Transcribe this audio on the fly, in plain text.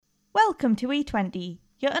Welcome to E20,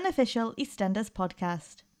 your unofficial EastEnders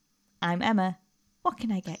podcast. I'm Emma. What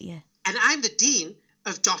can I get you? And I'm the Dean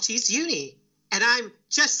of Dottie's Uni. And I'm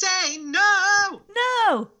just saying no!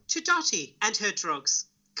 No! To Dottie and her drugs.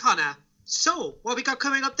 Connor, so what we got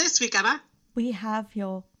coming up this week, Emma? We have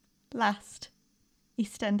your last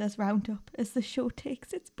EastEnders roundup as the show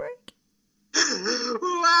takes its break.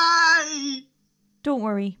 Why? Don't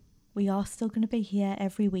worry, we are still going to be here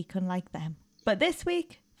every week unlike them. But this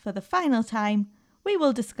week, for the final time, we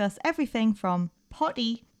will discuss everything from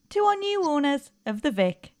Potty to our new owners of the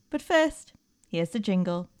Vic. But first, here's the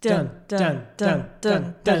jingle. Dun, dun, dun,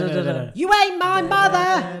 dun, dun, dun, dun, dun. You ain't my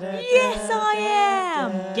mother! Yes, I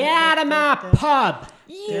am! Get out of my pub!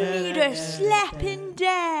 You need a slapping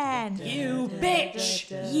down! You bitch!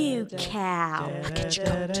 You cow!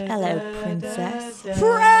 Hello, princess.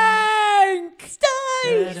 Frank!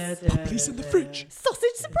 Stice! Puppy's in the fridge.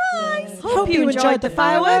 Sausage surprise! Hope you enjoyed the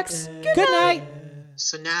fireworks. Good night.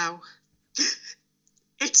 So now,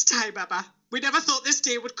 it's time, Emma. We never thought this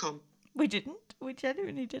day would come. We didn't. We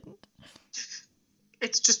genuinely didn't.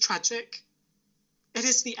 It's just tragic. It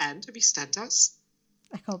is the end of EastEnders.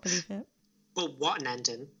 I can't believe it. But what an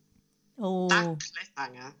ending. Oh. That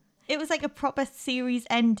cliffhanger. It was like a proper series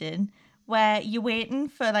ending where you're waiting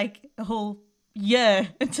for like a whole year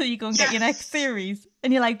until you go and get your next series.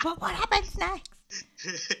 And you're like, but what happens next?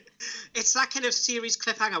 It's that kind of series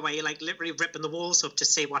cliffhanger where you're like literally ripping the walls up to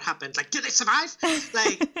see what happened. Like, did they survive?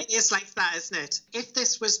 Like, it is like that, isn't it? If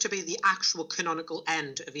this was to be the actual canonical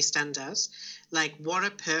end of EastEnders, like, what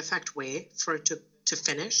a perfect way for it to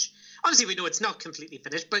finish. Obviously, we know it's not completely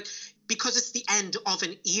finished, but because it's the end of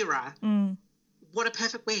an era, what a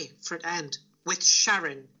perfect way for it to end with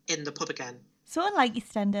Sharon in the pub again. So unlike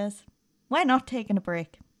EastEnders, we're not taking a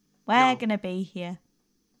break. We're going to be here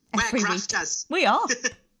every we're week. grafters. We are.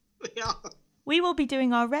 We are. We will be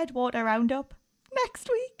doing our Redwater roundup next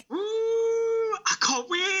week. Ooh, I can't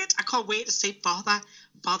wait. I can't wait to see Father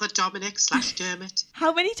Dominic / Dermot.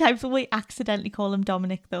 How many times will we accidentally call him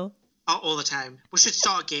Dominic, though? Oh, all the time. We should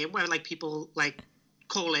start a game where like people like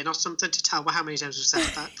call in or something to tell how many times we've said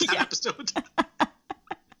that episode.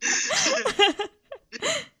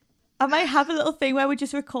 I might have a little thing where we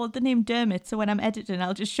just record the name Dermot, so when I'm editing,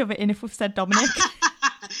 I'll just shove it in if we've said Dominic.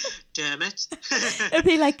 Dermot. It'll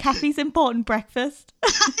be like Kathy's important breakfast.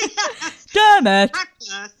 Dermot.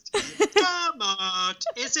 Breakfast. Dermot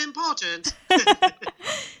is important.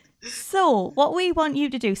 So, what we want you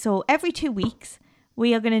to do, so every 2 weeks,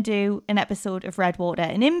 we are going to do an episode of Redwater,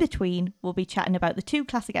 and in between, we'll be chatting about the 2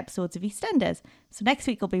 classic episodes of EastEnders. So next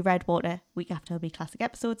week will be Redwater, week after will be classic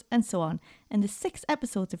episodes, and so on. And there's 6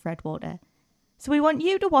 episodes of Redwater. So we want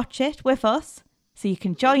you to watch it with us, so you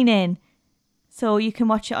can join in. So you can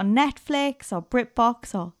watch it on Netflix or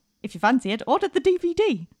BritBox, or if you fancy it, order the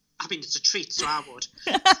DVD. I mean, it's a treat, so I would.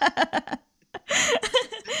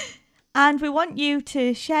 And we want you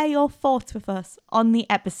to share your thoughts with us on the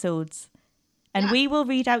episodes. And we will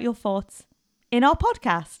read out your thoughts in our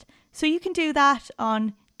podcast. So you can do that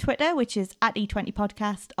on Twitter, which is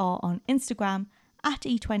 @E20podcast, or on Instagram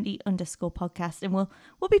 @E20_podcast. And we'll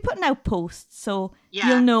be putting out posts, so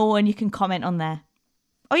you'll know and you can comment on there.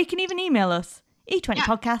 Or you can even email us,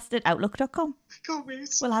 e20podcast@outlook.com. Can't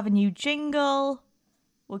wait. We'll have a new jingle.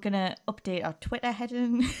 We're going to update our Twitter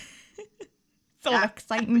heading. It's all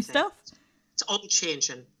exciting everything. Stuff. It's all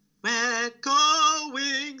changing. We're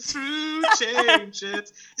going through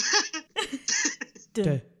changes.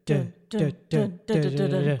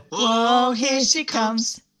 Whoa, here she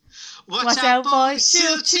comes. Watch out, boys,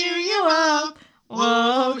 she'll cheer you up.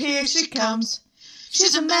 Whoa, here she comes.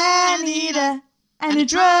 She's a man-eater and a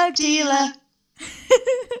drug dealer.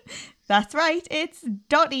 That's right, it's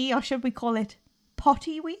Dottie, or should we call it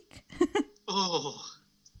Potty Week? Oh,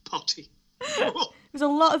 Potty. There's a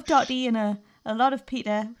lot of Dottie and a lot of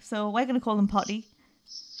Peter, so we're going to call them Potty.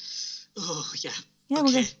 Oh, yeah. Yeah,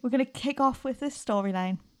 okay. we're going to kick off with this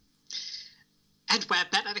storyline. And where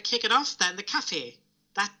better to kick it off than the cafe?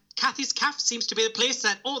 That Kathy's Cafe seems to be the place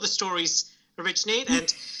that all the stories originate.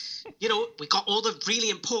 And, you know, we got all the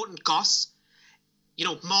really important goss. You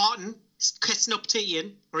know, Martin kissing up to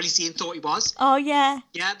Ian, or at least Ian thought he was. Oh, yeah.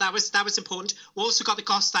 Yeah, that was important. We also got the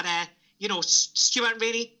goss that, you know, Stuart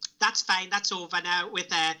really... That's fine. That's over now with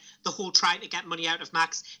the whole trying to get money out of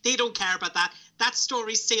Max. They don't care about that. That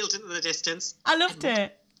story's sailed into the distance. I loved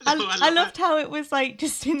it. I loved how it was like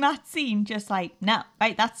just in that scene, just like, no,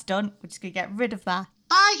 right, that's done. We're just going to get rid of that.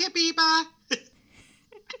 Bye, Habiba.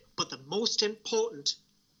 But the most important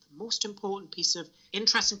piece of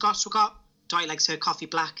interesting gossip we got, Dottie likes her coffee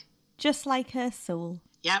black. Just like her soul.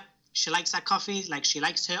 Yep. She likes that coffee like she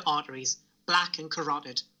likes her arteries. Black and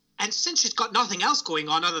carotid. And since she's got nothing else going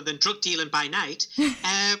on other than drug dealing by night,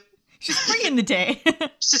 she's free in the day.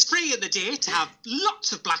 she's free in the day to have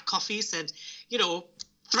lots of black coffees and,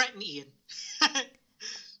 threaten Ian.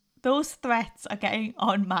 Those threats are getting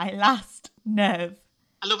on my last nerve.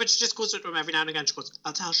 I love it. She just goes up to him every now and again. She goes,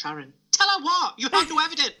 I'll tell Sharon. Tell her what? You have no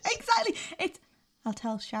evidence. Exactly. I'll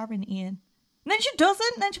tell Sharon, Ian. And then she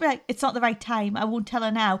doesn't. And then she'll be like, it's not the right time. I won't tell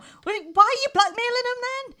her now. But like, why are you blackmailing him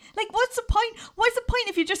then? Like, what's the point? What's the point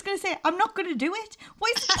if you're just going to say, I'm not going to do it?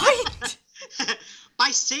 What is the point?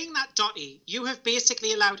 By saying that, Dottie, you have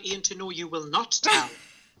basically allowed Ian to know you will not tell.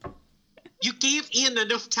 You gave Ian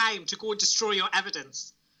enough time to go and destroy your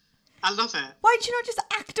evidence. I love it. Why did you not just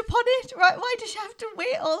act upon it? Right? Why does she have to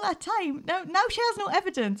wait all that time? Now she has no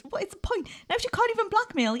evidence. What is the point? Now she can't even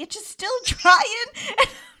blackmail, yet she's still trying. And I'm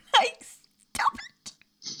like, stop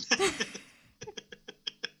it.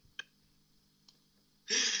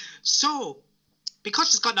 So, because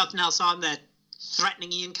she's got nothing else on there,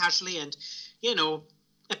 threatening Ian casually and,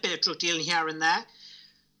 a bit of drug dealing here and there,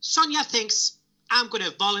 Sonia thinks, I'm going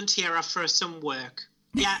to volunteer her for some work.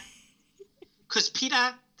 Yeah. Because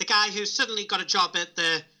Peter, the guy who suddenly got a job at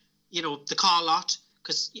the car lot,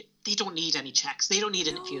 because they don't need any checks. They don't need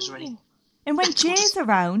interviews or anything. And when Jay's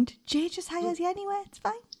around, Jay just hires you anyway. It's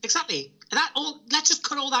fine. Exactly. Let's just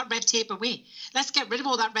cut all that red tape away. Let's get rid of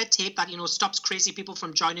all that red tape that, stops crazy people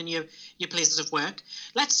from joining your places of work.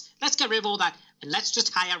 Let's get rid of all that and let's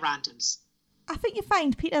just hire randoms. I think you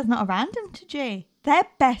find Peter's not a random to Jay. They're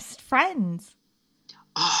best friends.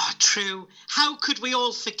 Oh, true. How could we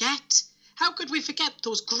all forget? How could we forget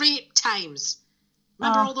those great times?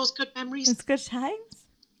 Remember all those good memories? It's good times.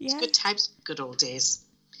 Yeah. It's good times. Good old days.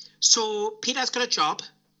 So Peter's got a job,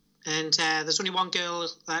 and there's only one girl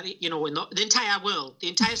that, in the entire world, the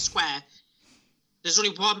entire square, there's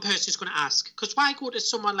only one person who's going to ask. Because why go to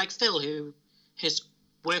someone like Phil, who has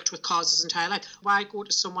worked with cars his entire life? Why go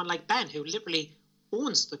to someone like Ben, who literally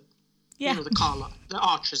owns the car lot, the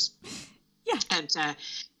Archers? Yeah.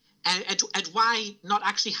 And why not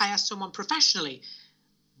actually hire someone professionally?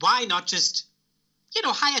 Why not just,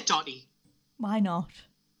 hire Dottie? Why not?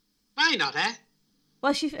 Why not, eh?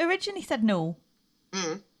 Well, she originally said no.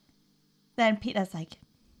 Then Peter's like,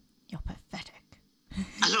 you're pathetic.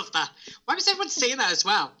 I love that. Why was everyone saying that as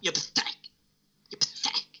well? You're pathetic. You're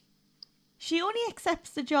pathetic. She only accepts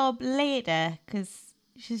the job later because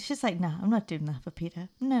she's just like, nah, I'm not doing that for Peter.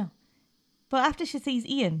 No. But after she sees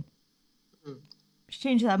Ian, she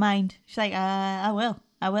changes her mind. She's like, I will.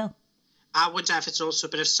 I wonder if it's also a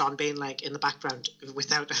bit of Son being like in the background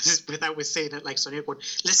without us saying it, like Sonia going,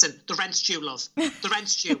 listen, the rent's due, love. The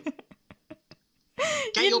rent's due.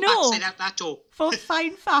 Get your backside out that door. For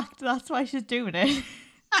fine fact, that's why she's doing it.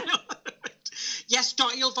 I know. Yes,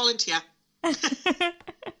 Dottie, you'll volunteer.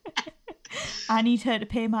 I need her to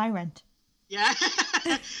pay my rent. Yeah.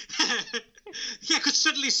 Yeah, because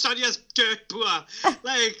suddenly Sonia's dirt poor.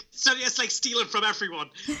 Like, Sonia's like stealing from everyone.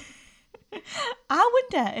 I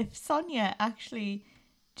wonder if Sonia actually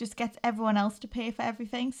just gets everyone else to pay for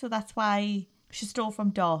everything. So that's why she stole from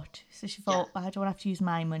Dot. So she thought, I don't have to use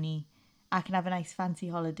my money. I can have a nice fancy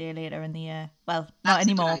holiday later in the year. Well, not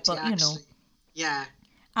anymore, but actually. Yeah.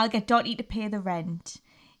 I'll get Dottie to pay the rent.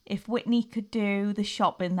 If Whitney could do the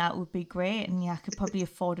shopping, that would be great. And I could probably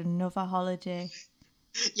afford another holiday.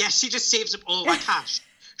 Yeah, she just saves up all that cash.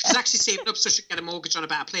 She's actually saving up so she can get a mortgage on a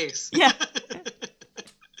better place. Yeah.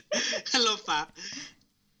 I love that.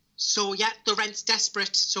 So, yeah, the rent's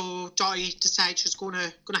desperate. So Dottie decides she's going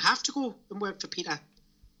to have to go and work for Peter.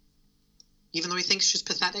 Even though he thinks she's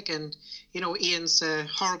pathetic and, Ian's a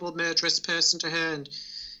horrible, murderous person to her and,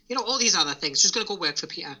 all these other things. She's going to go work for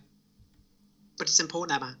Peter. But it's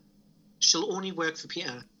important, Emma. She'll only work for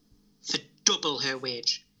Peter for double her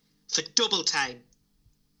wage. For double time.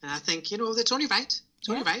 And I think, that's only right. It's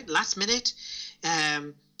only right. Last minute.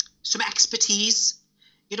 Some expertise.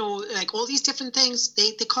 Like all these different things,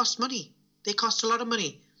 they cost money. They cost a lot of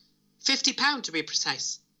money. £50 to be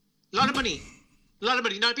precise. A lot of money. A lot of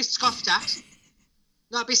money. Not to be scoffed at.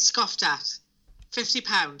 Not to be scoffed at.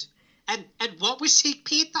 £50. And what was she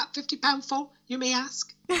paid that £50 for, you may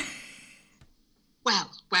ask?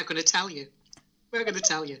 Well, we're going to tell you. We're going to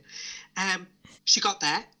tell you. She got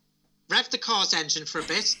there, revved the car's engine for a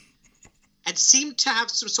bit, and seemed to have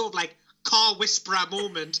some sort of like car whisperer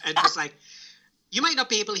moment and was like, you might not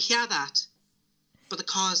be able to hear that, but the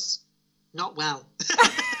car's not well.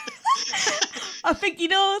 I think he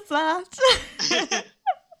knows that.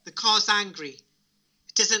 The car's angry.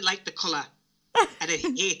 It doesn't like the colour. And it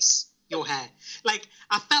hates your hair. Like,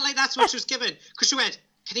 I felt like that's what she was given. Because she went,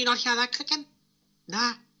 can you not hear that clicking?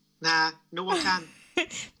 Nah, no one can.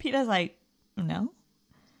 Peter's like, no.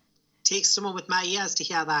 Takes someone with my ears to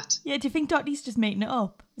hear that. Yeah, do you think Dotty's just making it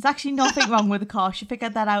up? There's actually nothing wrong with the car. She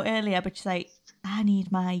figured that out earlier, but she's like, I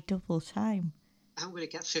need my double time. I'm going to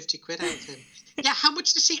get 50 quid out of him. Yeah, how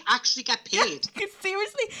much does she actually get paid?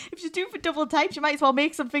 Seriously, if she's doing for double time, she might as well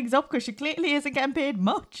make some things up because she clearly isn't getting paid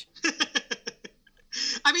much.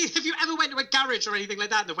 I mean, have you ever went to a garage or anything like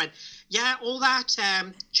that and they went, yeah, all that,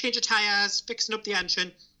 change of tyres, fixing up the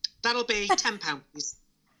engine, that'll be £10, please.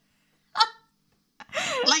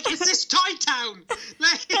 Like, is this Toy Town?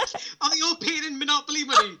 Like, are they all paying in Monopoly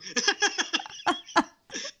money?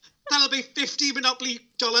 That'll be $50 Monopoly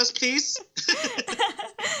dollars, please.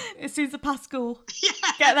 As soon as they pass school, Yeah.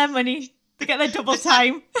 get their money, they get their double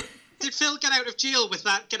time. Did Phil get out of jail with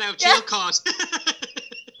that get out of jail card?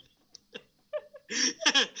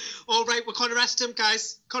 All right, we're going to arrest him,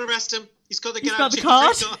 guys. Going to arrest him. He's got the get out of jail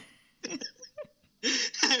card.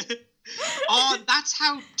 Oh, that's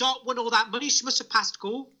how Dot won all that money. She must have passed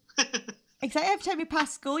go. Exactly. Every time you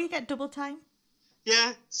pass school, you get double time.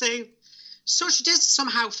 Yeah, so she did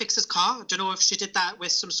somehow fix his car. I don't know if she did that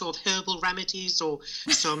with some sort of herbal remedies or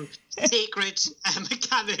some sacred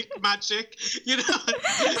mechanic magic, you know.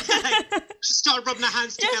 Like, she started rubbing her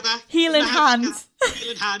hands together. Healing hands.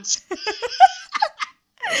 Healing hands.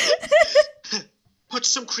 Put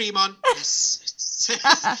some cream on. Yes.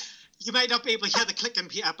 You might not be able to hear the clicking,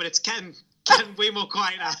 Peter, but it's getting way more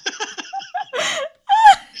quieter.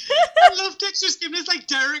 I loved it. Just giving us like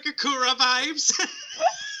Derek Akura vibes.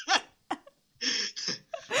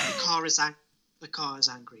 The car is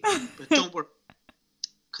angry, but don't worry,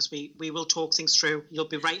 because we will talk things through. You'll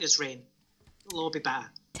be right as rain. It'll all be better.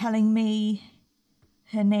 Telling me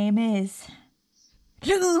her name is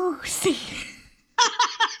Lucy.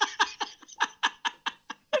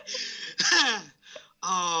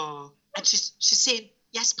 Oh, and she's saying,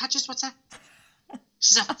 yes, Patches, what's that?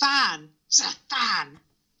 She's a fan. She's a fan.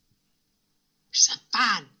 She's a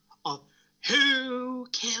fan of Who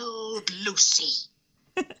Killed Lucy?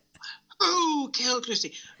 Who Killed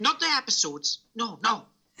Lucy? Not the episodes. No.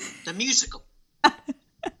 The musical. I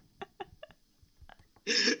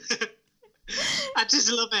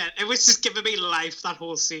just love it. It was just giving me life, that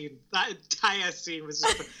whole scene. That entire scene was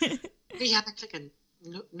just... Hey, had that clicking.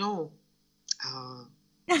 No.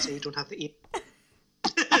 So you don't have the eat.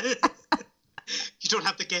 You don't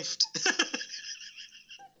have the gift.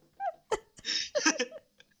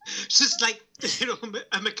 Just like, you know,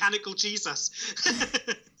 a mechanical Jesus.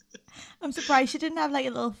 I'm surprised she didn't have like a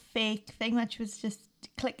little fake thing that she was just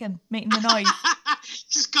clicking, making the noise.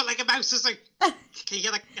 She's got like a mouse. It's like, can you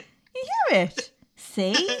hear that? You hear it?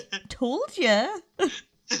 See? Told you.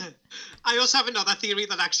 I also have another theory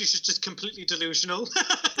that actually she's just completely delusional.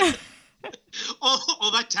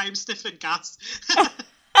 all that time sniffing gas.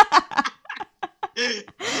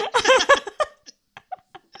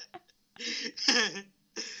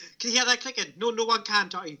 Can you hear that clicking? No one can,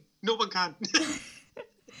 Dottie. No one can.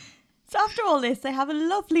 So after all this, they have a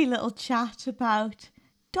lovely little chat about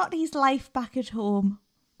Dottie's life back at home.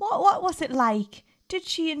 What was it like? Did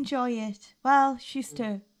she enjoy it? Well, she used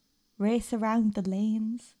to race around the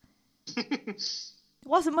lanes. There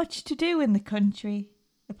wasn't much to do in the country,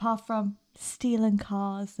 apart from stealing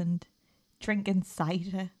cars and drinking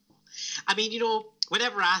cider. I mean, you know,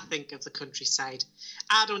 whenever I think of the countryside,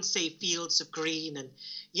 I don't see fields of green and,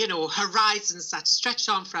 you know, horizons that stretch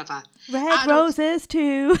on forever. Red roses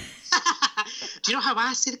too. Do you know how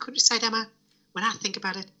I see the countryside, Emma? When I think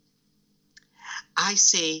about it, I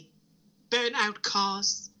see burnt out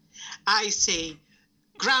cars. I see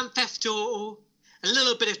Grand Theft Auto, a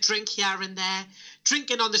little bit of drink here and there,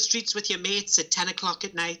 drinking on the streets with your mates at 10 o'clock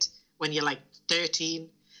at night when you're like 13.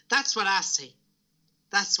 That's what I see.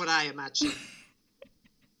 That's what I imagine.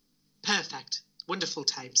 Perfect. Wonderful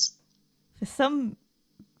times. For some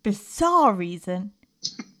bizarre reason,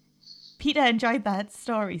 Peter enjoyed that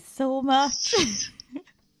story so much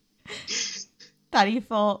that he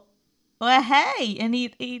thought, well, hey, and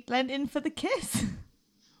he lent in for the kiss.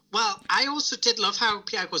 Well, I also did love how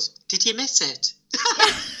Pierre goes, did you miss it?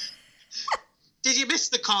 Did you miss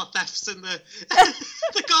the car thefts and the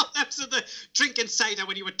drinking cider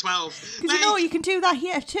when you were 12? Because you know you can do that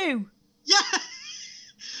here too. Yeah.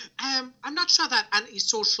 I'm not sure that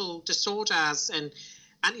antisocial disorders and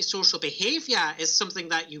antisocial behaviour is something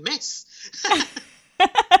that you miss.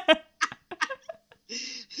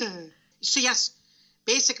 So yes,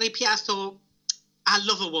 basically Pierre thought, I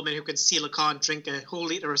love a woman who can steal a car and drink a whole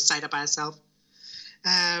litre of cider by herself.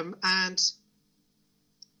 And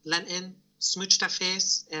lent in, smooched her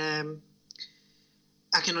face.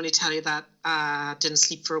 I can only tell you that I didn't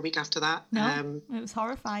sleep for a week after that. No, it was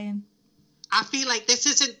horrifying. I feel like this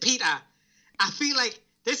isn't Peter. I feel like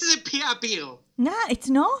This isn't Peter Beale. Nah, it's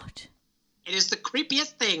not. It is the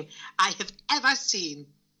creepiest thing I have ever seen.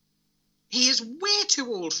 He is way too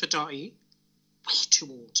old for Dottie. Way too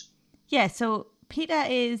old. Yeah, so Peter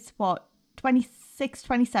is, 26,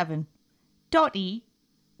 27. Dottie,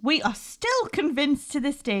 we are still convinced to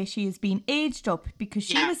this day she has been aged up because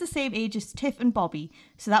she was the same age as Tiff and Bobby,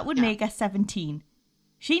 so that would make her 17.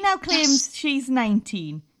 She now claims she's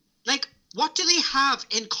 19. Like, what do they have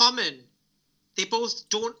in common? They both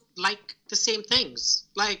don't like the same things.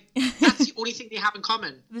 Like, that's the only thing they have in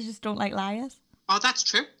common. They just don't like liars. Oh, that's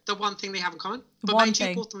true. The one thing they have in common. But One mind thing.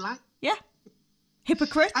 you, both of them lie. Yeah.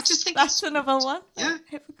 Hypocrites. I just think that's another one. Yeah.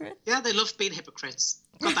 Hypocrites. Yeah, they love being hypocrites.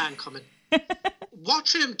 Got that in common.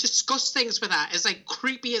 Watching him discuss things with her is like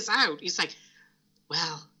creepy as out. He's like,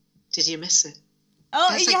 well, did you miss it? Oh,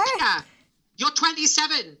 And it's yeah. like, yeah. You're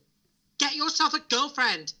 27. Get yourself a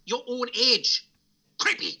girlfriend your own age.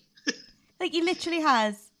 Creepy. Like, he literally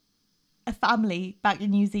has a family back in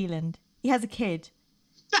New Zealand. He has a kid.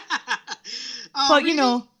 Oh, But, really? you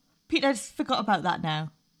know, Peter just forgot about that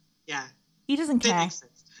now. Yeah, He doesn't that care. makes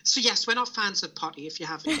sense. So yes, we're not fans of Potty, if you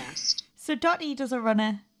haven't guessed. So Dottie does a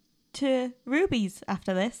runner to Ruby's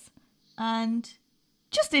after this. And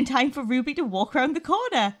just in time for Ruby to walk around the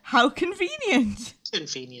corner. How convenient.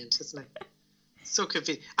 Convenient, isn't it? So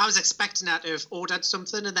convenient. I was expecting her to have ordered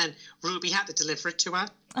something and then Ruby had to deliver it to her.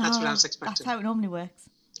 That's what I was expecting. That's how it normally works.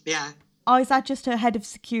 Yeah. Oh, is that just her head of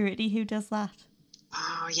security who does that?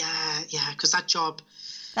 Oh, yeah, because that job...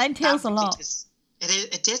 That entails a lot.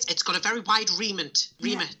 It is. It's got a very wide remit.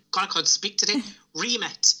 God, I can't speak today.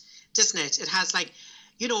 Remit, doesn't it? It has, like,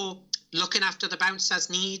 you know, looking after the bouncers'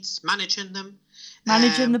 needs, managing them.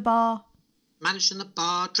 Managing the bar. Managing the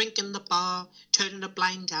bar, drinking the bar, turning a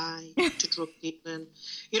blind eye to drug dealing.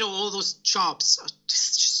 You know, all those jobs.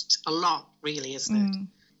 It's just a lot, really, isn't it?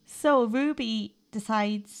 So Ruby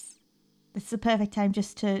decides this is the perfect time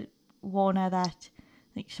just to warn her that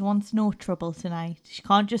she wants no trouble tonight. She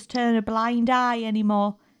can't just turn a blind eye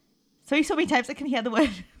anymore. So many times I can hear the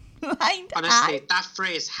word blind Honestly, eye. that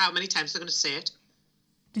phrase, how many times are they going to say it?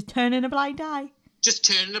 Just turning a blind eye. Just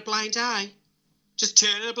turning a blind eye. Just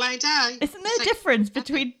turning a blind eye. Isn't there a difference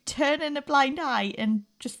between turning a blind eye and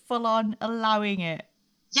just full on allowing it?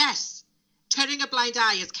 Yes. Turning a blind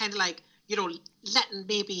eye is kind of like, you know, letting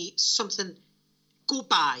maybe something go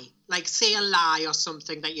by. Like, say a lie or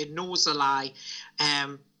something that you know's a lie,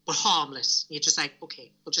 but harmless. You're just like,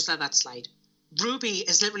 okay, we'll just let that slide. Ruby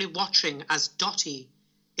is literally watching as Dottie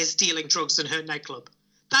is dealing drugs in her nightclub.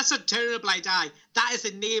 That's not turning a blind eye. That is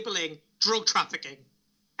enabling drug trafficking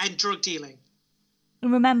and drug dealing.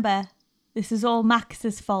 And remember, this is all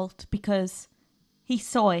Max's fault because he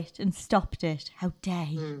saw it and stopped it. How dare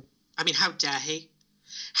he? I mean, how dare he?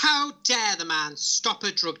 How dare the man stop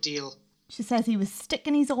a drug deal? She says he was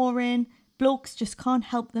sticking his oar in. Blokes just can't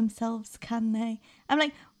help themselves, can they? I'm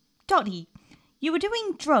like, Dottie, you were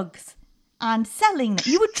doing drugs and selling them.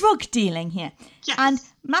 You were drug dealing here. Yes. And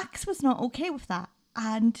Max was not okay with that.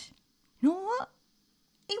 And you know what?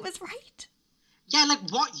 He was right. Yeah, like,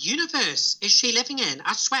 what universe is she living in?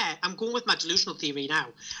 I swear, I'm going with my delusional theory now.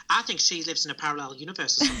 I think she lives in a parallel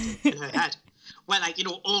universe or something in her head. Where, like, you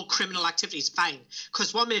know, all criminal activity is fine.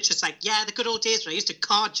 Because one minute she's like, yeah, the good old days when I used to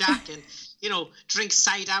carjack and, you know, drink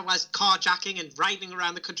cider whilst carjacking and riding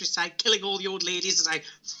around the countryside, killing all the old ladies as I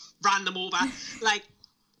ran them over. Like,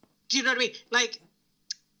 do you know what I mean? Like,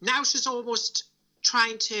 now she's almost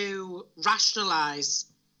trying to rationalise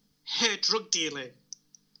her drug dealing.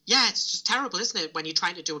 Yeah, it's just terrible, isn't it, when you're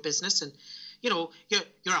trying to do a business and, you know, you're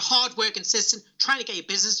a hard-working citizen trying to get your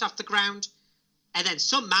business off the ground, and then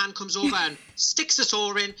some man comes over and sticks a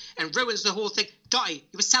saw in and ruins the whole thing. Dottie,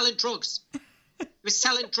 you were selling drugs. You were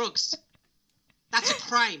selling drugs. That's a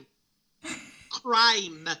crime.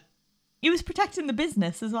 Crime. He was protecting the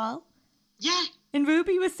business as well. Yeah. And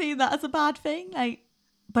Ruby was seeing that as a bad thing. Like,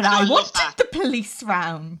 but I I love wanted that. the police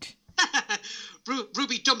round.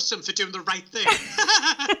 Ruby dumps him for doing the right thing.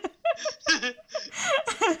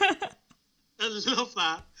 I love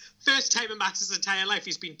that. First time in Max's entire life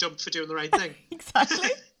he's been dumped for doing the right thing. Exactly.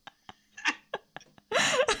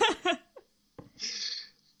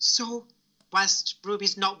 So, whilst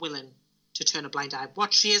Ruby's not willing to turn a blind eye,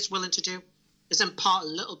 what she is willing to do is impart a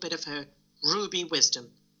little bit of her Ruby wisdom.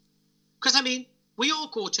 Because, I mean, we all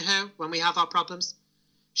go to her when we have our problems.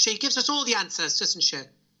 She gives us all the answers, doesn't she?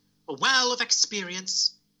 A well of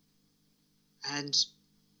experience. And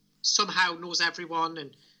somehow knows everyone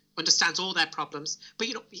and understands all their problems. But,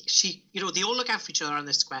 you know, they all look out for each other on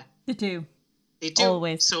this square. They do. They do.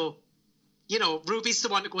 Always. So, you know, Ruby's the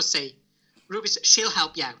one to go see. Ruby said, she'll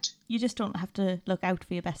help you out. You just don't have to look out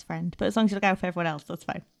for your best friend. But as long as you look out for everyone else, that's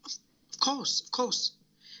fine. Of course.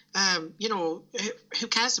 You know, who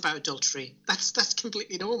cares about adultery? That's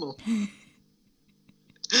completely normal. And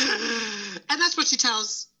that's what she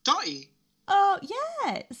tells Dottie. Oh,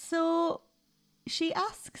 yeah. So she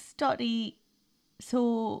asks Dottie,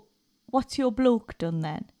 so what's your bloke done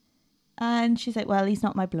then? And she's like, well, he's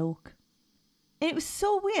not my bloke. It was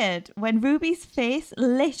so weird when Ruby's face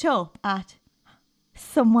lit up at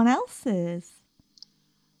someone else's.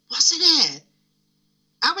 Wasn't it?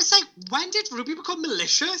 I was like, when did Ruby become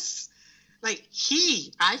malicious? Like,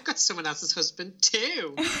 I've got someone else's husband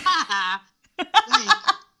too. I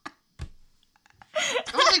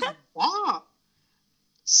was like, what?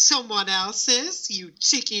 Someone else's, you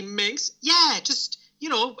cheeky minx? Yeah, just, you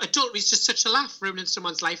know, adultery's just such a laugh, ruining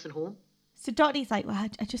someone's life and home. So Dottie's like, well, I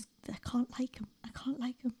can't like him. I can't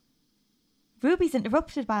like him. Ruby's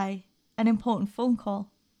interrupted by an important phone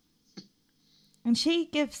call. And she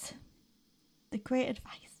gives the great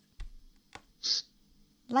advice.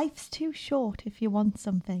 Life's too short if you want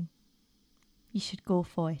something. You should go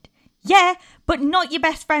for it. Yeah, but not your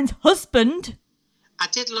best friend's husband. I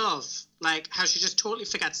did love, like, how she just totally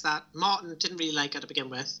forgets that. Martin didn't really like her to begin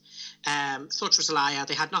with. Thought she was a liar.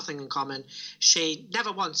 They had nothing in common. She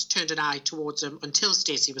never once turned an eye towards him until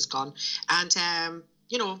Stacey was gone. And,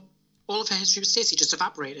 you know, all of her history with Stacey just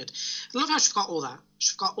evaporated. I love how she forgot all that.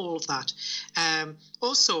 She forgot all of that.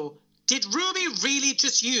 Also, did Ruby really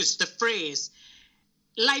just use the phrase,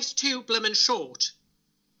 life's too blimmin' short?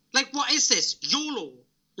 Like, what is this? YOLO.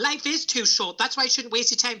 Life is too short. That's why you shouldn't waste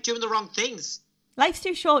your time doing the wrong things. Life's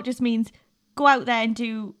too short just means go out there and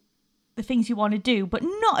do the things you want to do, but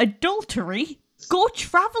not adultery. Go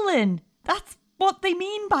travelling. That's what they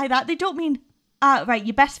mean by that. They don't mean, right,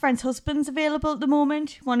 your best friend's husband's available at the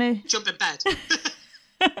moment. Want to jump in bed?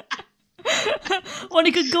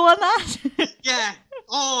 Want to go on that? Yeah.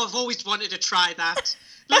 Oh, I've always wanted to try that.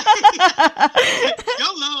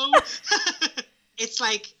 YOLO. It's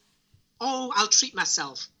like, oh, I'll treat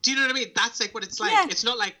myself. Do you know what I mean? That's like what it's like. Yeah. It's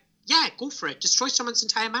not like, yeah, go for it. Destroy someone's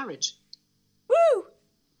entire marriage. Woo!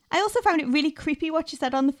 I also found it really creepy what she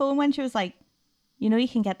said on the phone when she was like, you know, you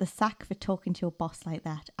can get the sack for talking to your boss like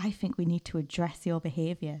that. I think we need to address your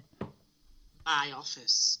behaviour. My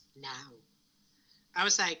office now. I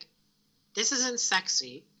was like, this isn't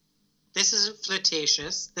sexy. This isn't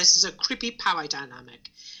flirtatious. This is a creepy power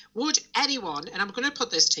dynamic. Would anyone, and I'm going to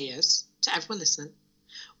put this to you, to everyone listening,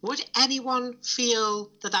 would anyone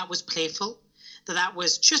feel that that was playful? That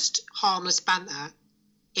was just harmless banter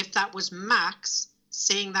if that was Max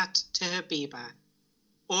saying that to Habiba,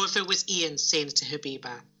 or if it was Ian saying it to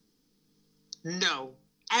Habiba? No.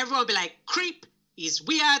 Everyone would be like, creep, he's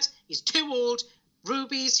weird, he's too old.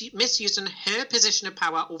 Ruby's misusing her position of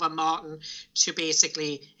power over Martin to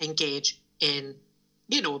basically engage in,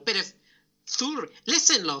 you know, a bit of foolery.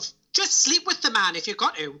 Listen, love, just sleep with the man if you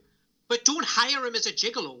got to, but don't hire him as a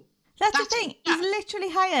gigolo. That's the thing. Yeah. He's literally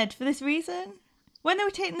hired for this reason. When they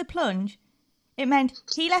were taking the plunge, it meant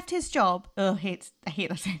he left his job. Oh, I hate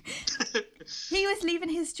that saying. He was leaving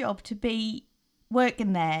his job to be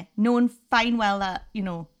working there, knowing fine well that, you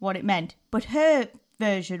know, what it meant. But her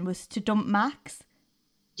version was to dump Max.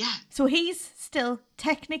 Yeah. So he's still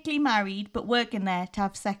technically married, but working there to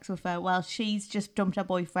have sex with her while she's just dumped her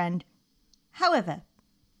boyfriend. However,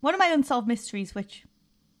 one of my unsolved mysteries, which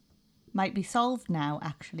might be solved now,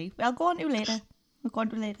 actually, I'll go on to later. It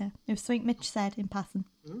was something Mitch said in passing.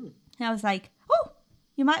 And I was like, oh,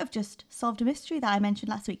 you might have just solved a mystery that I mentioned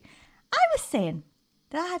last week. I was saying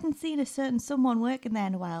that I hadn't seen a certain someone working there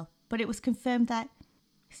in a while, but it was confirmed that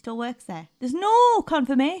he still works there. There's no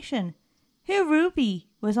confirmation who Ruby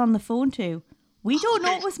was on the phone to. We don't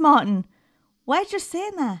know it was Martin. We're just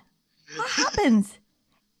saying that. What happens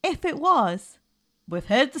if it was? We've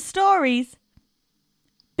heard the stories.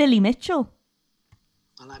 Billy Mitchell.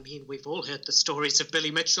 Well, I mean, we've all heard the stories of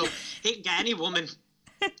Billy Mitchell. He can get any woman.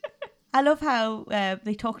 I love how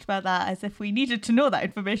they talked about that as if we needed to know that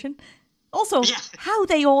information. Also, how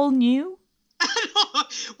they all knew.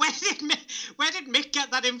 Where did Mick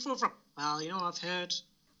get that info from? Well, you know, I've heard.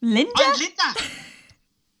 Linda? Oh, Linda!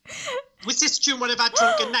 Was this during one of our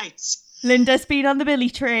drunken nights? Linda's been on the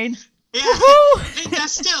Billy train. Yeah. Linda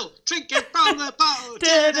still drinking from the bottle.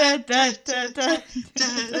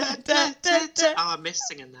 Oh, I miss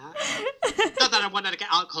singing that. Not that I wanted to get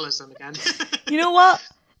alcoholism again. You know what?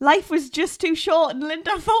 Life was just too short and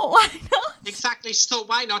Linda thought, why not? Exactly. She thought,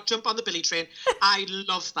 why not jump on the Billy train? I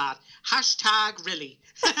love that. # really.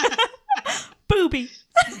 Booby.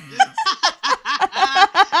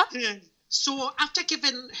 So after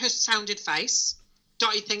giving her sound advice,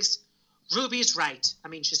 Dottie thinks, Ruby's right. I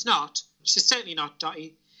mean, she's not. She's certainly not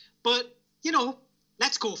Dottie. But,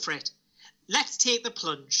 let's go for it. Let's take the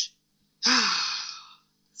plunge.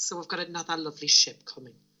 So we've got another lovely ship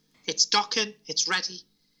coming. It's docking. It's ready.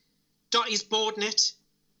 Dottie's boarding it.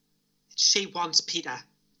 She wants Peter.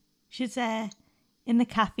 She's in the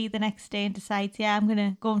cafe the next day and decides, I'm going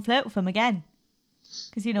to go and flirt with him again.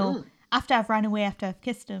 Because, after I've ran away, after I've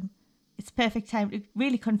kissed him, it's perfect time to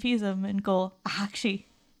really confuse him and go, actually,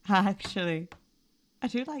 I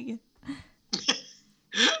do like you.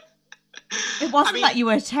 It wasn't that you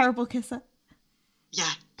were a terrible kisser. Yeah.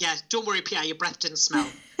 Don't worry, Peter, your breath didn't smell.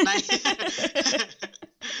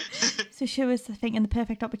 So she was thinking the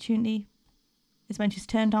perfect opportunity is when she's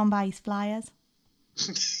turned on by his flyers.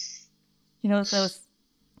 Those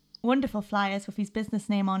wonderful flyers with his business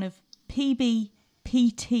name on of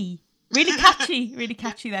PBPT. Really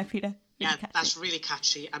catchy there, Peter. Really catchy. That's really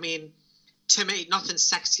catchy. I mean, to me, nothing's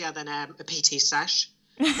sexier than a PT sesh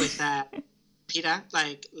with Peter.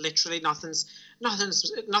 Like, literally nothing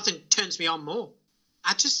turns me on more.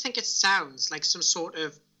 I just think it sounds like some sort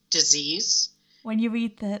of disease. When you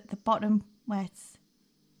read the bottom, where it's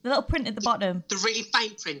the little print at the bottom. The really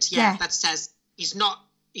fine print, that says he's not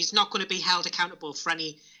going to be held accountable for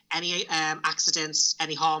any accidents,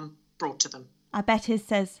 any harm brought to them. I bet his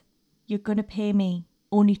says, "You're going to pay me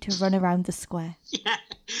only to run around the square." Yeah.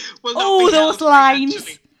 Those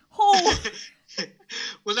lines.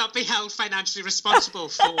 Will not be held financially responsible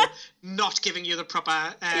for not giving you the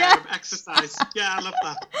proper exercise. Yeah, I love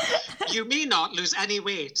that. You may not lose any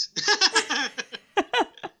weight.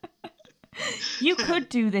 You could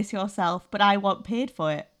do this yourself, but I want paid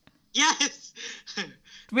for it. Yes.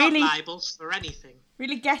 Really, not liable for anything.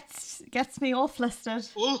 Really gets me all flustered.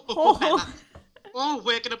 Working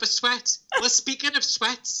up a sweat. Well, speaking of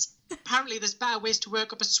sweats, apparently there's better ways to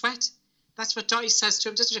work up a sweat. That's what Dottie says to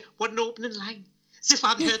him. What an opening line. As if I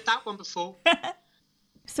hadn't heard that one before.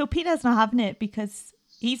 So Peter's not having it because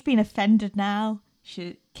he's been offended now.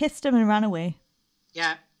 She kissed him and ran away.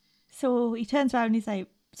 Yeah. So he turns around and he's like,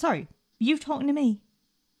 "Sorry, you talking to me?"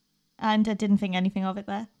 And I didn't think anything of it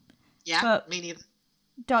there. Yeah, but me neither.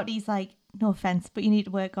 Dottie's like, "No offence, but you need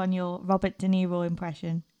to work on your Robert De Niro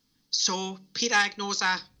impression." So Peter ignores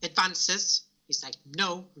her advances. He's like,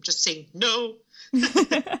 "No, I'm just saying no."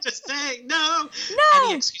 Just saying no.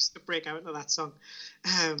 Any excuse to break out into that song.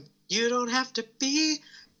 You don't have to be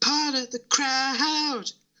part of the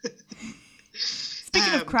crowd.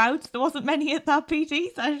 Speaking of crowds, there wasn't many at that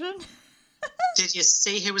PT session. Did you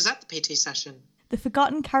see who was at the PT session? The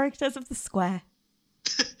forgotten characters of the square.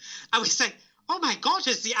 I was like, oh my God,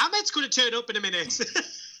 is the Ahmed's going to turn up in a minute?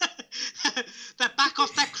 They're back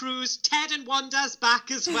off their cruise. Ted and Wanda's back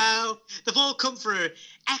as well. They've all come for an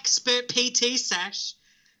expert PT sesh.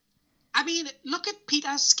 I mean, look at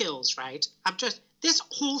Peter's skills, right? This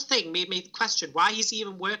whole thing made me question why he's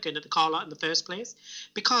even working at the car lot in the first place.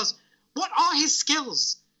 Because what are his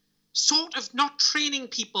skills? Sort of not training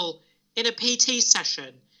people in a PT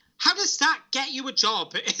session. How does that get you a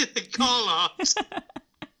job in the car lot?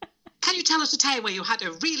 Can you tell us a time where you had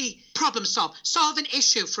to really solve an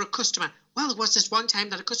issue for a customer? Well, there was this one time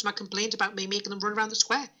that a customer complained about me making them run around the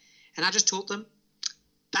square. And I just told them,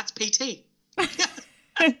 that's PT.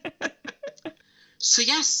 So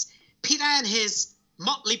yes, Peter and his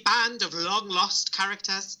motley band of long-lost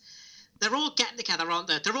characters, they're all getting together, aren't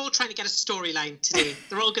they? They're all trying to get a storyline today.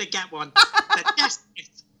 They're all going to get one. They're desperate.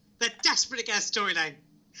 They're desperate to get a storyline.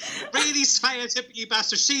 Rayleigh's fired up, you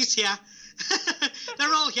bastard. She's here.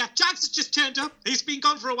 They're all here. Jax has just turned up. He's been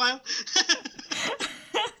gone for a while.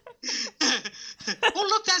 Oh,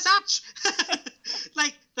 look, there's Atch.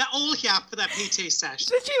 Like, they're all here for their PT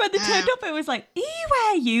session. Literally, when they turned up, it was like,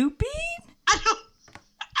 where you been? I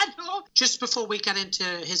know. Just before we get into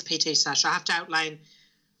his PT session, I have to outline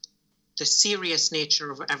the serious nature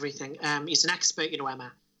of everything. He's an expert,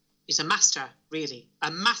 Emma. He's a master, really. A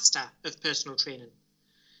master of personal training.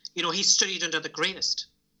 He studied under the greatest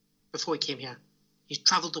before he came here. He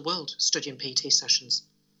travelled the world studying PT sessions.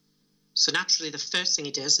 So naturally, the first thing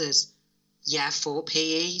he does is, for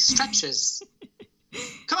PE stretches.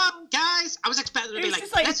 Come on, guys. I was expecting to be like,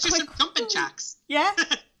 let's do some jumping jacks. Yeah.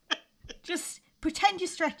 Just pretend you're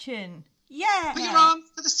stretching. Yeah. Put your arms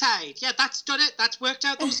to the side. Yeah, that's done it. That's worked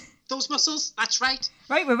out those muscles. That's right.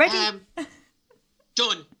 Right, we're ready.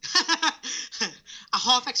 Done. I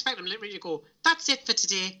half expect them literally to go, that's it for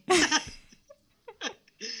today.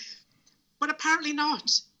 But apparently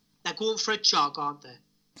not. They're going for a jog, aren't they?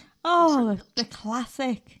 Oh, the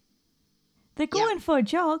classic. They're going for a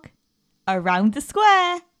jog around the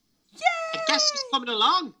square. Yay! I guess who's coming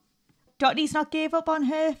along? Dotty's not gave up on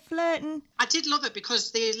her flirting. I did love it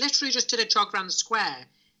because they literally just did a jog around the square,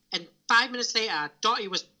 and 5 minutes later, Dotty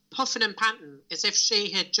was puffing and panting as if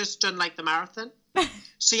she had just done like the marathon.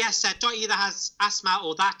 So yes, Dotty either has asthma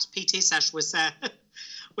or that PT session was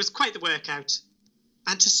quite the workout.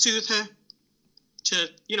 And to soothe her, to,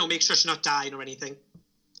 make sure she's not dying or anything,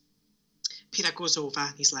 Peter goes over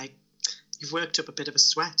and he's like, "You've worked up a bit of a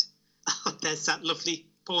sweat." Oh, there's that lovely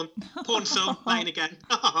porn film line again.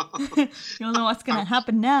 You'll know what's going to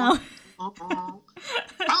happen now.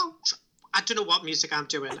 I don't know what music I'm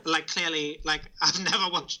doing. Like, clearly, I've never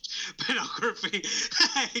watched pornography.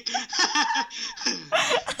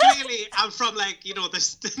 Clearly, I'm from, the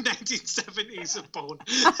 1970s of porn.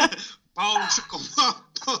 I'll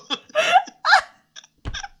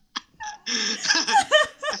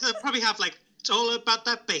probably have, it's all about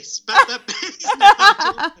that bass.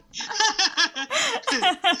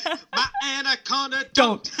 My anaconda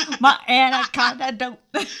don't. My anaconda don't.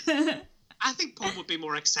 I think porn would be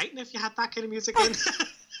more exciting if you had that kind of music in.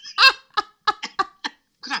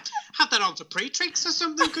 Could have that on for pre-tricks or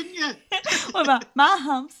something, couldn't you? What about my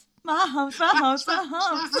humps? My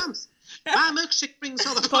milkshake brings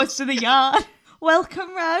all the boys to the yard.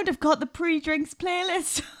 Welcome round. I've got the pre-drinks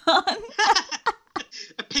playlist on.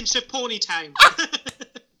 A pinch of pony time.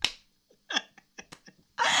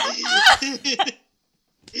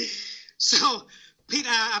 So Peter,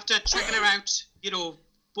 after checking her out,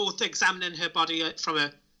 both examining her body from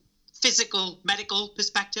a physical, medical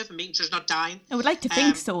perspective and making sure she's not dying. I would like to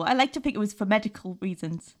think so. I like to think it was for medical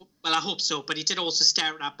reasons. Well, I hope so, but he did also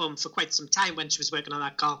stare at her bum for quite some time when she was working on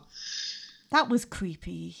that car. That was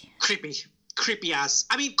creepy. Creepy as.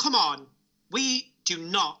 I mean, come on. We do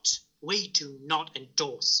not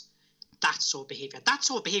endorse that sort of behaviour. That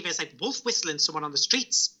sort of behaviour is like wolf whistling someone on the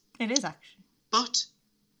streets. It is, actually. But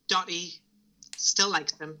Dotty still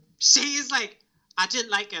likes him. She is like, "I didn't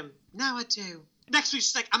like him. Now I do." Next week,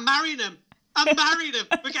 she's like, "I'm marrying him. We're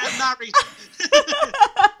getting married."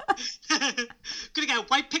 Gonna get a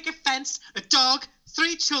white picket fence, a dog,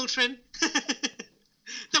 3 children.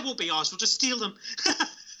 That won't be ours. We'll just steal them.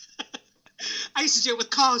 I used to do it with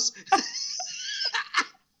cars.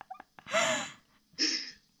 I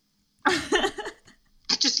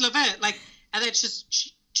just love it. And then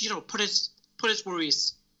she put his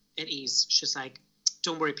worries at ease. She's like,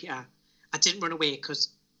 "Don't worry, Peter. I didn't run away because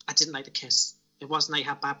I didn't like the kiss. It wasn't like you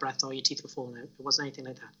had bad breath or your teeth were falling out. It wasn't anything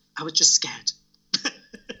like that. I was just scared."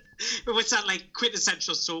 It was that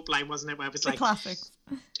quintessential soap line, wasn't it? Where it was classics.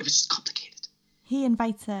 It was just complicated. He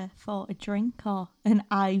invites her for a drink or an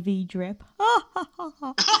IV drip.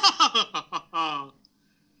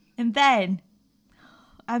 And then,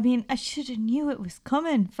 I should have knew it was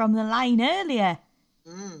coming from the line earlier.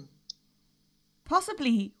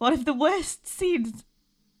 Possibly one of the worst scenes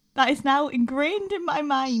that is now ingrained in my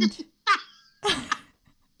mind.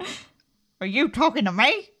 "Are you talking to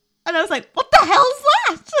me?" And I was like, "What the hell's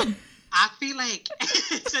that?" I feel like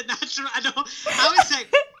it's a natural. I was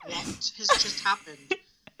like, "What has just happened?"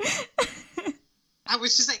 I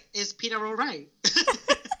was just like, "Is Peter all right?"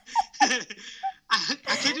 I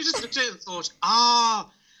kind of just looked at it and thought,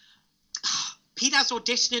 Peter's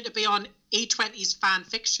auditioning to be on E20's fan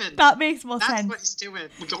fiction. That makes more sense. That's what he's doing.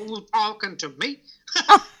 "You're talking to me."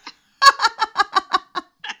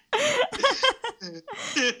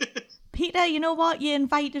 Peter, you know what? You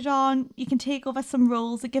invited on. You can take over some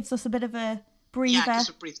roles. It gives us a bit of a breather. Yeah, gives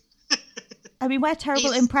a breather. We're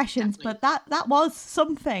terrible impressions, but that was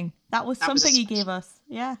something. That was something he gave us.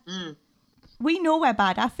 Yeah. We know we're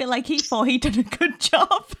bad. I feel like he thought he'd done a good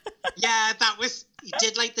job. Yeah, he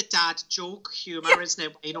did the dad joke humour, isn't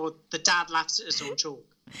it? The dad laughs at his own joke.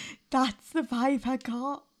 That's the vibe I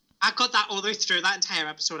got. I got that all the way through that entire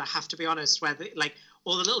episode, I have to be honest, where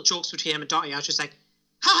all the little jokes between him and Dotty, I was just like,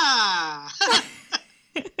 ha!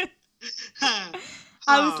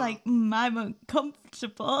 I was like, I'm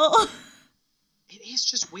uncomfortable. It is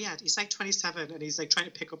just weird. He's 27 and he's trying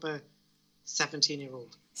to pick up a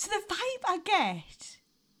 17-year-old. So the vibe I get,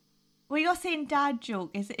 when you're saying dad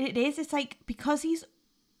joke, it's because he's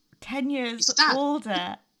 10 years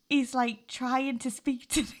older, he's trying to speak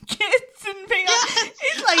to the kids and be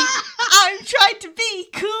he's like, "I'm trying to be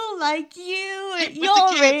cool like you at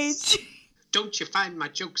your age. Don't you find my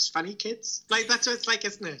jokes funny, kids?" That's what it's like,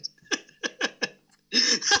 isn't it?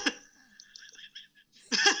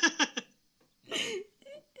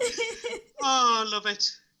 Oh, love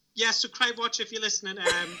it. Yeah, so Crime Watch, if you're listening,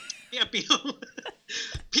 Peter Beale.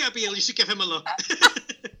 Peter Beale, you should give him a look.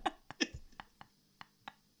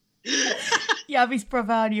 You have his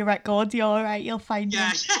brother on your records, you're alright, you'll find him.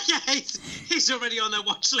 Yeah, he's already on their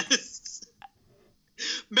watch lists.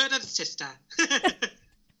 Murder the sister. I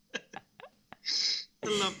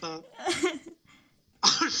love that.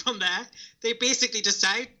 And from there, they basically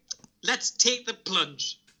decide, let's take the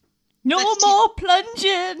plunge. No more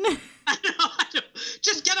plunging. I know.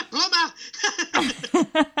 Just get a plumber.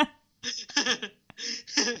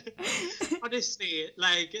 Honestly,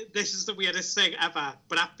 like, this is the weirdest thing ever.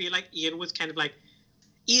 But I feel like Ian was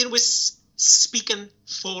speaking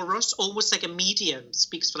for us, almost like a medium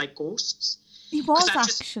speaks for like ghosts. He was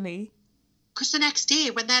actually. Because the next day,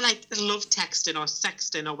 when they're like love texting or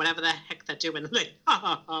sexting or whatever the heck they're doing, they're like,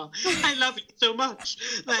 I love you so much.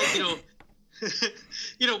 Like,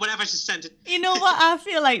 whatever she's sending. You know what I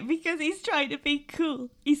feel like? Because he's trying to be cool,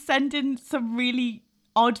 he's sending some really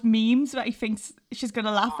odd memes that he thinks she's going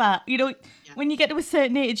to laugh at. When you get to a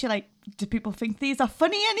certain age, you're like, do people think these are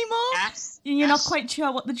funny anymore? Yes. You're not quite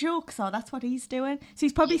sure what the jokes are. That's what he's doing. So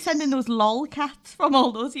he's probably sending those lol cats from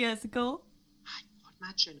all those years ago. I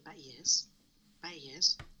imagine, I bet he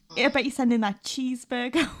is. Oh. I bet he's sending that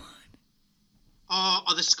cheeseburger one. Oh,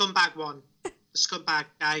 or the scumbag one. The scumbag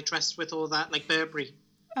guy dressed with all that, like, Burberry.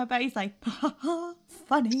 I bet he's like,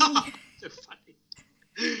 funny. So funny.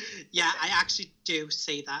 Yeah, I actually do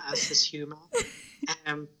see that as his humour.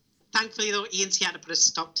 Thankfully, though, Ian's here to put a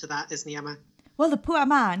stop to that, isn't he, Emma? Well, the poor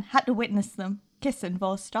man had to witness them kissing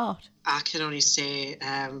for a start. I can only say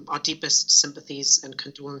our deepest sympathies and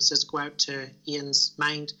condolences go out to Ian's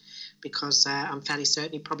mind, because I'm fairly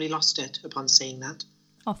certain he probably lost it upon seeing that.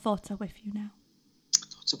 Our thoughts are with you now.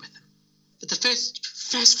 Thoughts are with him. But the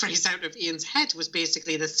first phrase out of Ian's head was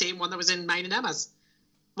basically the same one that was in mine and Emma's.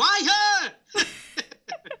 Why her?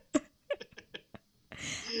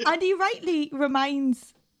 And he rightly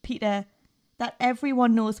reminds Peter that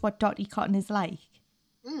everyone knows what Dottie Cotton is like.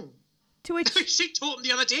 Mm. To which she told him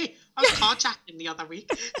the other day. I was carjacking the other week.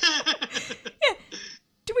 Yeah.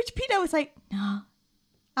 To which Peter was like, no,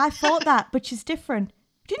 I thought that, but she's different.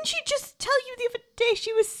 Didn't she just tell you the other day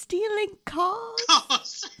she was stealing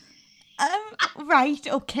cars? Right,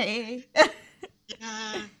 okay.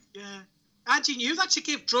 Yeah. And you knew that she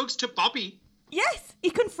gave drugs to Bobby. Yes, he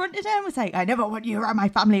confronted her and was like, I never want you around my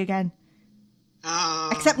family again. Oh.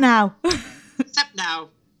 Except now. Except now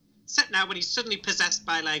when he's suddenly possessed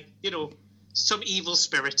by, like, some evil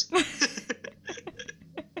spirit.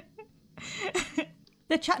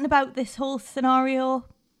 They're chatting about this whole scenario.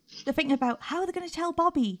 They're thinking about how they're going to tell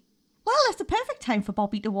Bobby. Well, it's the perfect time for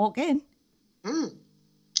Bobby to walk in. Mm.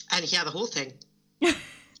 And hear the whole thing.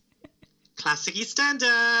 Classic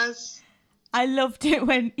EastEnders. I loved it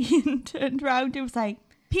when Ian turned around and was like,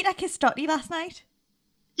 Peter kissed Dottie last night.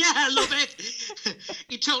 Yeah, I love it.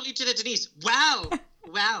 He totally did it, Denise. Well.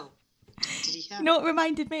 Did he hear? You know what it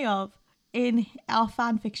reminded me of? In our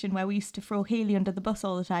fan fiction where we used to throw Haley under the bus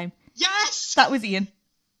all the time. Yes! That was Ian.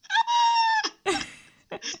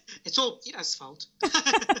 It's all Peter's fault.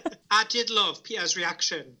 I did love Peter's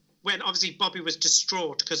reaction when obviously Bobby was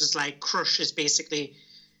distraught because it's like Crush is basically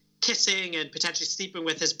kissing and potentially sleeping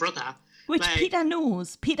with his brother. Which like, Peter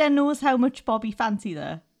knows. Peter knows how much Bobby fancied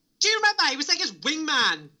her. Do you remember? He was like his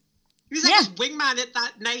wingman. He was like his wingman at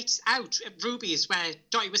that night out at Ruby's where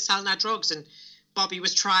Dottie was selling her drugs and Bobby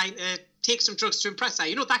was trying to take some drugs to impress her.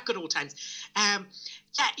 You know, that good old times.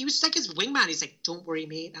 Yeah, he was like his wingman. He's like, don't worry,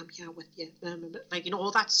 mate, I'm here with you. Like, you know,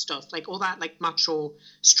 all that stuff. Like, all that, like, macho,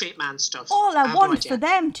 straight man stuff. All I want for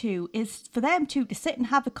them two is for them two to sit and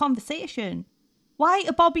have a conversation. Why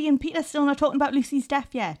are Bobby and Peter still not talking about Lucy's death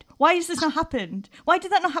yet? Why has this not happened? Why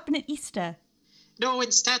did that not happen at Easter? No,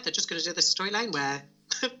 instead, they're just going to do this storyline where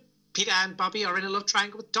Peter and Bobby are in a love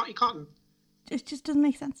triangle with Dottie Cotton. It just doesn't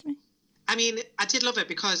make sense to me. I mean, I did love it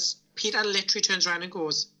because Peter literally turns around and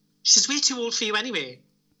goes, she's way too old for you anyway.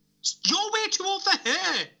 You're way too old for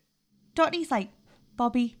her. Dottie's like,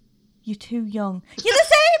 Bobby, you're too young. You're the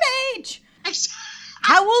same age! Exactly.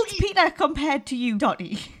 How old's Peter compared to you,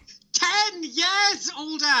 Dottie? 10 years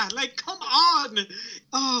older. Like, come on.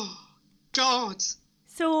 Oh, God.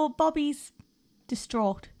 So Bobby's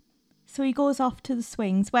distraught. So he goes off to the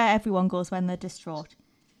swings, where everyone goes when they're distraught.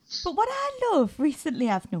 But what I love recently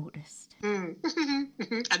I've noticed. I knew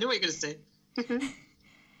what you were going to say.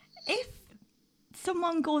 If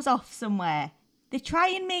someone goes off somewhere, they try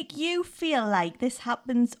and make you feel like this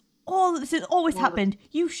happens this has always happened.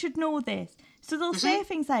 You should know this. So they'll say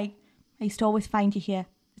things like, I used to always find you here.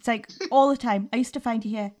 It's like all the time. I used to find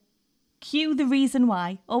you here. Cue the reason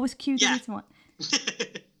why. Always cue the reason why.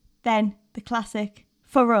 Then the classic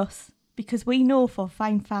for us, because we know for a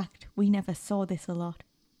fine fact we never saw this a lot.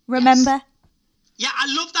 Remember? Yes. Yeah,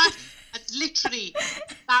 I love that. Literally,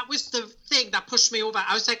 that was the thing that pushed me over.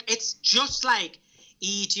 I was like, it's just like, do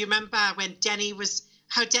you remember when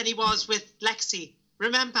how Denny was with Lexi?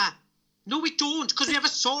 remember. No, we don't, because we never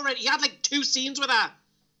saw it. He had like 2 scenes with her,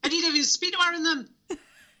 and he didn't even speak to her in them.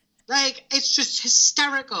 Like, it's just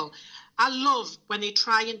hysterical. I love when they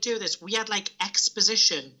try and do this weird, like,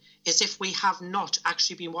 exposition as if we have not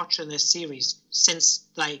actually been watching this series since,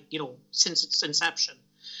 like, you know, since its inception.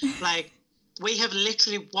 Like, we have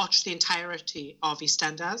literally watched the entirety of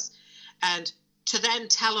EastEnders, and to then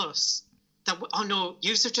tell us that, oh no,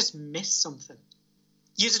 yous have just missed something.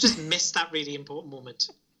 Yous have just missed that really important moment.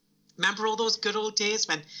 Remember all those good old days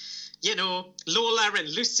when, you know, Lola and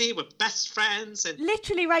Lucy were best friends? And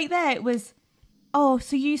literally right there, it was, oh,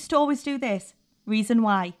 so you used to always do this. Reason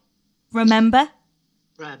why. Remember?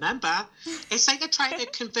 It's like they're trying to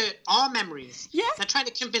convert our memories. Yeah. They're trying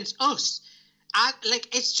to convince us.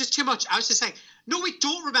 Like, it's just too much. I was just saying, no, we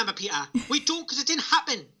don't remember, Peter. We don't, because it didn't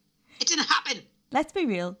happen. It didn't happen. Let's be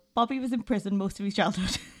real. Bobby was in prison most of his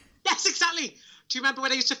childhood. Yes, exactly. Do you remember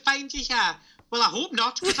when I used to find you here? Well, I hope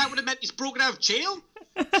not, because that would have meant he's broken out of jail.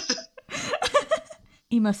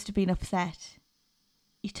 He must have been upset.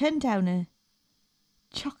 He turned down a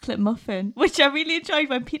chocolate muffin, which I really enjoyed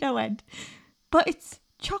when Peter went. But it's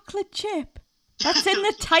chocolate chip. That's in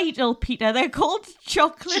the title, Peter. They're called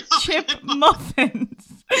chocolate chip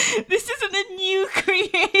muffins. This isn't a new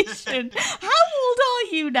creation. How old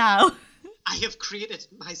are you now? I have created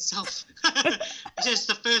myself. It is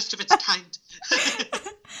the first of its kind.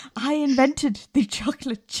 I invented the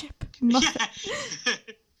chocolate chip muffin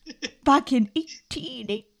back in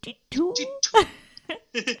 1882.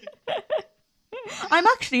 I'm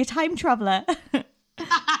actually a time traveller.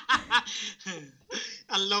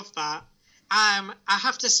 I love that. I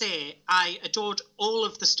have to say, I adored all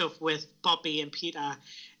of the stuff with Bobby and Peter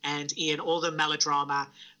and Ian, all the melodrama.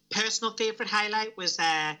 Personal favourite highlight was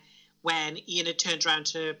when Ian had turned around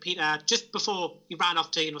to Peter just before he ran off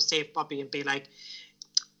to, you know, save Bobby and be like,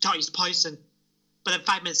 Totty's poison. But then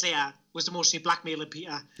 5 minutes later was emotionally blackmailing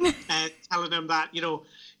Peter, telling him that, you know,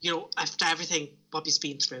 after everything Bobby's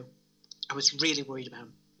been through, I was really worried about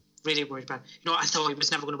him. Really worried about him. You know, I thought he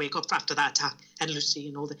was never going to wake up after that attack. And Lucy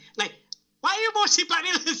and all that. Like, why are you emotionally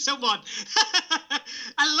blackmailing someone?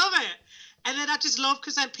 I love it. And then I just love,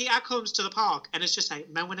 because then Peter comes to the park and it's just like,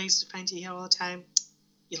 remember when I used to find you here all the time?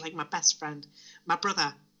 You're like my best friend, my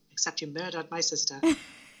brother, except you murdered my sister.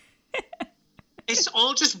 It's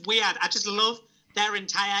all just weird. I just love their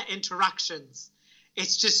entire interactions.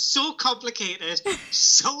 It's just so complicated,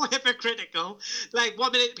 so hypocritical. Like,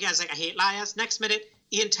 1 minute, Pierre's like, I hate liars. Next minute,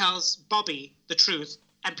 Ian tells Bobby the truth,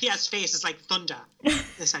 and Pierre's face is like thunder.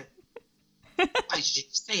 It's like, why did you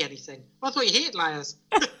say anything? Well, I thought you hated liars.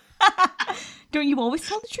 Don't you always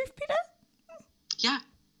tell the truth, Peter? Yeah,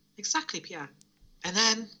 exactly, Pierre. And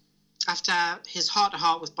then, after his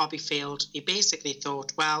heart-to-heart with Bobby failed, he basically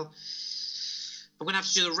thought, well, I'm going to have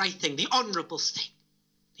to do the right thing, the honourable thing.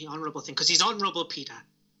 The honourable thing, because he's Honourable Peter.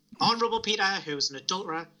 Honourable Peter, who's an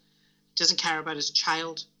adulterer, doesn't care about his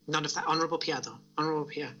child. None of that. Honourable Peter, though. Honourable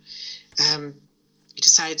Peter. He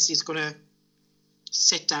decides he's going to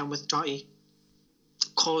sit down with Dottie,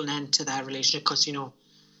 call an end to their relationship, because, you know,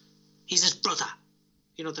 he's his brother.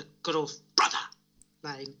 You know, the good old brother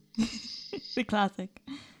line. The classic.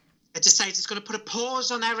 It decides he's going to put a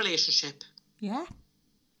pause on their relationship. Yeah.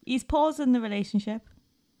 He's pausing the relationship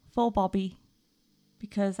for Bobby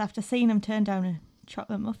because after seeing him turn down a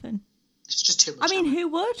chocolate muffin. It's just too much. I mean, who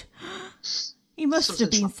would? He must have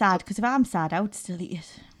been sad, because if I'm sad, I would still eat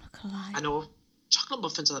it. I'm not going to lie. I know. Chocolate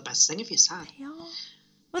muffins are the best thing if you're sad. They are.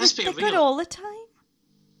 Well, they're good all the time.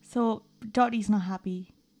 So Dottie's not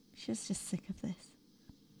happy. She's just sick of this.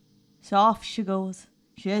 So off she goes.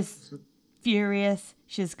 She's furious.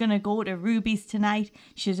 She's going to go to Ruby's tonight.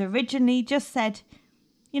 She's originally just said,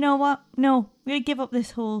 you know what? No, we're going to give up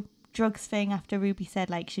this whole drugs thing after Ruby said,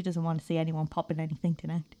 like, she doesn't want to see anyone popping anything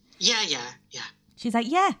tonight. Yeah. She's like,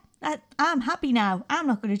 yeah, I'm happy now. I'm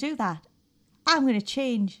not going to do that. I'm going to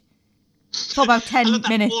change. For about 10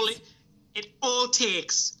 minutes. All it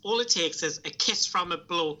takes is a kiss from a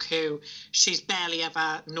bloke who she's barely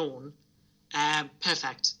ever known.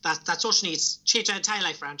 Perfect. That's all she needs. Change her entire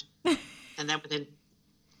life around. And then within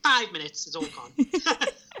 5 minutes, it's all gone.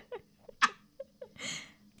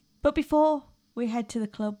 But before we head to the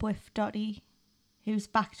club with Dottie, who's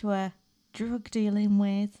back to her drug dealing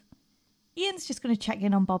ways, Ian's just going to check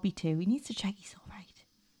in on Bobby too. He needs to check he's all right.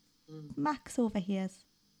 Max overhears.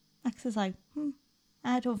 Max is like,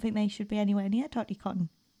 I don't think they should be anywhere near Dottie Cotton.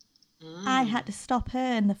 I had to stop her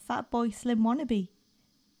and the fat boy Slim wannabe.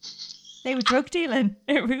 They were drug dealing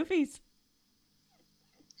at Ruby's.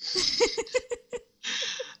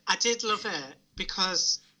 I did love it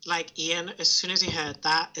because, like, Ian, as soon as he heard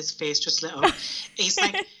that, his face just lit up. He's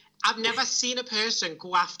like, I've never seen a person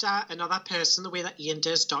go after another person the way that Ian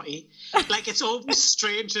does Dottie. Like, it's always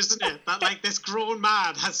strange, isn't it? That, like, this grown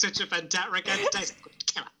man has such a vendetta against her. He's like, I'm going to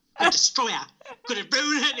kill her. I'm going to destroy her. I'm going to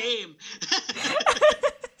ruin her name.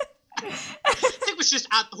 I think we should just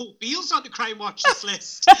add the whole Beals on the Crime Watchers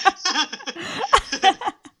list.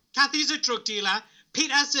 Kathy's a drug dealer.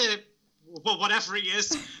 Peter's a... well, whatever he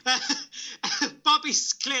is.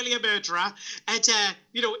 Bobby's clearly a murderer. And,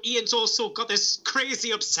 Ian's also got this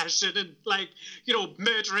crazy obsession and, like,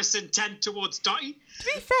 murderous intent towards Dottie. To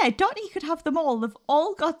be fair, Dottie could have them all. They've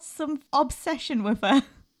all got some obsession with her.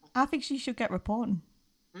 I think she should get reported.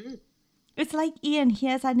 Mm. It's like Ian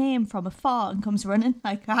hears her name from afar and comes running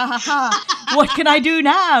like, ha ha ha, what can I do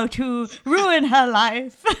now to ruin her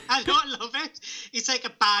life? I know, I love it. He's like a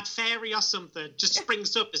bad fairy or something. Just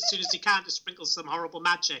springs up as soon as he can to sprinkle some horrible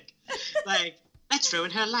magic. Like, let's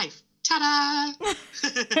ruin her life. Ta-da!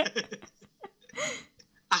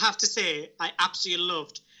 I have to say, I absolutely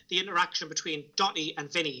loved the interaction between Dottie and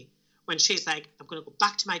Vinny when she's like, I'm going to go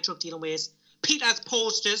back to my drug dealing ways. Peter's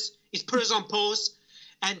paused us. He's put us on pause.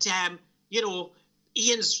 And,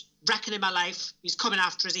 Ian's wrecking my life. He's coming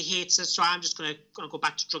after us. He hates us. So I'm just going to go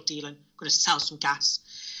back to drug dealing. Going to sell some gas.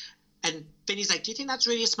 And Vinny's like, do you think that's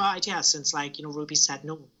really a smart idea? Since, Ruby said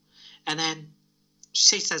no. And then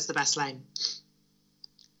she says the best line.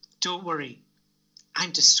 Don't worry.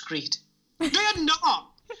 I'm discreet. No, you're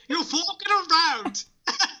not. You're walking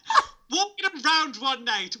around one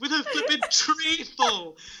night with a flippin' tray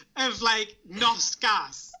full of, NOS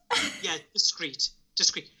gas. Yeah, discreet.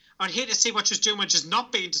 I'd hate to see what she's doing when she's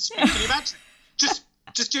not being discreet. Can you imagine?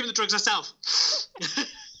 Just giving the drugs herself.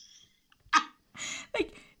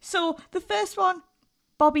 So the first one,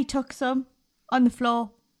 Bobby took some on the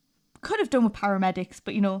floor. Could have done with paramedics,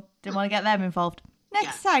 but, didn't want to get them involved.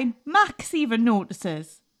 Next time, Max even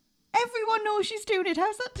notices. Everyone knows she's doing it.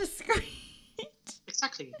 How's that discreet?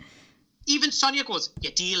 Exactly. Even Sonia goes,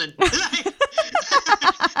 you're dealing.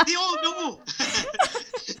 They all know.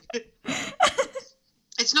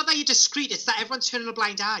 It's not that you're discreet, it's that everyone's turning a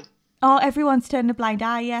blind eye. Oh, everyone's turning a blind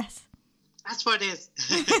eye, yes. That's what it is.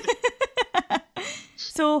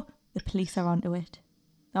 So, the police are onto it.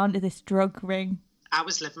 They're onto this drug ring. I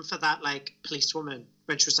was living for that, policewoman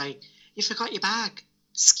when she was like, you forgot your bag.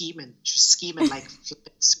 Scheming. She was scheming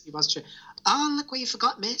oh, look what you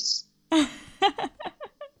forgot, miss. Why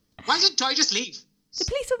didn't Dottie just leave? The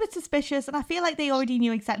police were a bit suspicious, and I feel like they already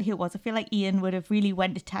knew exactly who it was. I feel like Ian would have really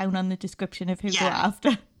went to town on the description of who they were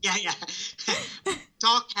after. Yeah.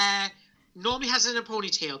 Dark hair, normally has in a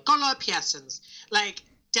ponytail, got a lot of piercings.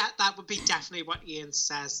 That would be definitely what Ian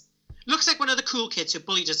says. Looks like one of the cool kids who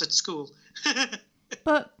bullied us at school.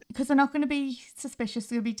 But because they're not going to be suspicious,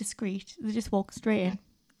 they're going to be discreet. They just walk straight in.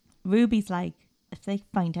 Ruby's like, if they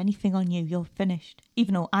find anything on you, you're finished.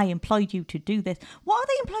 Even though I employed you to do this. What are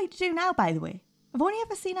they employed to do now, by the way? I've only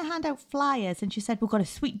ever seen her hand out flyers and she said, we've got a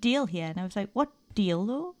sweet deal here. And I was like, what deal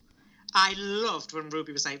though? I loved when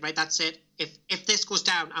Ruby was like, right, that's it. If this goes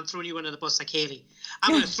down, I'm throwing you under the bus like Haley.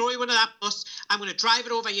 I'm going to throw you under that bus. I'm going to drive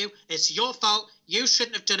it over you. It's your fault. You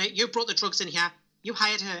shouldn't have done it. You brought the drugs in here. You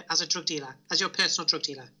hired her as a drug dealer, as your personal drug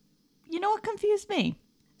dealer. You know what confused me?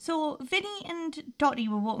 So Vinny and Dottie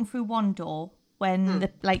were walking through one door when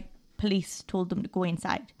the police told them to go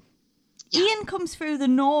inside. Yeah. Ian comes through the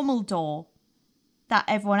normal door that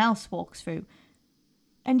everyone else walks through.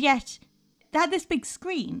 And yet, they had this big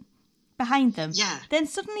screen behind them. Yeah. Then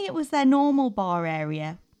suddenly it was their normal bar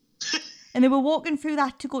area. And they were walking through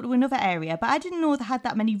that to go to another area. But I didn't know they had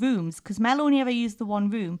that many rooms because Mel only ever used the one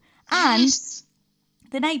room. And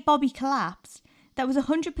the night Bobby collapsed, that was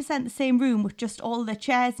 100% the same room with just all the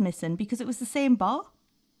chairs missing because it was the same bar.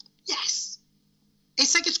 Yes.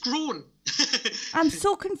 It's like it's grown. I'm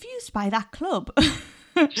so confused by that club.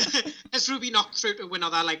 Has Ruby knocked through to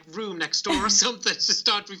another room next door or something to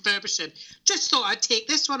start refurbishing? Just thought I'd take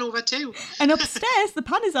this one over too. And upstairs, the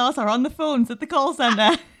Panizars are on the phones at the call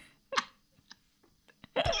centre.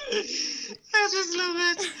 I just love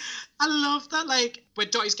it. I love that, when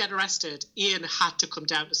Dottie's getting arrested, Ian had to come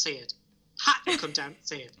down to say it.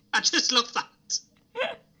 I just love that.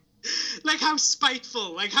 How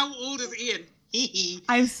spiteful. How old is Ian?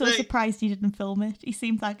 I'm so surprised he didn't film it. He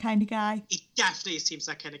seemed that kind of guy. He definitely seems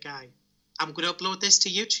that kind of guy. I'm going to upload this to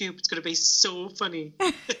YouTube. It's going to be so funny.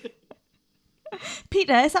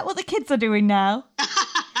 Peter, is that what the kids are doing now?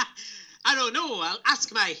 I don't know. I'll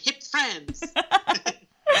ask my hip friends.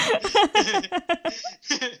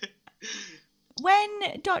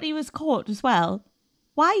 When Dottie was caught as well,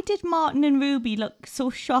 why did Martin and Ruby look so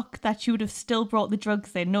shocked that she would have still brought the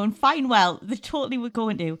drugs in, knowing fine well they totally were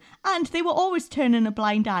going to? And they were always turning a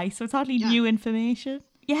blind eye, so it's hardly new information.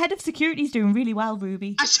 Your head of security's doing really well,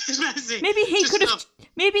 Ruby. I was just saying, Maybe he just could have. love-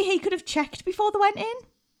 Maybe he could have checked before they went in.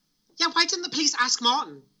 Yeah, why didn't the police ask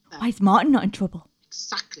Martin? Why is Martin not in trouble?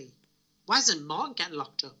 Exactly. Why isn't Martin getting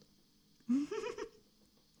locked up?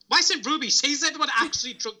 Why isn't Ruby? She's the one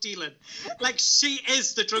actually drug dealing. Like, she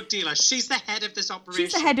is the drug dealer. She's the head of this operation.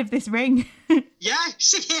 She's the head of this ring. Yeah,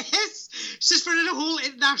 she is. She's running a whole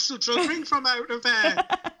international drug ring from out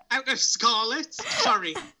of Scarlet.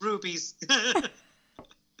 Sorry, Ruby's.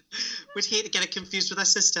 Would hate to get it confused with her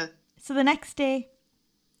sister. So the next day,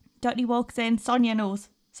 Dottie walks in. Sonia knows.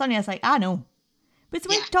 Sonia's like, I know. But it's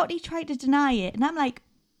when Dottie tried to deny it. And I'm like,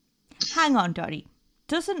 hang on, Dottie.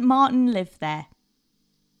 Doesn't Martin live there?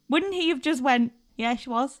 Wouldn't he have just went, yeah, she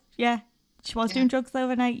was. Yeah, she was doing drugs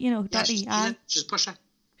overnight. You know, Dottie. Just push her.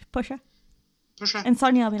 Push her. Push her. And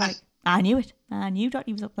Sonia will be like, I knew it. I knew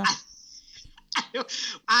Dottie was up there.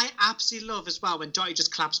 I absolutely love as well when Dottie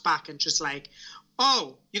just claps back and just like,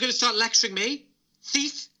 oh, you're going to start lecturing me?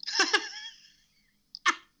 Thief?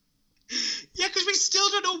 Yeah, because we still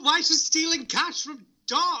don't know why she's stealing cash from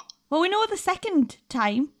Dot. Well, we know the second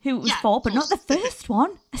time who it was Yeah, for, of but not the first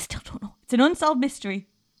one. I still don't know. It's an unsolved mystery.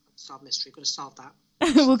 Solve mystery. Going to solve that.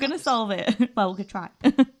 We're going to solve it. Well, we could try.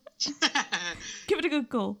 Give it a good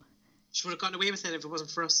go. She would have gotten away with it if it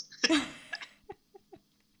wasn't for us.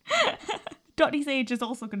 Dottie's age is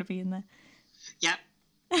also going to be in there. Yep.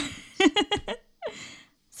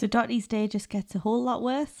 So Dottie's day just gets a whole lot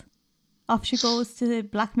worse. Off she goes to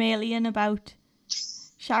blackmail Ian about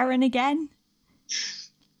Sharon again.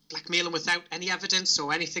 Blackmail him without any evidence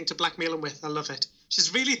or anything to blackmail him with. I love it.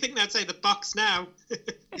 She's really thinking outside the box now.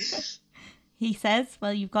 He says,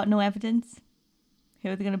 well, you've got no evidence. Who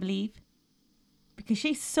are they going to believe? Because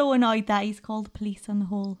she's so annoyed that he's called the police on the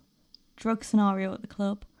whole drug scenario at the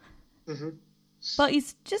club. Mm-hmm. But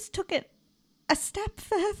he's just took it a step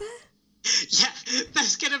further. Yeah,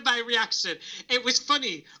 that's kind of my reaction. It was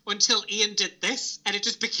funny until Ian did this, and it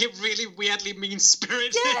just became really weirdly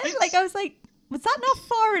mean-spirited. Yeah, like I was like, was that not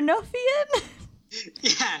far enough, Ian?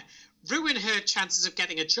 Yeah, ruin her chances of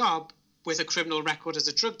getting a job with a criminal record as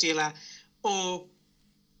a drug dealer, or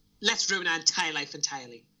let's ruin her entire life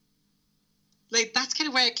entirely. Like, that's kind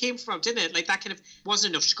of where it came from, didn't it? Like, that kind of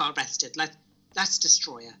wasn't enough. She got arrested. Let's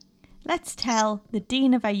destroy her. Let's tell the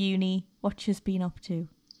dean of our uni what she's been up to.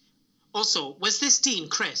 Also, was this Dean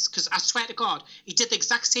Chris? Because I swear to God, he did the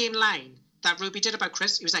exact same line that Ruby did about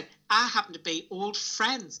Chris. He was like, I happen to be old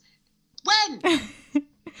friends. When?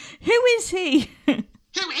 Who is he?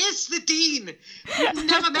 Who is the Dean? We've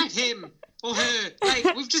never met him or her.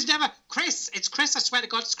 Like, we've just never... Chris. It's Chris. I swear to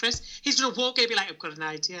God, it's Chris. He's going to walk in and be like, I've got an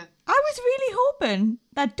idea. I was really hoping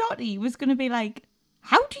that Dottie was going to be like,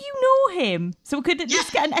 how do you know him? So we could at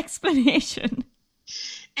least get an explanation.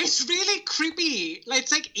 It's really creepy. Like,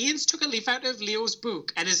 it's like Ian's took a leaf out of Leo's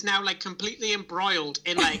book and is now, like, completely embroiled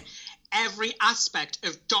in, like, every aspect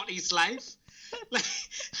of Dottie's life. Like,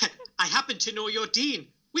 I happen to know your Dean.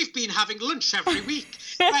 We've been having lunch every week.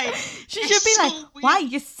 Like, she should be like, why are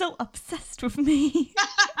you so obsessed with me?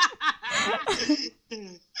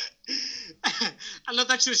 I love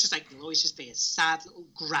that she was just like, you'll always just be a sad little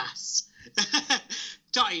grass.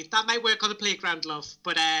 Dottie, that might work on the playground, love,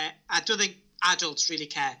 but I don't think adults really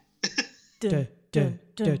care.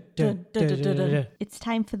 It's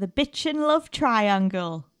time for the bitchin' love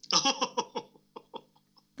triangle.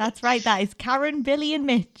 That's right, that is Karen, Billy and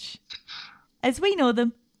Mitch. As we know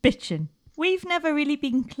them, bitchin'. We've never really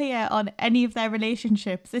been clear on any of their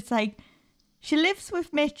relationships. It's like, she lives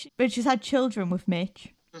with Mitch, but she's had children with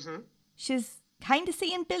Mitch. Mm-hmm. She's kind of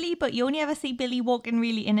seeing Billy, but you only ever see Billy walking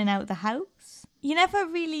really in and out of the house. You never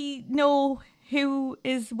really know who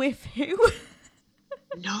is with who.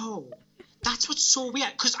 No. That's what's so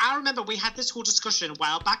weird. Because I remember we had this whole discussion a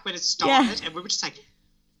while back when it started, and we were just like,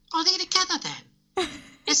 are they together then?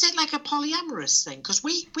 Is it like a polyamorous thing? Because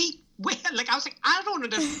we like, I was like, I don't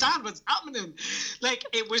understand what's happening. Like,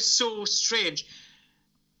 it was so strange.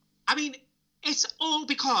 I mean, it's all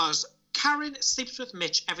because Karen sleeps with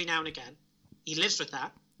Mitch every now and again. He lives with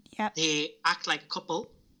her. Yep. They act like a couple.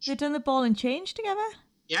 They've done the ball and change together?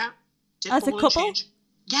 Yeah. Did As a ball and couple? change.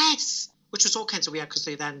 Yes. Which was all kinds of weird because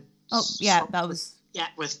they then... Oh, yeah, that was... Yeah,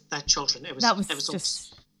 with their children. It was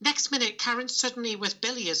just... Next minute, Karen's suddenly with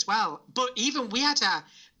Billy as well. But even weirder,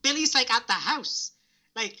 Billy's like at the house.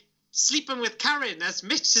 Like, sleeping with Karen as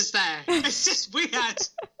Mitch is there. It's just weird.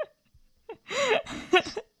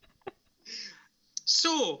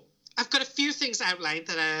 So, I've got a few things outlined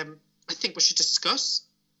that I think we should discuss.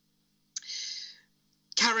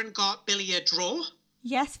 Karen got Billy a drawer.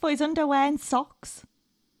 Yes, for his underwear and socks.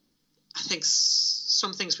 I think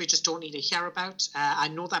some things we just don't need to hear about. I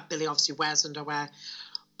know that Billy obviously wears underwear.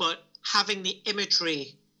 but having the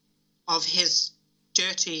imagery of his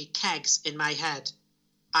dirty kegs in my head,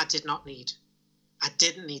 I did not need. I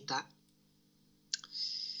didn't need that.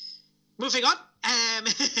 Moving on.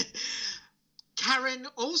 Karen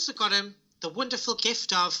also got him the wonderful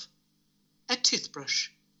gift of a toothbrush.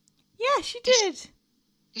 Yeah, she did.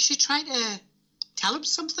 Is she trying to tell him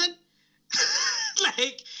something?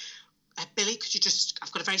 Like, Billy, could you just...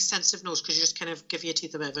 I've got a very sensitive nose. Could you just kind of give your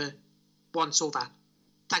teeth a bit of a once over?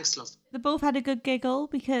 Thanks, love. They both had a good giggle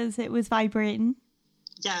because it was vibrating.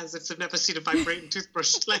 Yeah, as if they've never seen a vibrating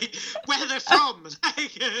toothbrush. Like, where they're from.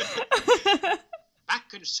 Like,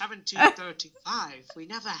 back in 1735, we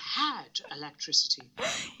never had electricity.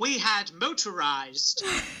 We had motorised,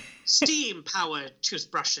 steam-powered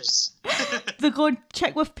toothbrushes. They go and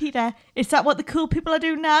check with Peter. Is that what the cool people are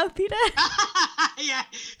doing now, Peter? Yeah.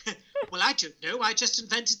 Well, I don't know. I just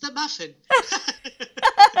invented the muffin.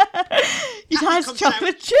 It has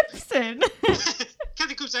chocolate chips in.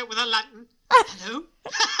 Kathy comes out with a lantern. Hello?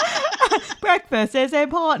 Breakfast is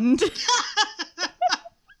important.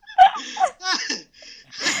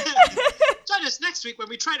 Join us next week when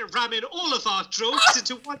we try to ram in all of our jokes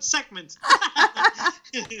into one segment.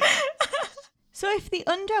 So if the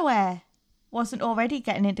underwear wasn't already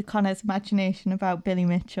getting into Connor's imagination about Billy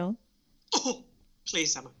Mitchell, Oh,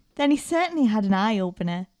 please, Emma. then he certainly had an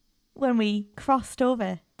eye-opener when we crossed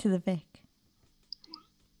over to the Vic.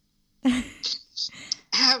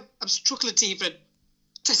 I'm struggling to even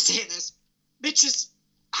to say this. Mitch is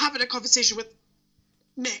having a conversation with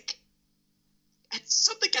Nick, and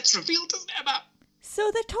something gets revealed, doesn't it, Emma?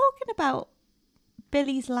 So they're talking about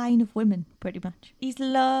Billy's line of women, pretty much. His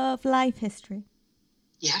love life history.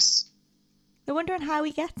 Yes. They're wondering how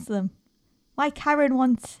he gets them. Why Karen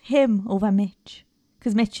wants him over Mitch.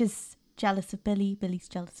 Because Mitch is jealous of Billy, Billy's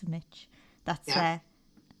jealous of Mitch. That's their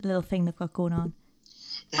little thing they've got going on.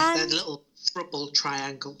 That little throuple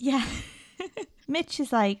triangle. Yeah. Mitch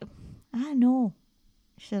is like, I know.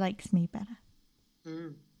 She likes me better.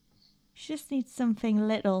 She just needs something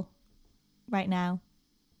little right now.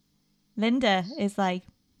 Linda is like,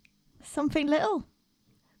 something little?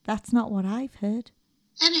 That's not what I've heard.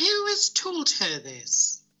 And who has told her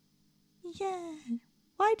this? Yeah.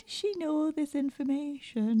 Why does she know this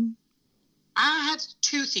information? I had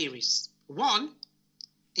two theories. One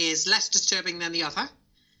is less disturbing than the other.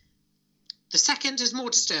 The second is more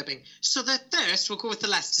disturbing. So the first, we'll go with the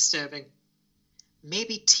less disturbing.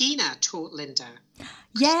 Maybe Tina told Linda.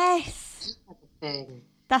 Yes. Thing.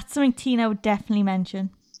 That's something Tina would definitely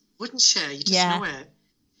mention. Wouldn't she? You just know it.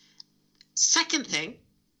 Second thing,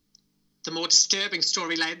 the more disturbing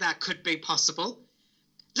storyline that could be possible.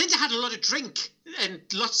 Linda had a lot of drink and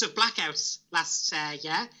lots of blackouts last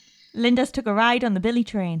year. Linda's took a ride on the Billy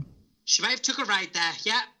train. She might have took a ride there.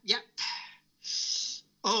 Yeah.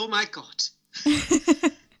 Oh, my God.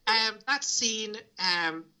 That scene,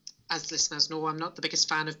 as listeners know, I'm not the biggest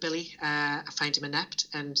fan of Billy. I find him inept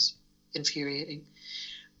and infuriating.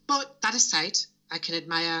 But that aside, I can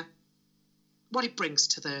admire what he brings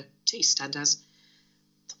to EastEnders.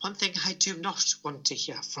 The one thing I do not want to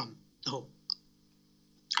hear from, though,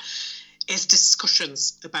 is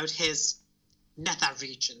discussions about his nether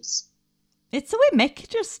regions. It's the way Mick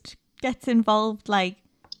just gets involved, like...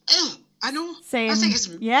 Oh, I know. Saying, I was like, is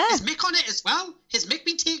Mick on it as well? Has Mick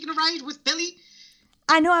been taking a ride with Billy?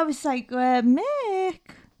 I know, I was like, Mick...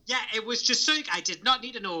 Yeah, it was just something I did not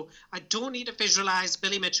need to know. I don't need to visualise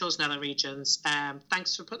Billy Mitchell's nether regions.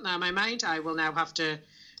 Thanks for putting that in my mind. I will now have to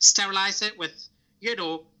sterilise it with,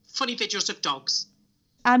 funny videos of dogs.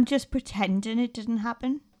 I'm just pretending it didn't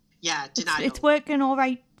happen. Yeah, denial. It's working all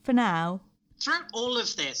right for now. Throughout all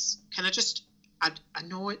of this, can I just... I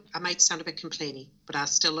know I might sound a bit complainy, but I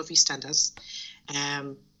still love EastEnders.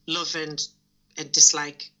 Love and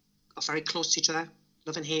dislike are very close to each other.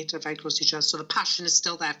 Love and hate are very close to each other, so the passion is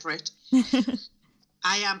still there for it.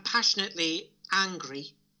 I am passionately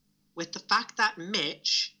angry with the fact that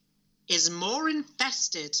Mitch is more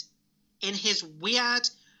invested in his weird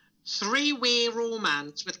three-way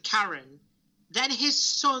romance with Karen than his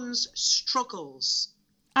son's struggles.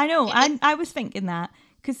 I know, I was thinking that,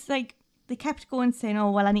 because, they kept going saying, oh,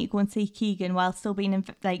 well, I need to go and see Keegan while still being,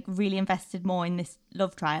 really invested more in this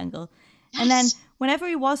love triangle. Yes. And then whenever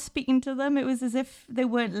he was speaking to them, it was as if they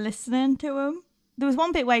weren't listening to him. There was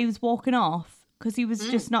one bit where he was walking off because he was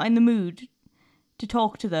just not in the mood to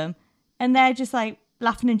talk to them. And they're just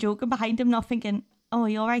laughing and joking behind him, not thinking, oh, are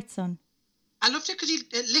you all right, son? I loved it because he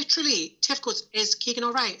literally, Tiff goes, is Keegan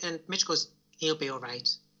all right? And Mitch goes, he'll be all right.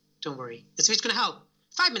 Don't worry. As if he's going to help.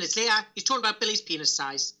 5 minutes later, he's talking about Billy's penis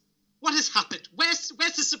size. What has happened? Where's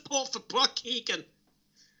the support for poor Keegan?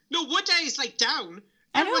 No wonder he's down.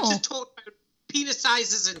 I Everyone's know. just talking about penis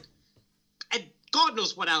sizes and God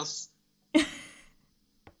knows what else.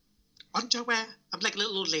 Underwear. I'm like a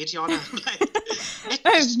little old lady on her. I'm like, it's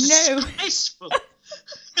Oh, no. disgraceful.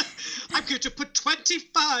 I'm going to put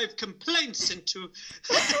 25 complaints into.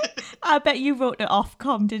 I bet you wrote it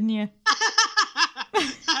Ofcom, didn't you?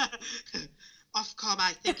 Ofcom,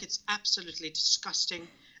 I think it's absolutely disgusting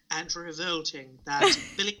and revolting that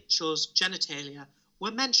Billy Mitchell's genitalia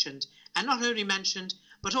were mentioned, and not only mentioned,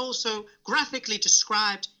 but also graphically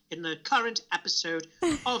described in the current episode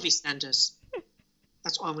of EastEnders.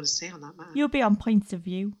 That's all I'm going to say on that matter. You'll be on Points of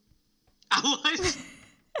View.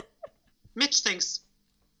 Mitch thinks,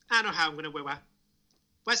 I know how I'm going to woo her.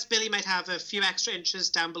 West Billy might have a few extra inches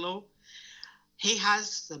down below. He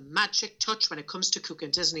has the magic touch when it comes to cooking,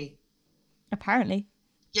 doesn't he? Apparently.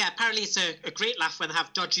 Yeah, apparently it's a great laugh when they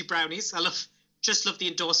have dodgy brownies. I just love the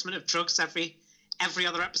endorsement of drugs every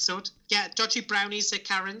other episode. Yeah, dodgy brownies at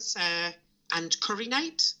Karen's and curry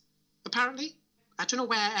night, apparently. I don't know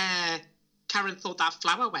where Karen thought that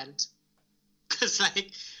flour went. Because,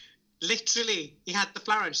 like, literally, he had the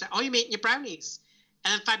flour and she said, oh, you're making your brownies.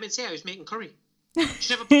 And then 5 minutes later, he was making curry.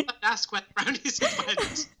 She never bothered to ask where the brownies had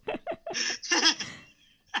went.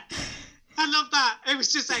 I love that. It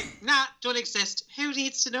was just like, nah, don't exist. Who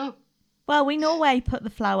needs to know? Well, we know where he put the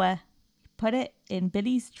flour. He put it in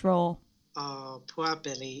Billy's drawer. Oh, poor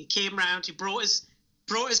Billy. He came round, he brought his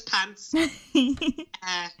pants.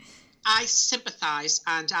 I sympathise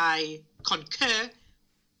and I concur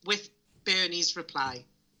with Bernie's reply.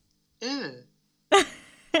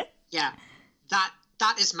 Yeah,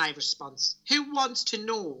 that is my response. Who wants to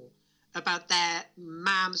know about their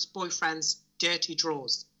mam's boyfriend's dirty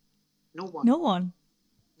drawers? No one. No one.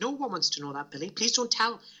 No one wants to know that, Billy. Please don't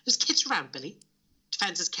tell. There's kids around, Billy.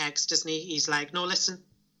 Defends his kegs, doesn't he? He's like, no, listen,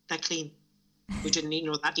 they're clean. We didn't need to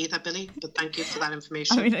know that either, Billy, but thank you for that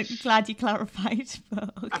information. I mean, I'm glad you clarified.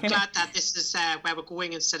 But okay. I'm glad that this is where we're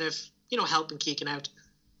going instead of, helping Keegan out.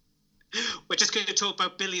 We're just going to talk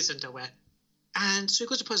about Billy's underwear. And so he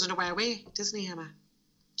goes to put his underwear away, doesn't he, Emma?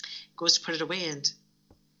 Goes to put it away and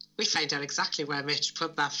we find out exactly where Mitch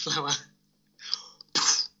put that flour.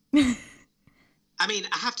 I mean,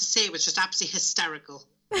 I have to say it was just absolutely hysterical.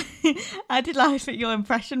 I did laugh at your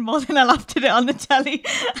impression more than I laughed at it on the telly.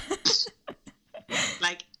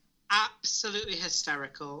 Like, absolutely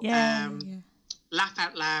hysterical. Yeah, Laugh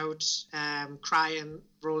out loud, crying,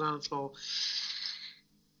 rolling on the floor.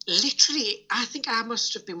 Literally, I think I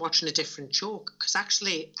must have been watching a different joke because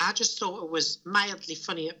actually I just thought it was mildly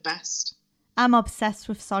funny at best. I'm obsessed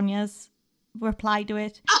with Sonia's reply to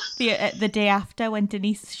it the day after when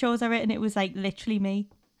Denise shows her it and it was like literally me.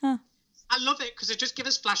 Huh. I love it because it just gives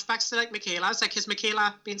us flashbacks to like Michaela. It's like, has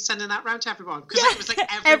Michaela been sending that round to everyone? Because it was like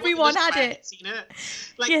everyone had it. Seen it.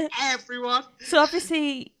 Like everyone. So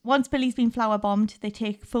obviously, once Billy's been flower bombed, they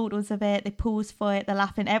take photos of it, they pose for it, they're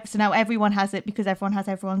laughing. So now everyone has it because everyone has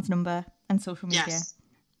everyone's number and social media. Yes.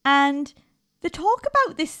 And they talk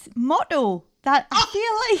about this motto that I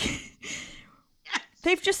feel like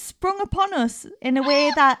they've just sprung upon us in a way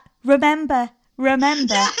that remember.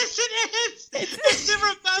 Yes, it is. It's the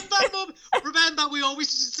remember, Mum. Remember, we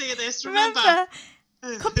always used to say this. Remember.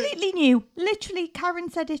 Completely new. Literally, Karen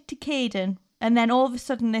said it to Caden, and then all of a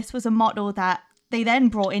sudden, this was a motto that they then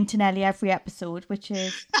brought into nearly every episode, which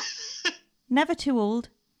is never too old,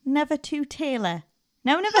 never too Taylor.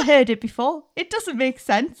 Now, I've never heard it before. It doesn't make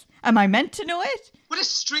sense. Am I meant to know it? What a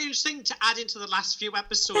strange thing to add into the last few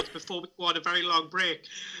episodes before we go on a very long break.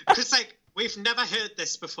 Because, like, we've never heard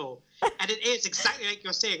this before. And it is exactly like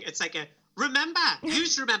you're saying. It's like remember. You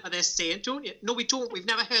used to remember this saying, don't you? No, we don't. We've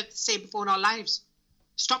never heard the saying before in our lives.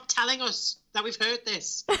 Stop telling us that we've heard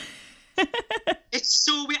this. It's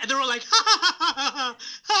so weird. And they're all like, ha, ha, ha,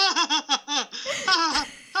 ha, ha, ha,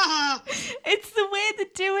 ha. It's the way they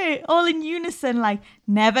do it, all in unison, like,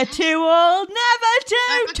 never too old, never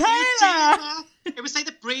too Taylor. It was like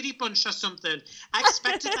the Brady Bunch or something. I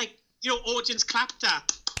expected, like, audience clapped to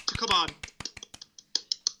come on.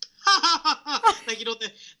 Like,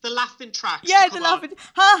 the laughing tracks. Yeah, the laughing.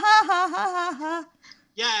 Ha ha ha ha ha ha.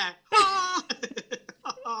 Yeah.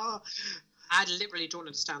 I literally don't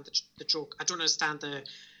understand the joke. I don't understand the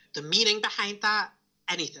meaning behind that.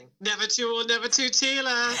 Anything. Never too old, never too Taylor.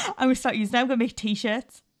 I'm going to start using them. I'm going to make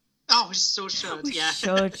t-shirts. Oh, we so should. We yeah.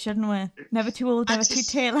 should, shouldn't we? Never too old, never too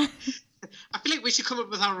Taylor. I feel like we should come up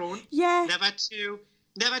with our own. Yeah. Never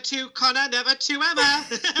too Connor, never too Emma.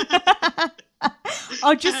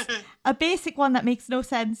 Or just a basic one that makes no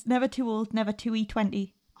sense. Never too old, never too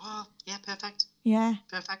E20. Oh, yeah, perfect. Yeah.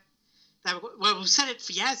 Perfect. There we go. Well, we've said it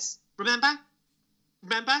for years. Remember?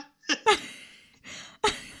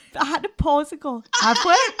 I had to pause and go, have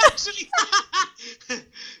we? Actually,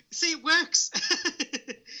 see, it works.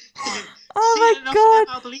 Oh See it my enough God.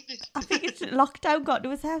 now, I'll believe it. I think it's lockdown got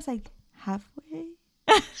to us. I was like, have we?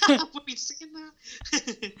 We've been saying that.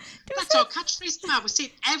 That's our catchphrase now. We say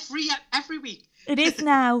it every week. It is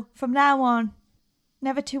now. From now on.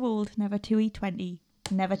 Never too old, never too E20,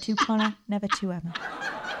 never too Connor, never too Emma.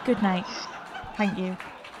 Good night. Thank you.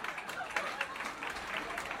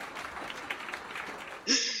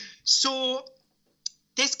 So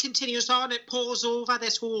this continues on. It pours over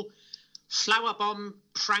this whole flower bomb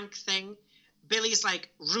prank thing. Billy's like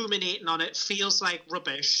ruminating on it, feels like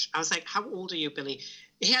rubbish. I was like, how old are you, Billy?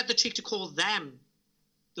 He had the cheek to call them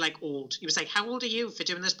like old. He was like, how old are you for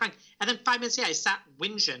doing this prank? And then 5 minutes later, I sat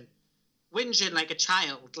whinging like a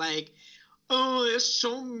child. Like, oh, it's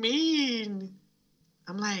so mean.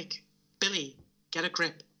 I'm like, Billy, get a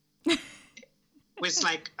grip. It was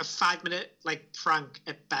like a 5-minute like prank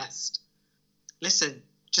at best. Listen,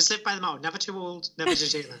 just live by the motto. Never too old, never too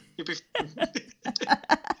Taylor. You'll be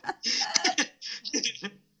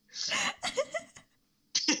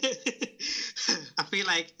I feel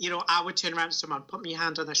like, I would turn around to someone, put my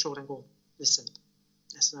hand on their shoulder and go, listen,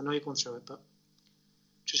 I know you're going through it, but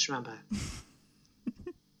just remember,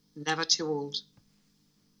 never too old,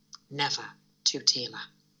 never too Taylor.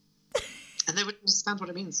 And they would understand what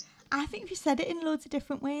it means. I think if you said it in loads of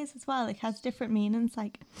different ways as well, it has different meanings,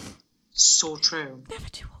 like... So true. Never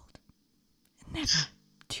too old, never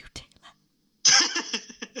too Taylor.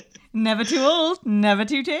 Never too old, never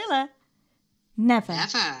too Taylor. Never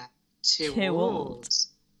too too old.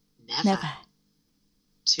 Never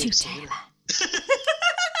too Taylor.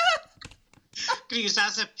 I'm going to use that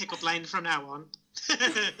as a pickup line from now on.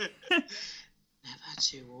 Never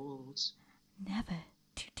too old. Never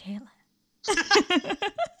too Taylor.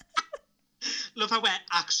 Love how we're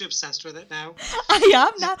actually obsessed with it now. I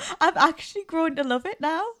am now. I've actually grown to love it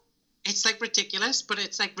now. It's like ridiculous, but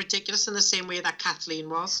it's like ridiculous in the same way that Kathleen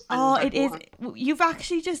was. Oh, it is. You've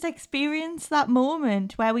actually just experienced that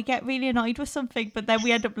moment where we get really annoyed with something, but then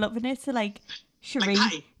we end up loving it. So like Cherie,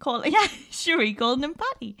 Cherie calling him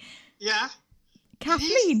Patty. Yeah.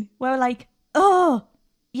 Kathleen, we're like, oh,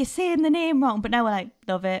 you're saying the name wrong, but now we're like,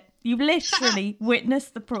 love it. You've literally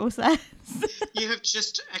witnessed the process. You have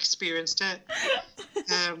just experienced it.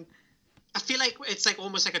 I feel like it's like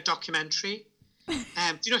almost like a documentary. Do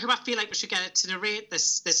you know who I feel like we should get to narrate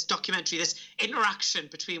this documentary, this interaction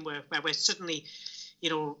between where we're suddenly,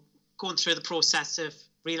 going through the process of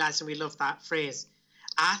realising we love that phrase?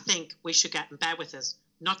 I think we should get, and bear with us,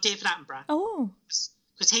 not David Attenborough. Oh.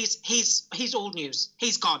 Because he's old news.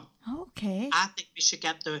 He's gone. Okay. I think we should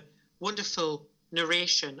get the wonderful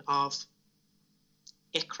narration of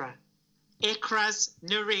Ikra. Ikra's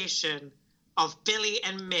narration of Billy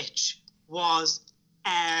and Mitch was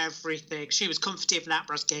everything. She was come for David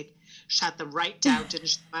Attenborough's gig. She had them right down, didn't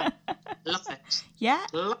she? Love it. Yeah.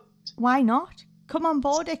 Love it. Why not? Come on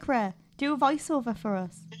board, Ikra. Do a voiceover for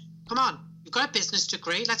us. Come on. You've got a business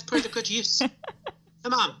degree. Let's put it to good use.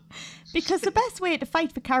 Come on. Because the best way to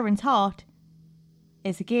fight for Karen's heart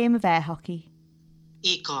is a game of air hockey.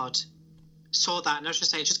 God. Saw that and I was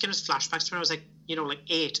just saying, just giving us flashbacks to when I was like,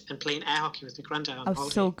 8 and playing air hockey with my granddad on I was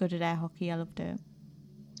holiday. so good at air hockey. I loved it.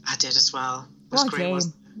 I did as well. It was What a great, game.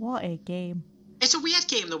 wasn't it? What a game. It's a weird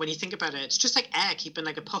game though when you think about it. It's just like air keeping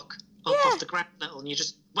like a puck up off the ground little and you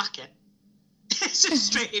just whack it. It's just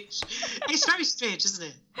strange. It's very strange, isn't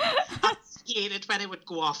it? I hated when it would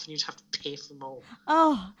go off and you'd have to pay for more.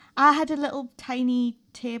 Oh, I had a little tiny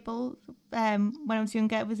table when I was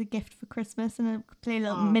younger. It was a gift for Christmas and I could play a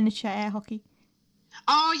little miniature air hockey.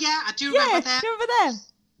 Oh yeah, I do remember that. Do you remember them?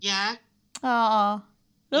 Yeah. Oh,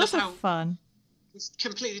 those Look are how- fun. It's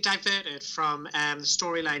completely diverted from the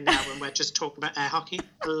storyline now when we're just talking about air hockey.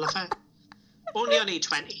 I love it. Only on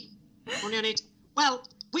E20. Only on E20. Well,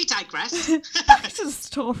 we digress. Back to the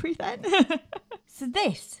story then. So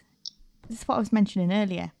this is what I was mentioning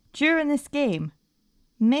earlier. During this game,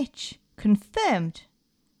 Mitch confirmed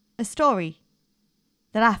a story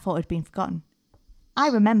that I thought had been forgotten. I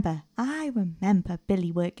remember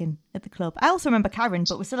Billy working at the club. I also remember Karen,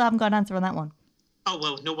 but we still haven't got an answer on that one. Oh,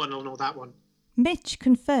 well, no one will know that one. Mitch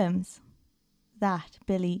confirms that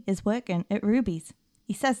Billy is working at Ruby's.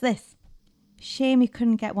 He says this: shame you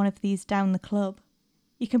couldn't get one of these down the club.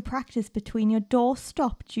 You can practice between your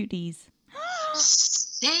doorstop duties.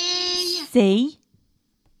 See? See?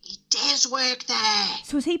 He does work there.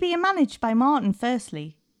 So is he being managed by Martin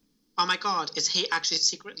firstly? Oh my God, is he actually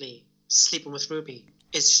secretly sleeping with Ruby?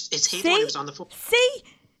 Is he the See? one who was on the phone? See?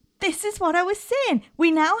 This is what I was saying.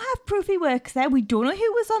 We now have proof he works there. We don't know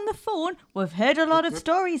who was on the phone. We've heard a lot of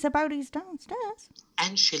stories about who's downstairs.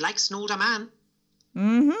 And she likes an older man.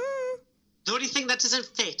 Mm-hmm. The only thing that doesn't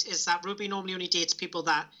fit is that Ruby normally only dates people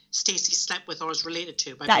that Stacey slept with or is related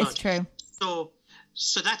to by That blood. is true.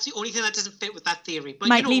 So that's the only thing that doesn't fit with that theory. But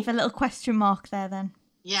Might leave a little question mark there then.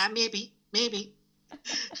 Yeah, maybe.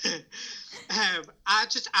 I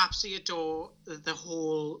just absolutely adore the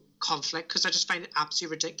whole conflict because I just find it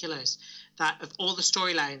absolutely ridiculous that of all the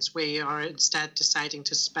storylines we are instead deciding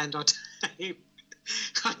to spend our time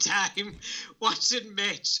watching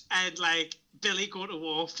Mitch and like Billy go to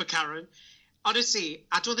war for Karen. Honestly,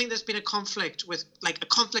 I don't think there's been a conflict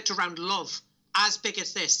around love as big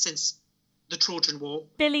as this since the Trojan War.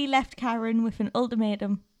 Billy left Karen with an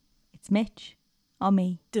ultimatum. It's Mitch or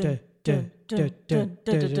me.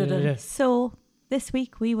 So this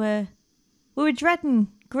week we were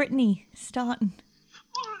dreading Brittany starting.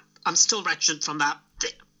 I'm still wretched from that.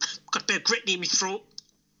 Got a bit of Brittany in my throat.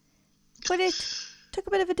 But it took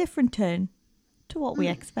a bit of a different turn to what we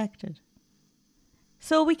expected.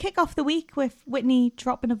 So we kick off the week with Whitney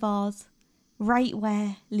dropping a vase right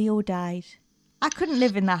where Leo died. I couldn't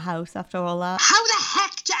live in that house after all that. How the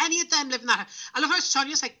heck do any of them live in that house? I love how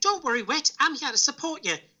Sonia's like, don't worry, Whit, I'm here to support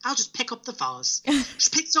you. I'll just pick up the vase. She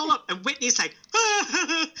picks it all up and Whitney's like,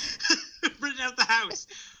 running out the house.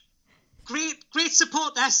 Great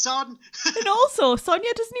support there, son. And also,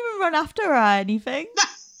 Sonia doesn't even run after her or anything. Do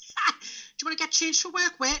you want to get changed for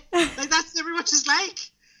work, Whit? Like, that's everyone just like.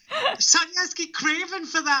 Sonia's get craving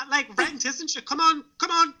for that, like, rent, isn't she? Come on,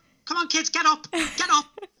 kids, get up.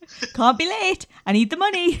 Can't be late. I need the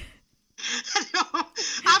money. I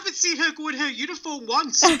haven't seen her go in her uniform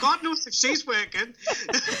once. God knows if she's working.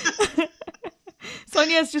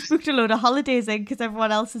 Sonia's just booked a load of holidays in because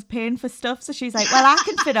everyone else is paying for stuff. So she's like, well, I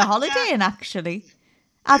can fit a holiday in, actually.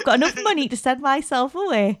 I've got enough money to send myself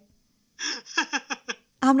away.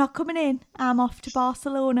 I'm not coming in. I'm off to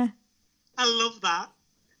Barcelona. I love that.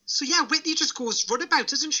 So yeah, Whitney just goes runabout,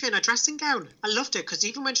 doesn't she, in a dressing gown? I loved it because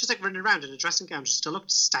even when she's like running around in a dressing gown, she still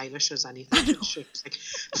looked stylish as anything. She was like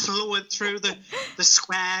flowing through the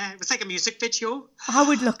square. It was like a music video. I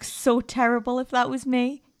would look so terrible if that was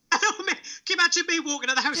me. I know, man. Can you imagine me walking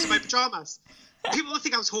in the house in my pajamas? People would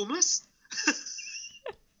think I was homeless. I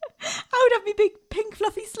would have my big pink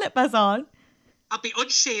fluffy slippers on. I'd be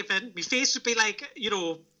unshaven. My face would be like,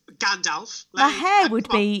 Gandalf. My Like, hair would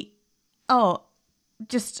be,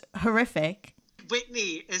 just horrific.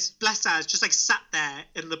 Whitney is, bless her, is just like sat there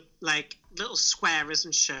in the like little square,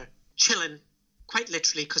 isn't she? Chilling, quite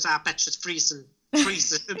literally, because I bet she's freezing in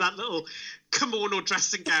that little kimono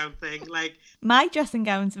dressing gown thing. Like, my dressing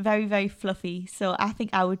gown's very, very fluffy, so I think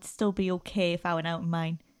I would still be okay if I went out in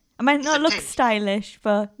mine. I might not look stylish,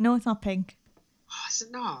 but no, it's not pink. Oh, is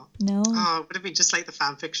it not? No. Oh, it would have been just like the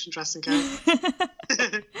fan fiction dressing gown.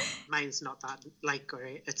 Mine's not that light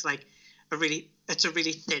grey. It's like it's a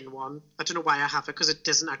really thin one. I don't know why I have it because it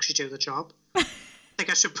doesn't actually do the job. I think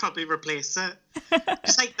I should probably replace it.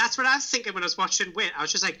 It's like that's what I was thinking when I was watching Wit. I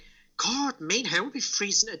was just like, God, me and her would be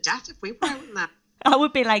freezing to death if we were out in that. I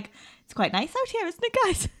would be like, it's quite nice out here, isn't it,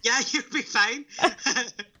 guys? Yeah, you'd be fine.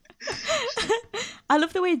 I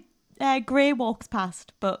love the way Grey walks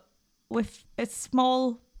past, but with a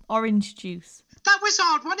small orange juice. That was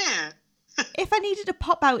odd, wasn't it? If I needed to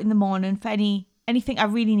pop out in the morning for anything I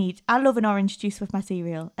really need, I love an orange juice with my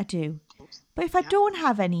cereal. I do. But if I don't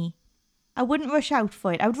have any, I wouldn't rush out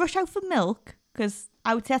for it. I would rush out for milk because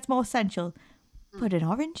I would say that's more essential. But an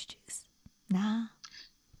orange juice? Nah.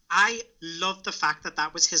 I love the fact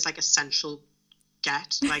that was his like essential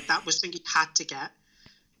get. Like that was something he had to get.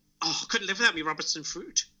 Oh, I couldn't live without me Robertson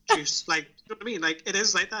fruit juice. Like, you know what I mean? Like it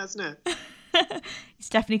is like that, isn't it? He's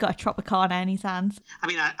definitely got a Tropicana in his hands. I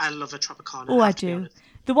mean, I love a Tropicana. Oh, I do.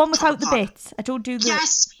 The one without the bits. I don't do the...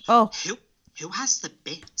 Yes! Oh. Who has the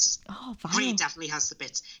bits? Oh, fine. Ray definitely has the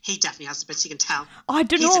bits. He definitely has the bits, you can tell. Oh, I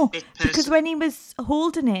don't know. Because when he was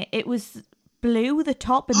holding it, it was blue, the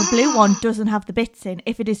top, and the blue one doesn't have the bits in,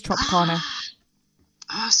 if it is Tropicana.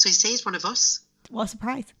 Oh, so he says one of us. What a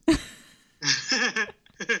surprise.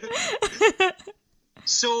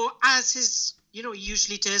 So, as his, he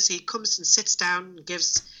usually does, he comes and sits down and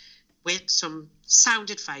gives Whit some sound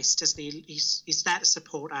advice, doesn't he? He's there to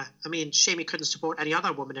support her. I mean, shame he couldn't support any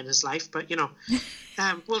other woman in his life, but,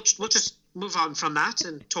 we'll just move on from that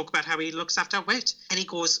and talk about how he looks after Whit. And he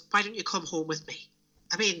goes, why don't you come home with me?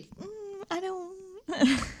 I mean... I don't...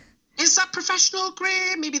 Is that professional,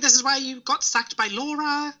 Gray? Maybe this is why you got sacked by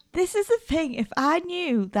Laura? This is the thing. If I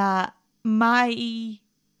knew that my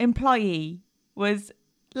employee was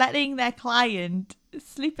letting their client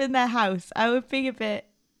sleep in their house, I would be a bit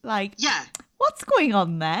Like, Yeah. what's going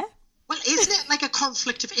on there? Well, isn't it like a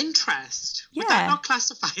conflict of interest? Would Yeah. that not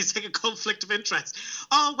classify as like a conflict of interest?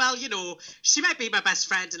 Oh, well, she might be my best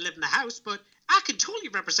friend and live in the house, but I can totally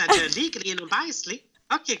represent her legally and unbiasedly.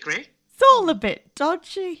 Okay, great. It's all a bit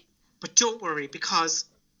dodgy. But don't worry, because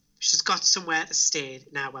she's got somewhere to stay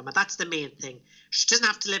now, Emma. That's the main thing. She doesn't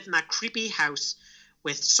have to live in that creepy house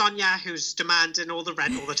with Sonia, who's demanding all the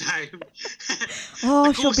rent all the time. Oh,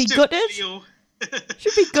 The she'll be ghost of gutted. Leo.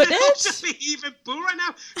 She'll be gutted. She'll be even poorer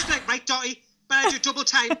now. She's like, right, Dottie, better do double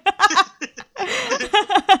time.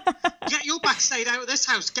 Get your backside out of this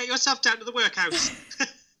house. Get yourself down to the workhouse.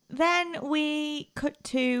 Then we cut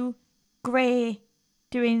to Gray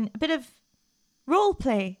doing a bit of role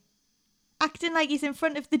play, acting like he's in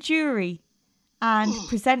front of the jury and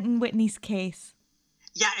presenting Whitney's case.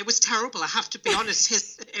 Yeah, it was terrible. I have to be honest.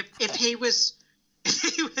 If he was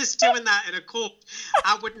doing that in a court,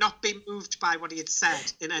 I would not be moved by what he had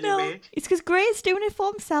said in any way. It's because Gray's doing it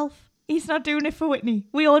for himself. He's not doing it for Whitney.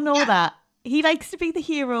 We all know that. He likes to be the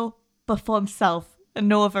hero, but for himself and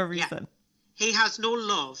no other reason. He has no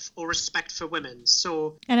love or respect for women.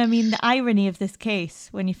 So, and I mean, the irony of this case,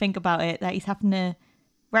 when you think about it, that he's having to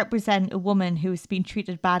represent a woman who's been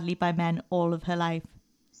treated badly by men all of her life.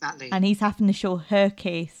 Exactly. And he's having to show her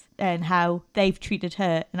case and how they've treated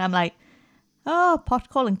her. And I'm like, oh, pot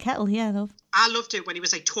calling kettle, yeah, love. I loved it when he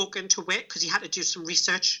was like talking to Whit, because he had to do some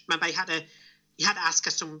research. Remember, he had to ask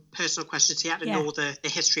her some personal questions. He had to know the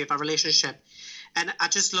history of our relationship. And I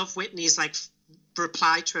just love Whitney's like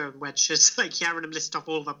reply to him when she's like hearing him list off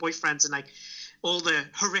all of her boyfriends and like all the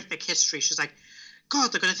horrific history. She's like,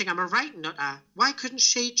 God, they're going to think I'm a right nutter. Why couldn't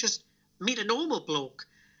she just meet a normal bloke?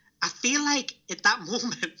 I feel like at that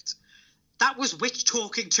moment, that was Whit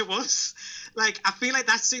talking to us. Like, I feel like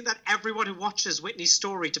that's something that everyone who watches Whitney's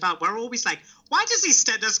story develop. We're always like, why does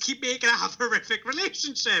EastEnders keep making her have horrific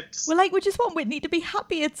relationships? Well, like, we just want Whitney to be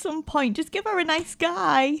happy at some point. Just give her a nice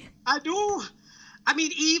guy. I know. I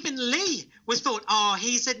mean, even Lee was thought, oh,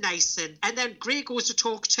 he's a nice one. And then Gray goes to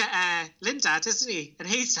talk to Linda, doesn't he? And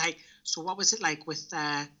he's like, so what was it like with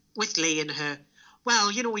Lee and her? Well,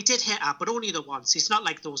 he did hit her, but only the once. He's not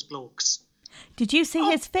like those blokes. Did you see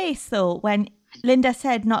his face, though, when Linda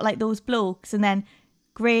said not like those blokes, and then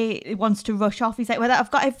Gray wants to rush off? He's like, well,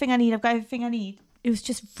 I've got everything I need. It was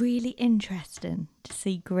just really interesting to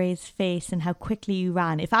see Gray's face and how quickly he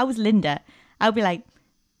ran. If I was Linda, I'd be like,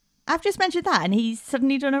 I've just mentioned that, and he's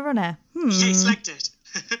suddenly done a runner. Yeah, he's liked it.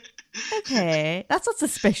 Okay, that's not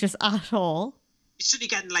suspicious at all. He's suddenly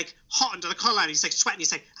getting like hot under the collar, and he's like sweating.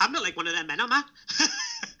 He's like, I'm not like one of them men, am I?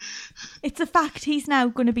 It's the fact he's now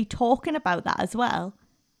going to be talking about that as well.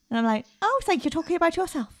 And I'm like, oh, it's like you're talking about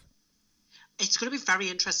yourself. It's going to be very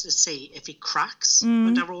interesting to see if he cracks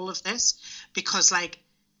under all of this. Because, like,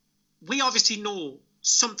 we obviously know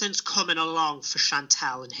something's coming along for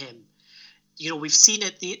Chantal and him. We've seen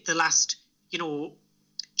it the last,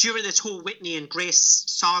 during this whole Whitney and Grace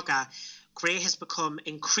saga, Gray has become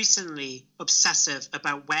increasingly obsessive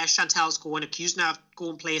about where Chantal's going, accusing her of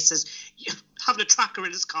going places, having a tracker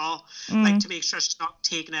in his car, like to make sure she's not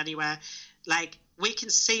taken anywhere. Like, we can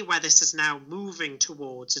see where this is now moving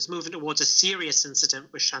towards. It's moving towards a serious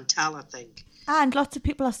incident with Chantal, I think. And lots of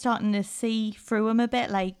people are starting to see through him a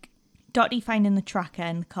bit, like Dottie finding the tracker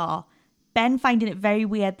in the car, Ben finding it very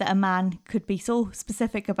weird that a man could be so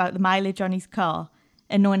specific about the mileage on his car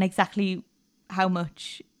and knowing exactly how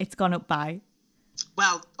much it's gone up by.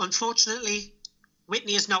 Well, unfortunately,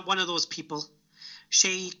 Whitney is not one of those people.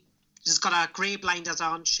 She has got her grey blinders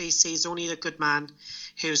on. She sees only the good man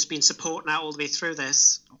who's been supporting her all the way through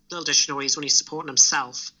this. Little does she know he's only supporting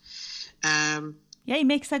himself. Yeah, he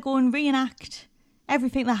makes her go and reenact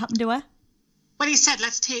everything that happened to her. When he said,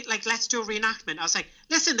 let's do a reenactment, I was like,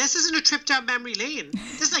 listen, this isn't a trip down memory lane.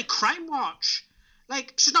 This is like Crime Watch.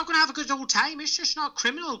 Like, she's not going to have a good old time, is she? She's not a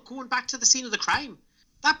criminal going back to the scene of the crime.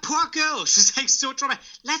 That poor girl, she's like so dramatic.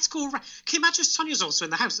 Let's go. Can you imagine Sonia's also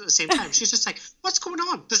in the house at the same time? She's just like, what's going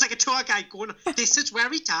on? There's like a tour guide going, this is where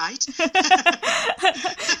he died.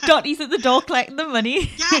 Dottie's at the door collecting the money.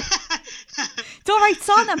 Yeah. It's all right,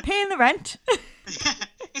 son, I'm paying the rent.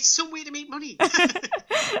 It's some way to make money.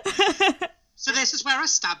 So this is where I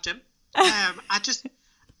stabbed him. I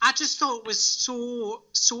just thought it was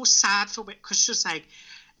so sad for Whit, because she was like,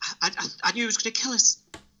 I knew he was going to kill us.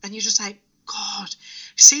 And you're just like, God,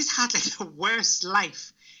 she's had like the worst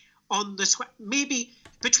life on the maybe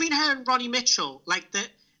between her and Ronnie Mitchell, like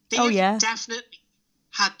they have definitely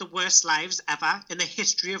had the worst lives ever in the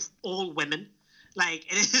history of all women.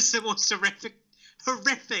 Like, it is the most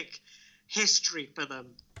horrific history for them.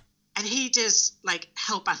 And he just like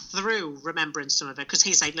help her through remembering some of it, because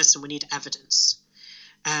he's like, listen, we need evidence.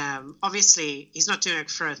 Obviously, he's not doing it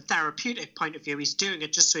for a therapeutic point of view. He's doing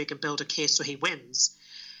it just so he can build a case so he wins.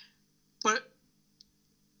 But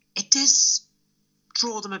it does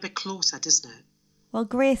draw them a bit closer, doesn't it? Well,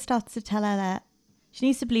 Grace starts to tell her that she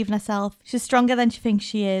needs to believe in herself. She's stronger than she thinks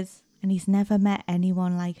she is. And he's never met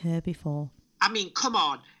anyone like her before. I mean, come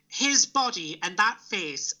on. His body and that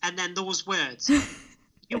face and then those words.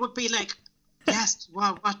 You would be like, yes,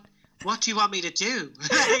 well, what do you want me to do?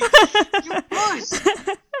 You would.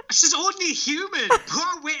 She's only human.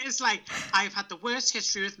 Poor Whit is like, I've had the worst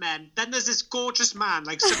history with men. Then there's this gorgeous man,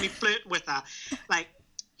 like, suddenly flirting with her. Like,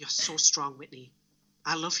 you're so strong, Whitney.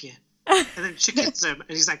 I love you. And then she kisses him, and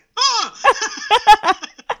he's like, oh!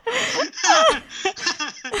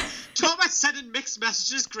 Thomas sending mixed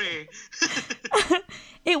messages, Gray.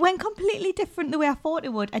 It went completely different the way I thought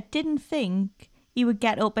it would. I didn't think he would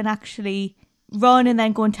get up and actually run and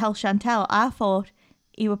then go and tell Chantel. I thought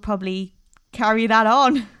he would probably carry that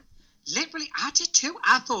on. Literally, I did too.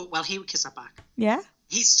 I thought, well, he would kiss her back. Yeah.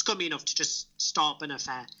 He's scummy enough to just stop an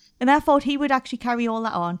affair. And I thought he would actually carry all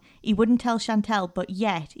that on. He wouldn't tell Chantel, but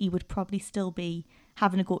yet he would probably still be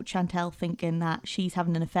having a go at Chantel, thinking that she's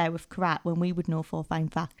having an affair with Karat, when we would know for a fine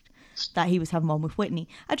fact that he was having one with Whitney.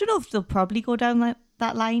 I don't know if they'll probably go down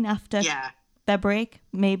that line after their break.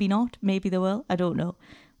 Maybe not. Maybe they will. I don't know.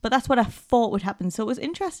 But that's what I thought would happen. So it was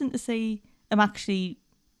interesting to see him actually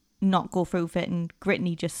not go through with it and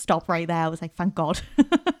Brittany just stop right there. I was like, thank God.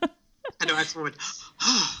 I know, everyone went,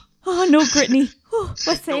 oh, no, Brittany. Oh,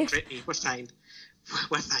 we're safe. No, Brittany, we're fine.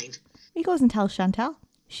 We're fine. He goes and tells Chantel.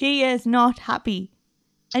 She is not happy.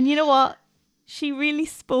 And you know what? She really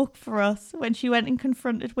spoke for us when she went and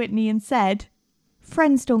confronted Whitney and said,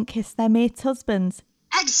 friends don't kiss their mates' husbands.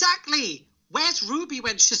 Exactly. Where's Ruby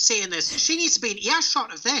when she's saying this? She needs to be in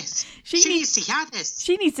earshot of this. She needs to hear this.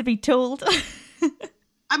 She needs to be told.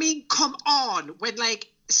 I mean, come on. When,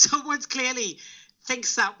 like, someone's clearly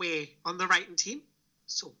thinks that way on the writing team.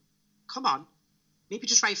 So, come on. Maybe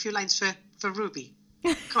just write a few lines for Ruby.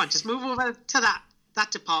 Come on, just move over to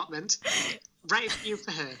that department. Write a few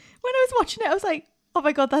for her. When I was watching it, I was like, oh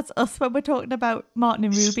my God, that's us when we're talking about Martin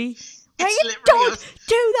and Ruby. It's literally don't us.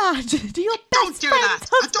 do that to your best friend's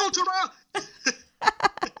husband.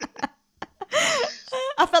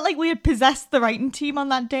 I felt like we had possessed the writing team on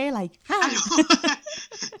that day. Like, I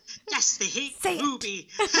yes, they hate Say Ruby.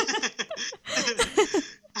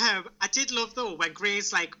 I did love though when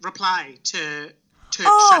Gray's like reply to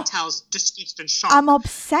Chantel's disgust and shock. I'm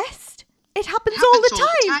obsessed. It happens all the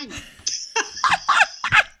time.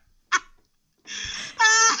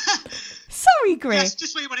 Sorry, Gray. Yes,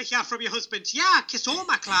 just what you want to hear from your husband. Yeah, kiss all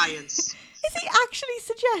my clients. Is he actually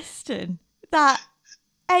suggesting that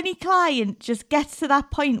any client just gets to that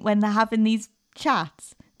point when they're having these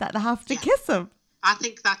chats that they have to kiss him? I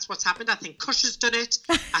think that's what's happened. I think Kush has done it.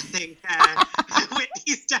 I think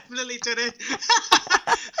Whitney's definitely done it.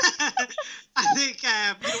 I think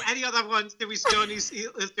any other ones that he's done, he's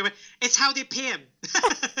doing it. It's how they pay him.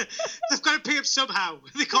 They've got to pay him somehow.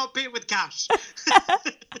 They can't pay him with cash.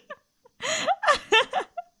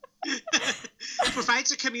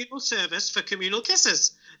 Provides a communal service for communal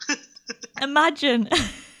kisses. Imagine.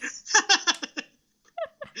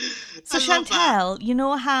 So Chantel, you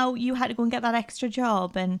know how you had to go and get that extra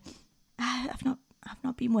job, and I've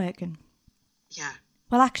not been working. Yeah.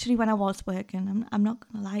 Well, actually, when I was working, I'm not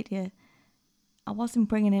gonna lie to you, I wasn't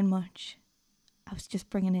bringing in much. I was just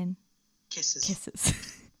bringing in kisses.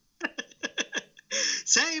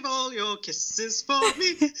 Save all your kisses for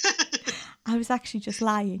me. I was actually just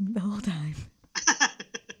lying the whole time.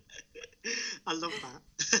 I love that.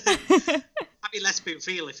 I mean, let's be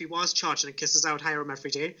real. If he was charging kisses, I would hire him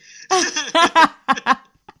every day.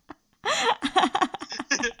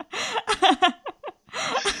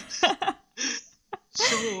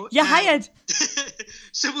 So, you're hired.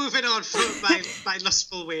 So moving on from my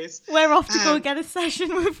lustful ways. We're off to go get a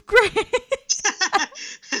session with Gray.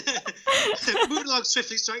 Moving along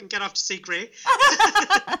swiftly so I can get off to see Gray.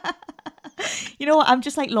 You know what? I'm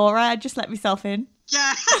just like Laura. I just let myself in.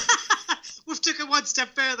 Yeah. We've took it one step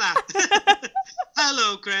further.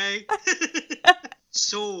 Hello, Gray.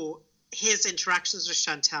 So his interactions with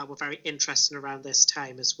Chantel were very interesting around this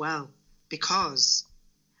time as well. Because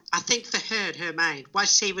I think for her, in her mind, while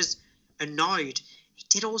she was annoyed, it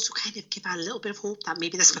did also kind of give her a little bit of hope that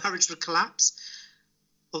maybe this marriage would collapse.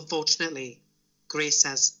 Unfortunately, Gray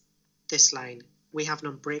says this line, "We have an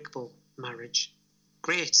unbreakable marriage."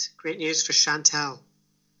 Great news for Chantel.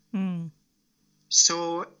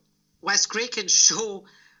 So, whilst Gray can show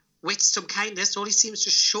with some kindness, all he seems to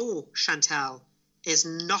show Chantel is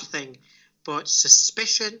nothing but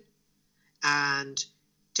suspicion and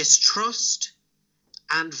distrust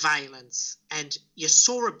and violence. And you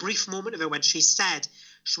saw a brief moment of it when she said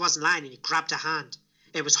she wasn't lying and he grabbed her hand.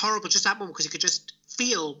 It was horrible just that moment because you could just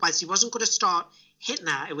feel, whilst he wasn't going to start hitting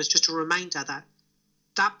her, it was just a reminder that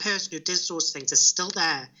that person who did those things is still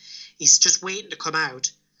there. He's just waiting to come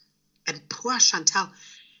out. And poor Chantal,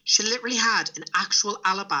 she literally had an actual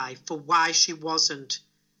alibi for why she wasn't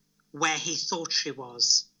where he thought she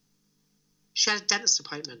was. She had a dentist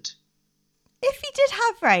appointment. If he did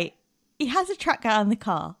have, right, he has a tracker on the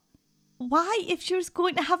car. Why, if she was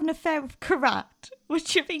going to have an affair with Karat, would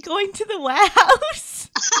she be going to the warehouse?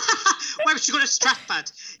 Why was she going to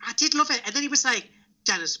Stratford? I did love it. And then he was like,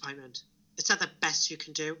 dentist appointment. Is that the best you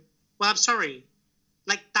can do? Well, I'm sorry.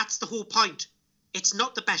 Like, that's the whole point. It's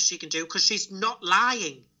not the best she can do because she's not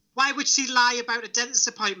lying. Why would she lie about a dentist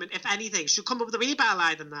appointment, if anything? She'll come up with a way better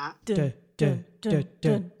lie than that.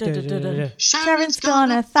 Sharon's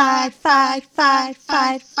gonna fight for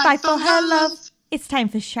her love. It's time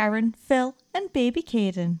for Sharon, Phil, and baby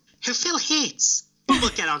Caden. Who Phil hates. But we'll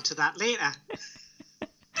get onto that later.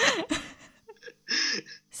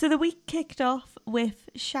 So the week kicked off with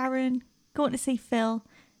Sharon going to see Phil,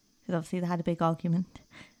 because obviously they had a big argument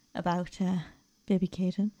about baby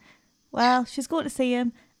Caden. Well, she's going to see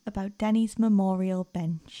him about Denny's memorial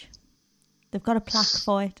bench. They've got a plaque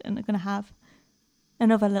for it and they're going to have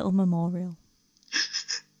another little memorial.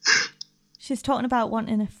 She's talking about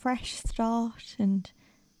wanting a fresh start, and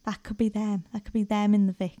that could be them. That could be them in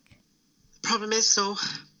the Vic. The problem is, though,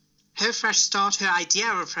 her fresh start, her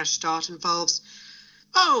idea of a fresh start involves,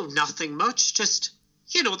 nothing much. Just,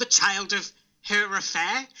 the child of her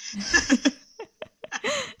affair.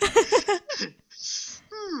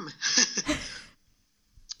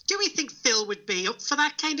 Do we think Phil would be up for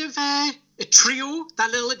that kind of a trio, that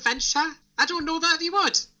little adventure? I don't know that he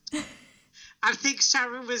would. I think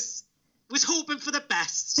Sharon was hoping for the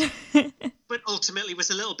best, but ultimately was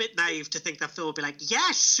a little bit naive to think that Phil would be like,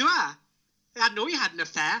 yeah, sure. I know you had an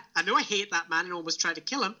affair. I know I hate that man and almost tried to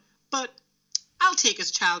kill him, but I'll take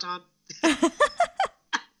his child on.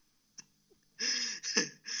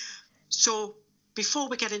 So before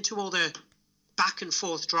we get into all the back and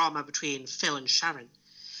forth drama between Phil and Sharon,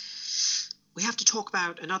 we have to talk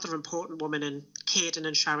about another important woman in Caden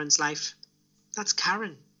and Sharon's life. That's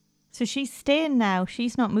Karen. So she's staying now.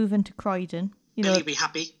 She's not moving to Croydon. Will you be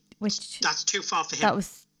happy? Which that's too far for him. That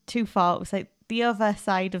was too far. It was like the other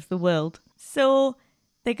side of the world. So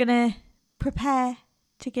they're going to prepare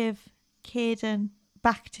to give Caden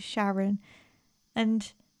back to Sharon.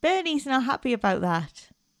 And Bernie's not happy about that.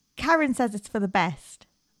 Karen says it's for the best.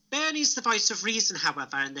 Bernie's the voice of reason,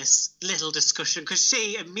 however, in this little discussion, because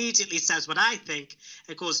she immediately says what I think.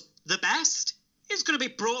 It goes, the best is going to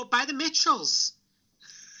be brought up by the Mitchells.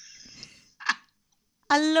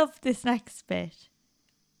 I love this next bit.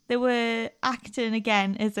 They were acting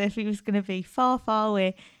again as if he was going to be far, far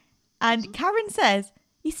away. And Karen says,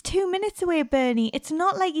 he's 2 minutes away, Bernie. It's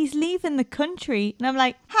not like he's leaving the country. And I'm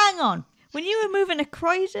like, hang on. When you were moving to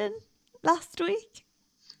Croydon last week,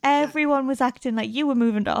 everyone was acting like you were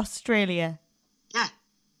moving to Australia. Yeah.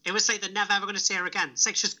 It was like they're never ever going to see her again. It's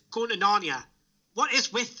like she's going to Narnia. What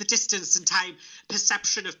is with the distance and time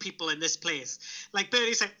perception of people in this place? Like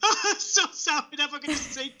Bernie's like, I'm so sorry, we're never going to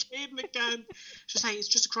see Caden again. She's like, it's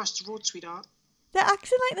just across the road, sweetheart. They're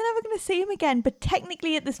acting like they're never going to see him again, but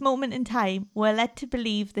technically at this moment in time, we're led to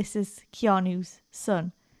believe this is Keanu's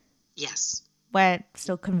son. Yes. We're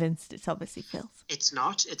still convinced it's obviously Phil's. It's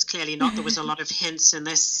not. It's clearly not. There was a lot of hints in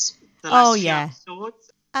this. The last few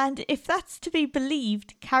episodes. And if that's to be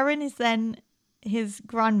believed, Karen is then his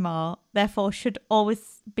grandma, therefore should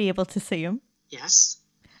always be able to see him. Yes.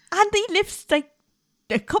 And he lives like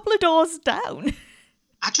a couple of doors down.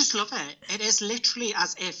 I just love it. It is literally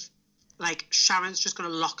as if like Sharon's just going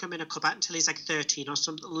to lock him in a cupboard until he's like 13 or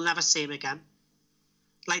something. We'll never see him again.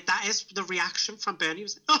 Like that is the reaction from Bernie. He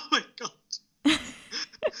was like, oh my God.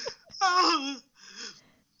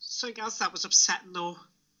 Something else that was upsetting though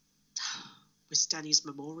was Denny's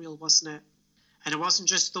memorial, wasn't it? And it wasn't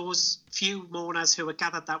just those few mourners who were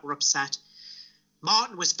gathered that were upset.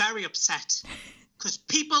 Martin was very upset because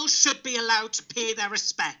people should be allowed to pay their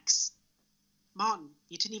respects. Martin,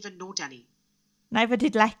 you didn't even know Denny. Neither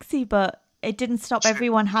did Lexi, but it didn't stop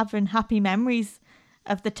everyone having happy memories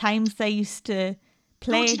of the times they used to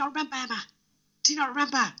play. No, do you not remember, Emma? Do you not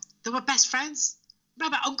remember? They were best friends.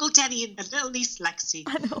 Remember Uncle Denny and little niece Lexi?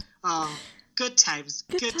 I know. Oh, good times.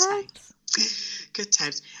 Good times. Good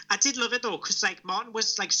times. I did love it though, because like Martin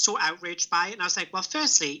was like so outraged by it, and I was like, well,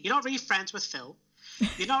 firstly, you're not really friends with Phil.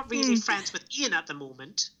 You're not really friends with Ian at the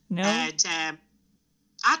moment. No. And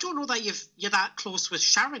I don't know that you're that close with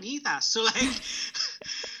Sharon either. So like,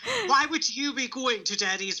 Why would you be going to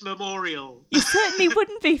Denny's memorial? You certainly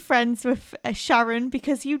wouldn't be friends with Sharon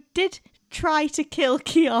because you did try to kill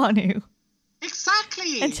Keanu.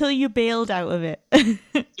 Exactly. Until you bailed out of it.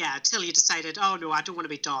 Yeah, until you decided, oh no, I don't want to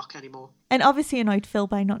be dark anymore. And obviously annoyed Phil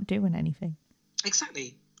by not doing anything.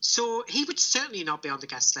 Exactly. So he would certainly not be on the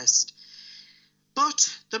guest list. But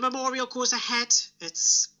the memorial goes ahead.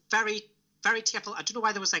 It's very, very tearful. I don't know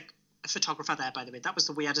why there was like a photographer there, by the way. That was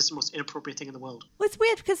the weirdest, most inappropriate thing in the world. Well, it's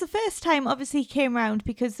weird because the first time obviously he came around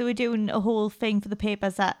because they were doing a whole thing for the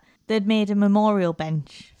papers that they'd made a memorial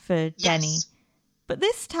bench for Denny. But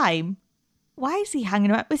this time, why is he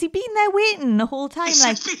hanging around? Was he been there waiting the whole time? He's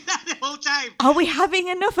like, been there the whole time. Are we having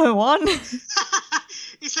another one?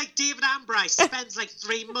 It's like David Attenborough spends like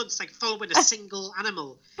 3 months like following a single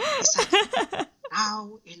animal. It's like,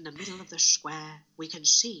 now in the middle of the square, we can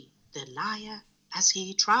see the liar as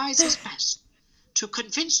he tries his best to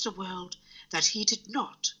convince the world that he did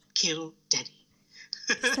not kill Denny.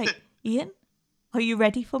 It's like, Ian, are you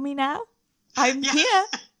ready for me now? I'm here.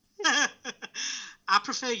 I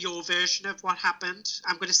prefer your version of what happened.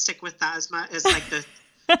 I'm going to stick with that as like the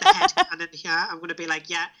headcanon here. I'm going to be like,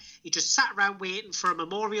 yeah, he just sat around waiting for a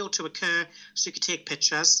memorial to occur so he could take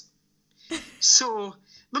pictures. So,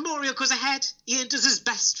 memorial goes ahead. Ian does his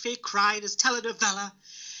best fake cry in his telenovela.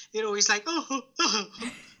 You know, he's like, oh,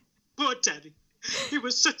 poor Denny. He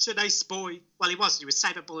was such a nice boy. Well, he wasn't. He was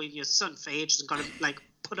cyberbullying your son for ages and got him, like,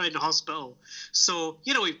 put in the hospital. So,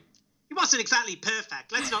 you know, he wasn't exactly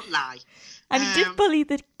perfect. Let's not lie. And he did bully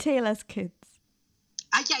the Taylor's kids.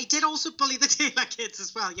 Yeah, he did also bully the Taylor kids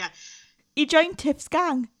as well, yeah. He joined Tiff's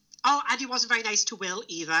gang. Oh, and he wasn't very nice to Will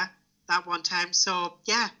either that one time. So,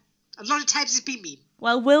 yeah, a lot of times he's been mean.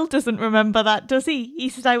 Well, Will doesn't remember that, does he? He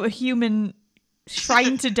set out a human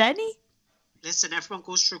shrine to Denny. Listen, everyone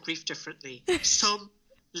goes through grief differently. Some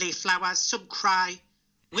lay flowers, some cry.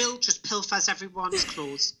 Will just pilfers everyone's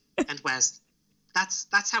clothes and wears.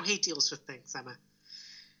 That's how he deals with things, Emma.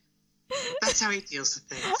 That's how he deals with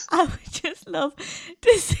things. I would just love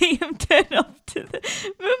to see him turn up to the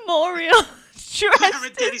memorial dressed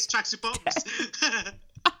Wearing Denny's tracksuit bottoms.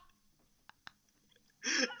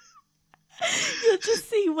 You'll just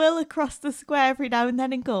see Will across the square every now and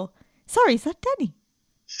then and go, sorry, is that Denny?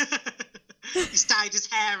 He's dyed his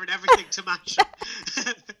hair and everything to match him.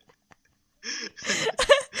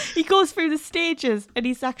 He goes through the stages and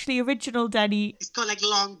he's actually original Denny. He's got like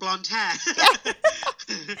long blonde hair.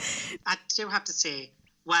 I do have to say,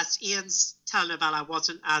 whilst Ian's telenovela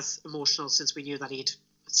wasn't as emotional since we knew that he'd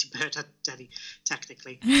murdered Denny,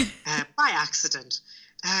 technically, by accident,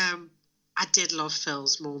 I did love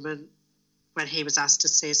Phil's moment when he was asked to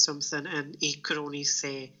say something and he could only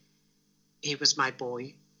say, he was my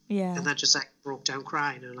boy. Yeah. And then just like broke down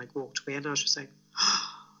crying and like walked away and I was just like, oh,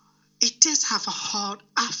 it does have a heart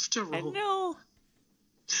after all. I know.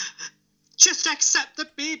 Just accept the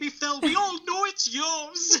baby, Phil. We all know it's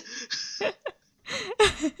yours.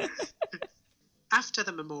 After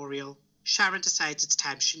the memorial, Sharon decides it's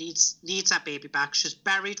time. She needs that baby back. She's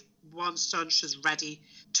buried one son. She's ready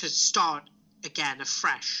to start again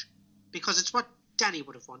afresh because it's what Denny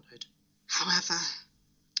would have wanted. However,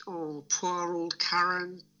 oh, poor old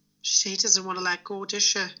Karen. She doesn't want to let go, does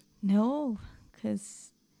she? No,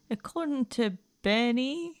 because according to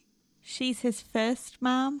Bernie, she's his first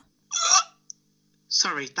mom.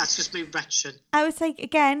 Sorry, that's just me retching. I was like,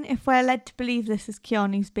 again, if we're led to believe this is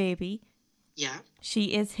Keanu's baby, yeah,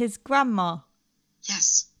 she is his grandma.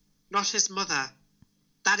 Yes, not his mother.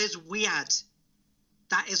 That is weird.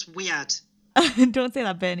 That is weird. Don't say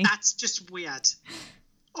that, Bernie. That's just weird.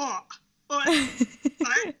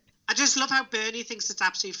 I just love how Bernie thinks it's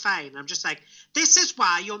absolutely fine. I'm just like, this is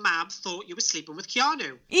why your mum thought you were sleeping with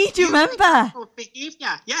Keanu. Do you remember?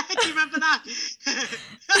 Behavior. Yeah, do you remember that?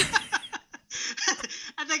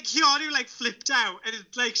 And then Keanu like flipped out and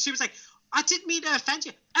like she was like, I didn't mean to offend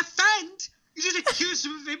you. Offend? You just accused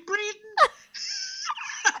him of inbreeding?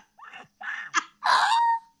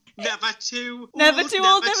 Never too old, never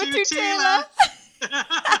too Taylor.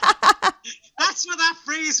 That's what that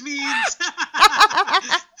phrase means.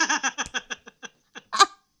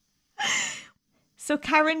 So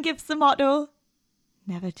Karen gives the motto,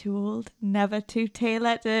 never too old, never too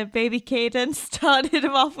Taylor, to baby Caden. Started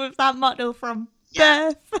him off with that motto from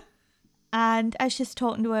birth. And as she's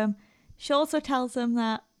talking to him, she also tells him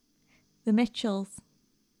that the Mitchells,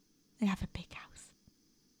 they have a big house.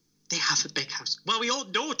 They have a big house. Well, we all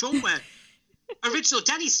know, don't we? Original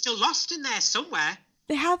Denny's still lost in there somewhere.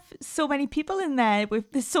 They have so many people in there.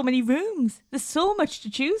 There's so many rooms. There's so much to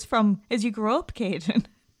choose from as you grow up, Caden.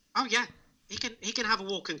 Oh, yeah. He can have a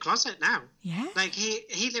walk-in closet now. Yeah. Like,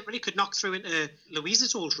 he literally could knock through into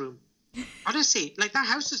Louisa's old room. Honestly, like, that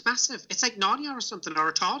house is massive. It's like Narnia or something, or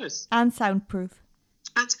a TARDIS. And soundproof.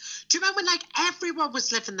 And do you remember when, like, everyone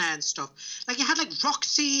was living there and stuff? Like, you had, like,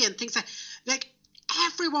 Roxy and things like,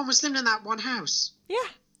 everyone was living in that one house. Yeah.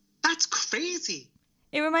 That's crazy.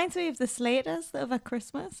 It reminds me of the Slaters over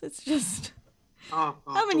Christmas. It's just... Oh,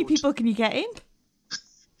 how many people can you get in?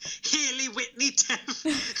 Haley, Whitney, Tiff.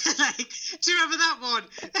 Like, do you remember that one?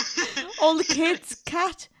 All the kids.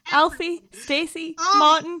 Kat, Alfie, Stacey, Oh.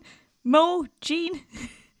 Martin, Mo, Jean.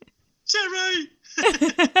 Jerry!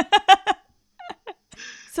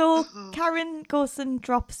 So Karen goes and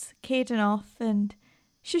drops Caden off, and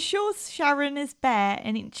she shows Sharon his bear,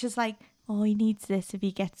 and she's like, oh, he needs this if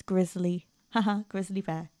he gets grizzly. Haha, grizzly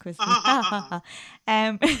bear, grizzly.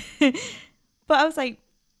 But I was like,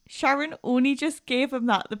 Sharon only just gave him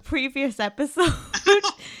that the previous episode.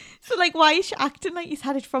 So, like, why is she acting like he's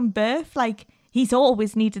had it from birth? Like, he's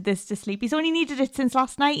always needed this to sleep. He's only needed it since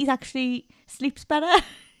last night. He's actually sleeps better.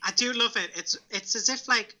 I do love it. It's as if,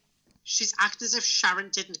 like, she's acting as if Sharon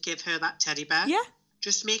didn't give her that teddy bear. Yeah.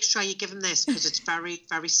 Just make sure you give him this because it's very,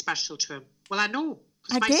 very special to him. Well, I know.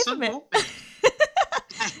 I My gave son him it. bought me.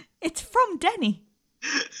 It's from Denny.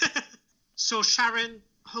 So Sharon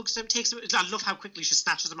hugs him, takes him. I love how quickly she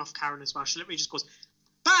snatches him off Karen as well. She literally just goes,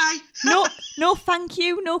 bye. No, thank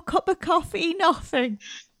you. No cup of coffee, nothing.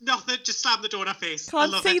 Nothing, just slam the door in her face. Can't I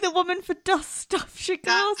love see it. the woman for dust stuff. She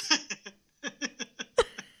goes.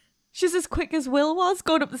 She's as quick as Will was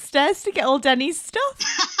going up the stairs to get all Denny's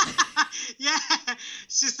stuff. Yeah.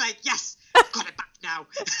 She's like, yes, I've got it back now.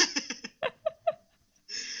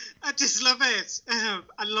 I just love it.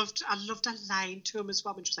 I loved a line to him as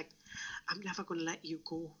well when she's like, I'm never going to let you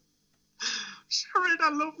go. Sharon,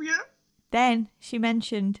 I love you. Then she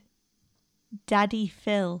mentioned Daddy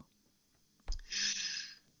Phil.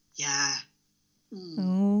 Yeah.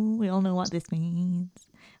 Oh, we all know what this means.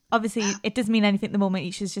 Obviously, it doesn't mean anything at the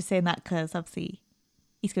moment. She's just saying that because obviously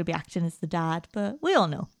he's going to be acting as the dad. But we all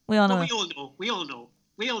know. We all know. Well, we all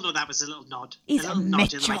know that was a little nod. He's a a little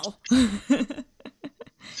nod in the Mitchell.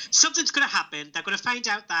 Something's going to happen. They're going to find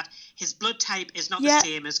out that his blood type is not the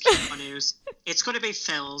same as Keanu's. It's going to be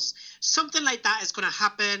Phil's. Something like that is going to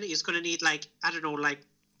happen. He's going to need, like, I don't know, like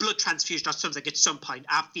blood transfusion or something at some point.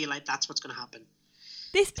 I feel like that's what's going to happen.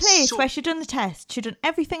 This place where she'd done the test, she'd done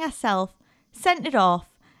everything herself, sent it off,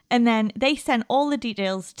 and then they sent all the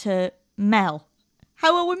details to Mel.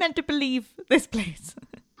 How are we meant to believe this place?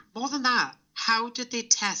 More than that, how did they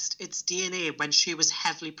test its DNA when she was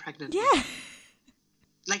heavily pregnant? Yeah.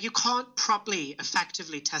 Like, you can't properly,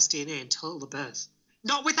 effectively test DNA until the birth.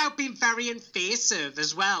 Not without being very invasive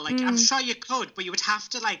as well. Like, I'm sure you could, but you would have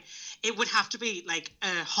to, like, it would have to be, like,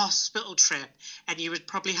 a hospital trip, and you would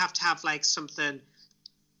probably have to have, like, something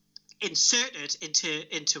inserted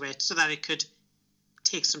into it so that it could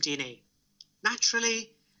take some DNA.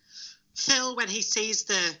 Naturally, Phil, when he sees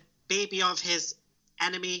the baby of his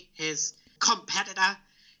enemy, his competitor,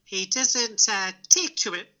 he doesn't take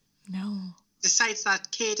to it. No. Decides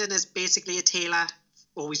that Caden is basically a tailor,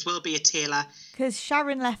 always will be a tailor. Because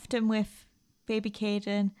Sharon left him with baby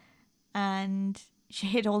Caden and she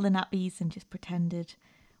hid all the nappies and just pretended.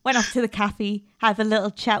 Went off to the cafe, had a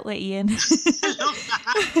little chat with Ian. I love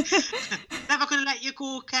that. Never going to let you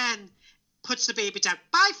go, Ken. Puts the baby down.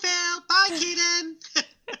 Bye, Phil. Bye,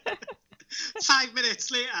 Caden. 5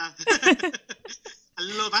 minutes later. I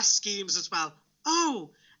love our schemes as well.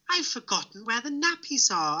 Oh, I've forgotten where the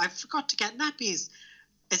nappies are. I forgot to get nappies.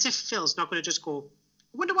 As if Phil's not going to just go,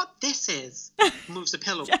 I wonder what this is. Moves the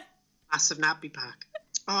pillow. Massive nappy pack.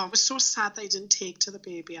 Oh, it was so sad that he didn't take to the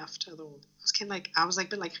baby after, though. I was like, a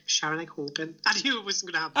bit like Sharon, like hoping. I knew it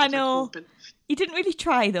wasn't going to happen. I know. Like, He didn't really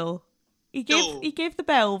try, though. He gave the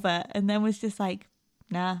bell over and then was just like,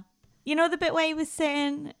 nah. You know the bit where he was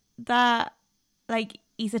saying that, like,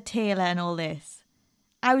 he's a tailor and all this?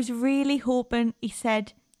 I was really hoping he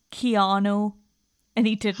said Keanu, and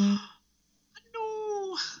he didn't.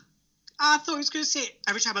 No. I thought he was going to say,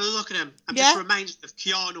 every time I look at him, I'm just reminded of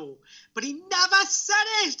Keanu. But he never said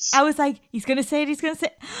it. I was like, he's going to say it, he's going to say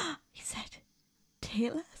it. He said,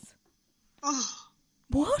 tailors? Oh.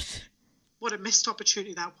 What? What a missed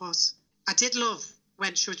opportunity that was. I did love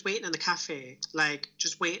when she was waiting in the cafe, like,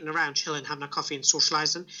 just waiting around, chilling, having a coffee and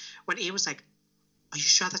socialising, when he was like, are you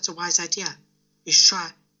sure that's a wise idea? Are you sure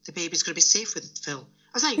the baby's going to be safe with Phil?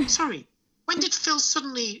 I was like, sorry, when did Phil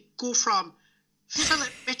suddenly go from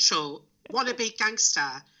Philip Mitchell, wannabe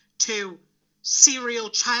gangster, to serial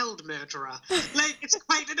child murderer? Like, it's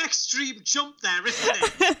quite an extreme jump there,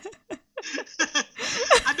 isn't it?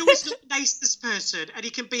 I know he's not the nicest person, and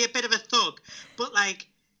he can be a bit of a thug, but like,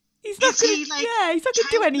 He's not is gonna, he like? yeah, he's not going to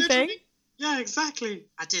do child anything. murdering? Yeah, exactly.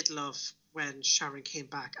 I did love when Sharon came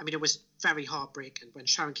back. I mean, it was very heartbreaking when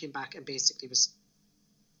Sharon came back and basically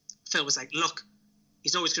Phil was like, look,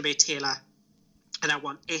 he's always going to be a tailor, and I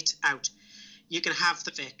want it out. You can have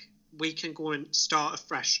the Vic. We can go and start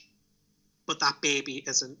afresh, but that baby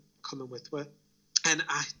isn't coming with her. And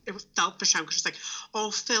it felt for Sharon because she's like,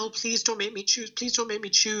 oh, Phil, please don't make me choose. Please don't make me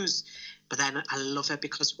choose. But then I love her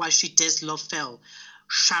because while she does love Phil,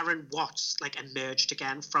 Sharon Watts like emerged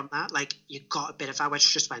again from that. Like, you got a bit of her where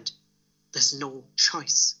she just went, there's no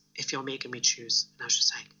choice if you're making me choose. And I was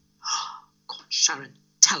just like, oh, God, Sharon,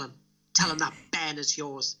 tell him that Ben is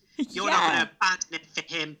yours. You're not going to abandon it for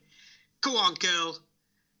him. Go on, girl.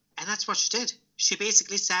 And that's what she did. She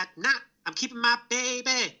basically said, nah, I'm keeping my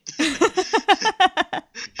baby.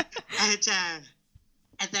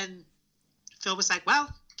 And then Phil was like, well,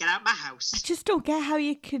 get out of my house. I just don't get how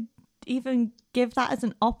you could even give that as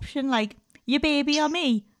an option. Like, your baby or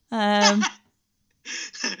me? Oh,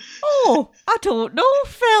 I don't know,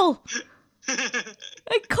 Phil.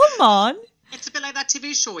 Like, come on. It's a bit like that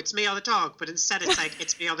TV show, It's Me or the Dog, but instead it's like,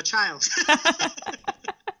 it's me or the child.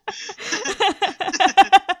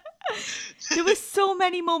 There were so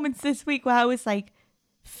many moments this week where I was like,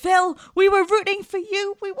 Phil, we were rooting for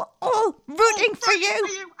you. We were all rooting for you.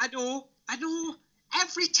 I know.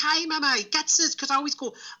 Every time he gets this, because I always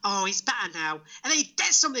go, oh, he's better now. And then he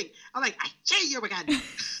does something. I'm like, I dare you again.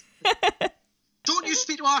 Don't you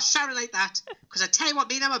speak to our Sharon like that. Because I tell you what,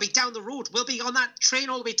 me and him will be down the road. We'll be on that train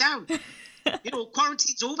all the way down. You know,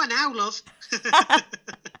 quarantine's over now, love.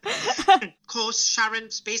 Of course,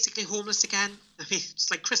 Sharon's basically homeless again. I mean, it's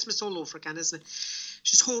like Christmas all over again, isn't it?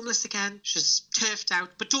 She's homeless again. She's turfed out.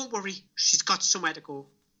 But don't worry, she's got somewhere to go.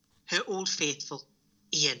 Her old faithful,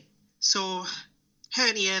 Ian. So her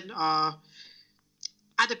and Ian are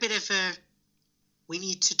at a bit of a we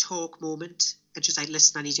need to talk moment. And she's like,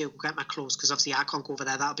 listen, I need to go get my clothes because obviously I can't go over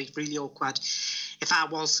there. That'll be really awkward if I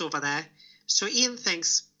was over there. So Ian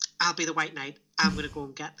thinks, I'll be the white knight. I'm going to go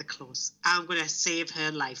and get the clothes. I'm going to save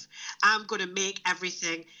her life. I'm going to make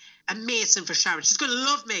everything amazing for Sharon. She's going to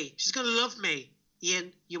love me. She's going to love me.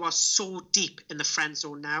 Ian, you are so deep in the friend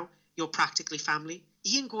zone now. You're practically family.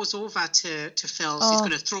 Ian goes over to Phil's. He's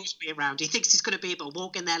going to throw his way around. He thinks he's going to be able to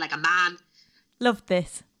walk in there like a man. Love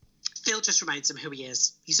this. Phil just reminds him who he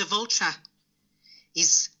is. He's a vulture.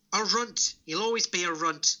 He's a runt. He'll always be a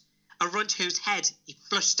runt. A runt whose head he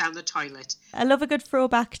flushed down the toilet. I love a good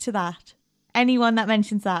throwback to that. Anyone that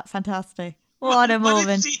mentions that, fantastic. What a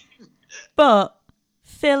moment. But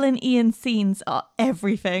Phil and Ian's scenes are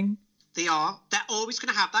everything. They are. They're always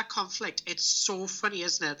going to have that conflict. It's so funny,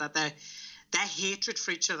 isn't it, that their hatred for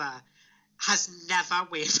each other has never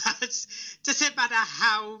wavered. Doesn't matter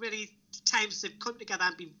how many times they've come together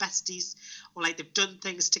and been besties, or like they've done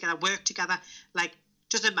things together, worked together, like,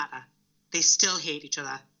 doesn't matter. They still hate each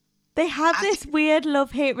other. They have this weird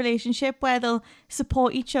love-hate relationship where they'll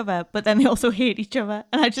support each other, but then they also hate each other.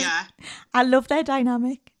 And I love their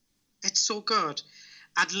dynamic. It's so good.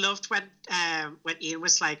 I'd loved when Ian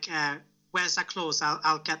was like, where's that clothes?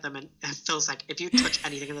 I'll get them. And Phil's like, if you touch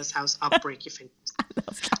anything in this house, I'll break your fingers.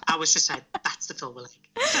 I was just like, that's the Phil we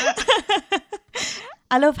like.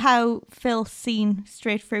 I love how Phil's seen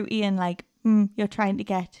straight through Ian, like, you're trying to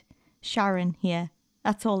get Sharon here.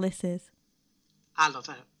 That's all this is. I love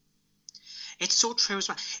it. It's so true as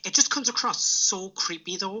well. It just comes across so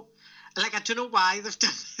creepy, though. Like, I don't know why they've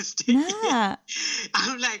done this to you.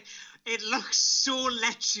 I'm like, it looks so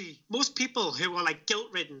lechy. Most people who are, like,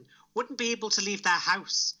 guilt-ridden wouldn't be able to leave their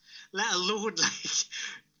house, let alone, like,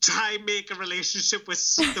 try and make a relationship with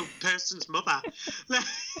the person's mother. Like,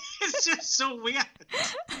 it's just so weird.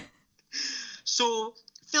 So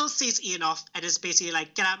Phil sees Ian off and is basically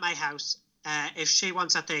like, get out of my house. If she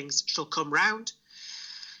wants her things, she'll come round.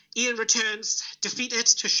 Ian returns, defeated,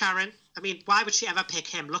 to Sharon. I mean, why would she ever pick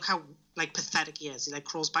him? Look how, like, pathetic he is. He, like,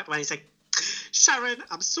 crawls back when he's like, Sharon,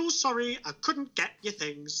 I'm so sorry. I couldn't get your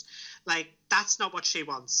things. Like, that's not what she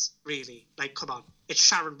wants, really. Like, come on. It's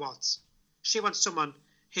Sharon Watts. She wants someone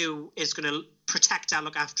who is going to protect her,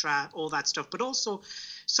 look after her, all that stuff, but also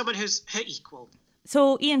someone who's her equal.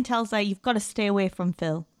 So Ian tells her, you've got to stay away from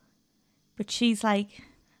Phil. But she's like,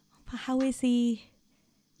 but how is he?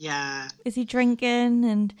 Yeah. Is he drinking?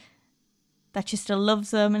 And that she still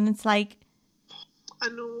loves him. And it's like, I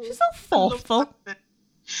know. She's so thoughtful.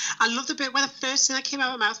 I love the bit where the first thing that came out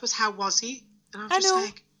of her mouth was, how was he? And I was just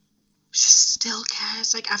like, she still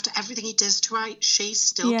cares. Like, after everything he does to her, she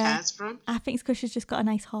still cares for him. I think it's because she's just got a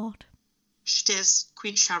nice heart. She does.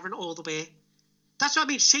 Queen Sharon all the way. That's what I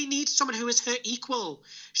mean. She needs someone who is her equal.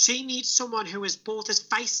 She needs someone who is both as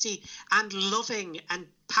feisty and loving and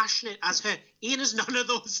passionate as her. Ian is none of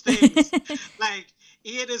those things.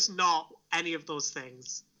 Ian is not any of those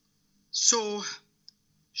things. So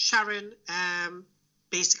Sharon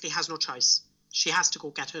basically has no choice. She has to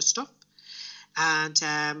go get her stuff. And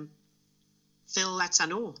Phil lets her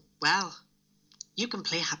know, well, you can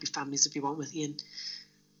play Happy Families if you want with Ian,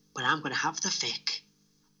 but I'm going to have the Vic.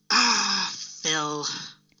 Phil.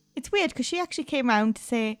 It's weird because she actually came round to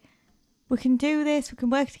say, we can do this, we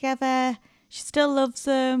can work together. She still loves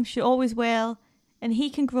him, she always will. And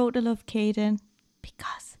he can grow to love Caden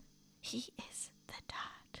because he is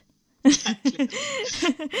the dad.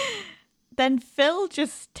 Then Phil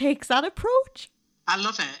just takes that approach. I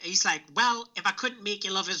love it. He's like, well, if I couldn't make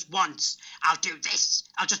you lovers once, I'll do this.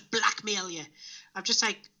 I'll just blackmail you. I'm just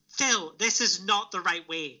like, Phil, this is not the right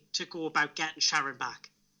way to go about getting Sharon back.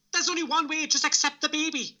 There's only one way, just accept the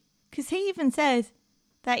baby. Because he even says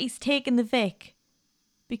that he's taken the Vic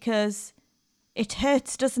because it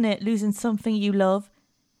hurts, doesn't it, losing something you love?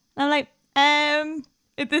 And I'm like,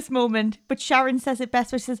 at this moment, but Sharon says it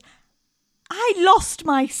best where she says, I lost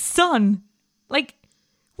my son. Like,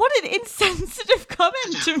 what an insensitive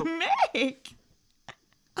comment to make.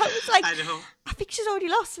 I was like, I think she's already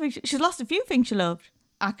lost. She's lost a few things she loved,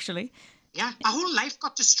 actually. Yeah, our whole life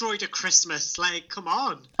got destroyed at Christmas. Like, come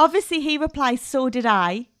on. Obviously, he replies, so did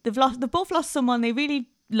I. They've both lost someone they really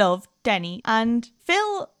loved, Denny. And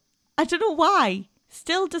Phil, I don't know why,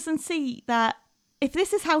 still doesn't see that if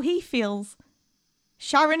this is how he feels,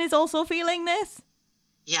 Sharon is also feeling this.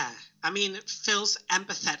 Yeah, I mean, Phil's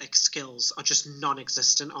empathetic skills are just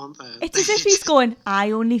non-existent, aren't they? It's as if he's going,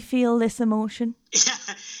 I only feel this emotion.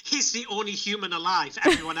 Yeah, he's the only human alive.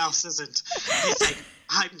 Everyone else isn't. He's like,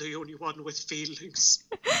 I'm the only one with feelings.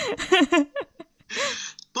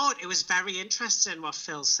 But it was very interesting what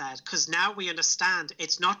Phil said, because now we understand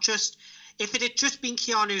it's not just, if it had just been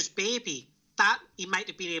Keanu's baby, that he might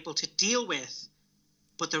have been able to deal with.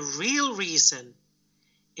 But the real reason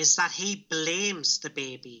is that he blames the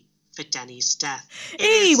baby for Denny's death.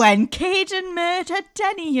 When Caden murdered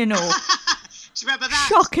Denny, you know. Do you remember that?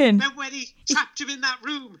 Shocking. Remember when he trapped him in that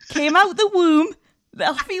room? Came out the womb,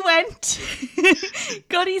 off he went,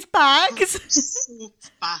 got his bags. So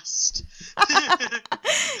fast.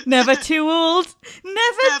 Never too old,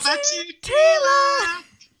 never too Taylor.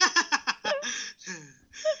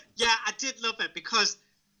 Yeah, I did love it because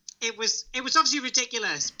it was obviously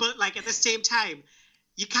ridiculous, but like at the same time,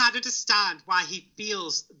 you can't understand why he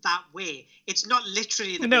feels that way. It's not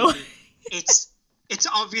literally the baby. It's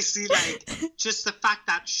obviously like just the fact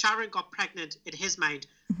that Sharon got pregnant in his mind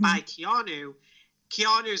by Keanu.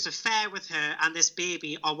 Keanu's affair with her and this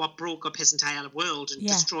baby are what broke up his entire world and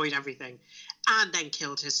destroyed everything, and then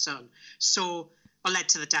killed his son. Or led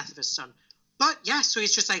to the death of his son. But yeah, so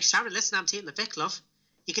he's just like, Sharon, listen, I'm taking the Vic, love.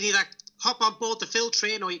 You can either hop on board the Phil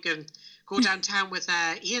train or you can go downtown with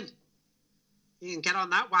Ian. You can get on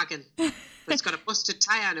that wagon. But it's got a busted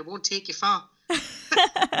tyre and it won't take you far.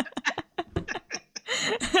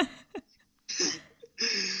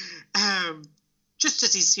 Just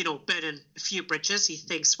as he's, burning a few bridges, he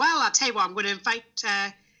thinks, well, I'll tell you what, I'm going to invite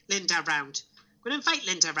Linda round. I'm going to invite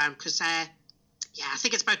Linda round because, I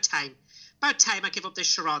think it's about time. About time I give up this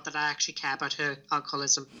charade that I actually care about her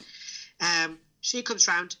alcoholism. She comes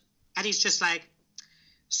round and he's just like,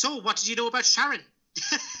 so what did you know about Sharon?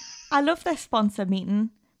 I love their sponsor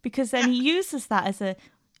meeting because then he uses that as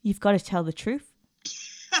you've got to tell the truth.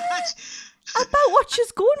 About what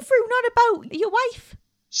she's going through, not about your wife.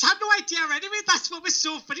 She had no idea anyway. That's what was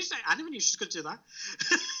so funny. She's like, I never knew she was going to do that.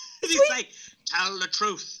 And he's like, tell the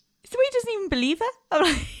truth. So he doesn't even believe her. I'm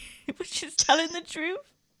like, but she's telling the truth.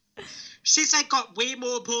 She's like got way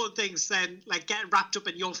more important things than like getting wrapped up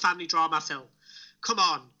in your family drama, Phil. Come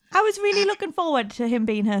on. I was really looking forward to him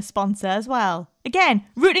being her sponsor as well. Again,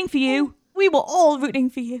 rooting for you. We were all rooting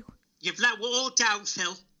for you. You've let we're all down,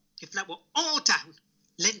 Phil. You've let we're all down.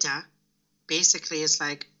 Linda basically is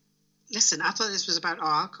like, listen, I thought this was about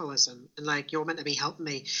our alcoholism and like you're meant to be helping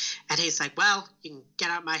me. And he's like, well, you can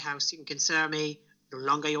get out of my house. You can consider me no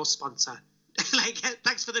longer your sponsor. Like,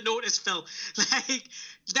 thanks for the notice, Phil. Like,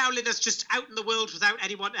 now Linda's just out in the world without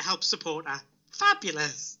anyone to help support her.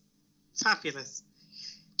 Fabulous. Fabulous.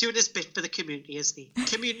 Doing this bit for the community, isn't he?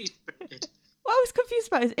 Community spirited. What I was confused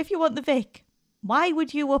about is if you want the Vic, why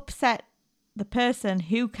would you upset the person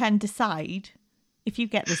who can decide if you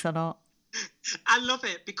get this or not? I love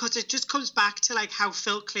it because it just comes back to like how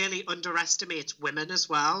Phil clearly underestimates women as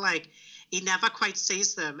well. Like he never quite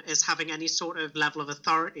sees them as having any sort of level of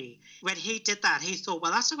authority. When he did that, he thought,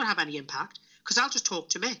 well, that's not going to have any impact because I'll just talk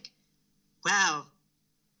to Mick. Well,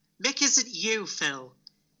 Mick isn't you, Phil.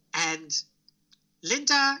 And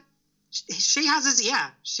Linda, she has his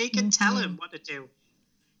ear. She can tell him what to do.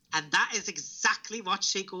 And that is exactly what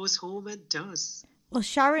she goes home and does. Well,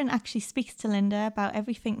 Sharon actually speaks to Linda about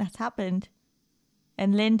everything that's happened.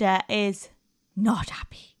 And Linda is not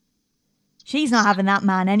happy. She's not having that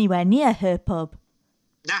man anywhere near her pub.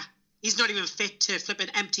 Nah, he's not even fit to flip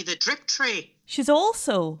and empty the drip tray. She's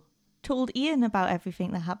also told Ian about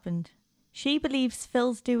everything that happened. She believes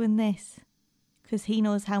Phil's doing this because he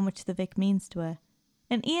knows how much the Vic means to her.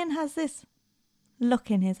 And Ian has this look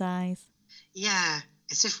in his eyes. Yeah,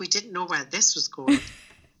 as if we didn't know where this was going.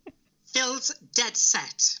 Phil's dead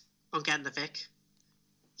set on getting the Vic.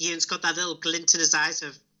 Ian's got that little glint in his eyes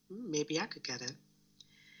of, maybe I could get it.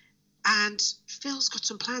 And Phil's got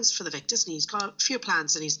some plans for the Vic, doesn't he? He's got a few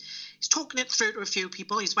plans, and he's talking it through to a few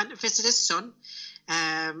people. He's went to visit his son,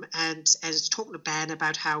 and he's talking to Ben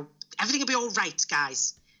about how everything will be all right,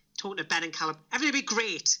 guys. Talking to Ben and Callum, everything will be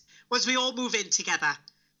great once we all move in together.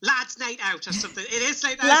 Lads' night out or something. It is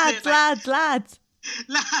like that. Lads.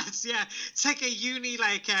 Lads, yeah. It's like a uni,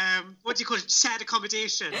 like, what do you call it? Shared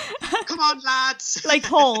accommodation. Come on, lads. Like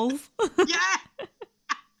halls. Yeah.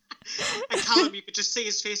 And Callum, you could just see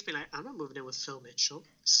his face being like, I'm not moving in with Phil Mitchell.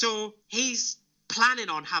 So he's planning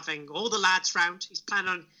on having all the lads round. He's planning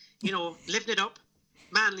on, living it up,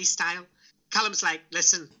 manly style. Callum's like,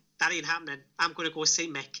 listen, that ain't happening. I'm going to go see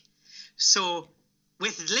Mick. So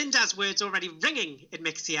with Linda's words already ringing in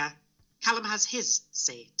Mick's ear, Callum has his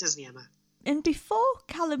say, doesn't he, Emma? And before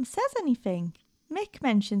Callum says anything, Mick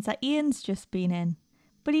mentions that Ian's just been in.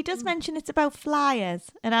 But he does mention it's about flyers.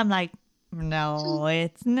 And I'm like, no,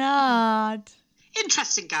 it's not.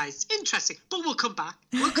 Interesting, guys. Interesting. But we'll come back.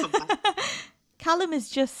 Callum is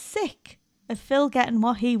just sick of Phil getting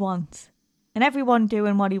what he wants. And everyone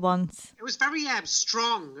doing what he wants. It was very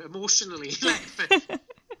strong emotionally. Like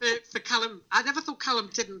for Callum. I never thought Callum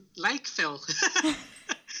didn't like Phil.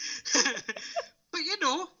 But,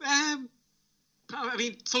 I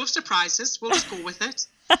mean, full of surprises. We'll just go with it.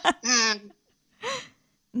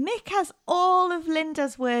 Mick has all of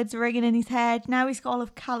Linda's words ringing in his head. Now he's got all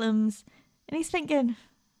of Callum's. And he's thinking,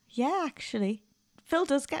 yeah, actually, Phil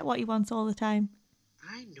does get what he wants all the time.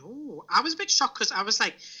 I know. I was a bit shocked because I was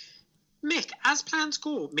like, Mick, as plans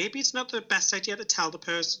go, maybe it's not the best idea to tell the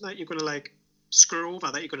person that you're going to, screw over,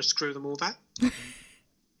 that you're going to screw them over.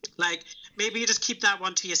 Maybe you just keep that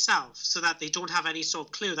one to yourself so that they don't have any sort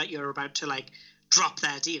of clue that you're about to, drop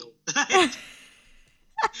their deal. But,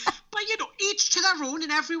 each to their own,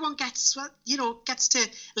 and everyone gets to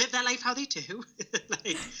live their life how they do.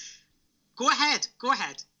 Go ahead.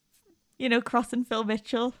 Crossing Phil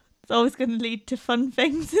Mitchell. It's always going to lead to fun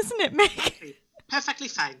things, isn't it, Mick? Perfectly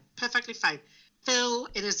fine. Phil,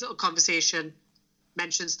 in his little conversation,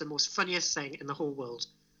 mentions the most funniest thing in the whole world.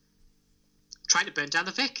 Trying to burn down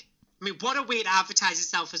the Vic. I mean, what a way to advertise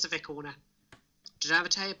yourself as a Vic owner. Did I ever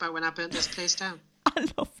tell you about when I burnt this place down? I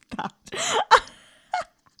love that.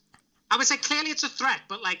 I would say clearly it's a threat,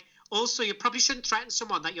 but also you probably shouldn't threaten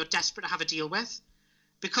someone that you're desperate to have a deal with,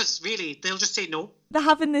 because really they'll just say no. They're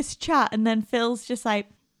having this chat and then Phil's just like,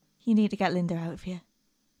 you need to get Linda out of here.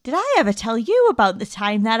 Did I ever tell you about the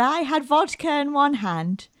time that I had vodka in one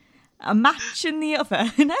hand, a match in the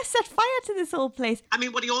other, and I set fire to this whole place? I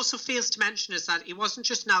mean, what he also fails to mention is that he wasn't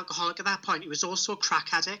just an alcoholic at that point, he was also a crack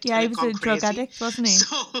addict. Yeah, he was a drug addict, wasn't he?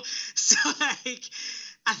 So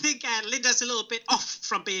I think Linda's a little bit off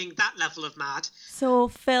from being that level of mad. So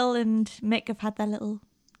Phil and Mick have had their little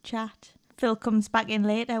chat. Phil comes back in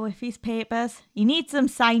later with his papers. He needs them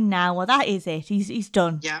signed now. Well, that is it. He's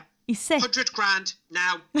done. Yeah. He's sick. 100 grand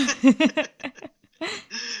now.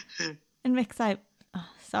 And Mick's like, oh,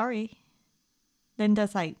 sorry.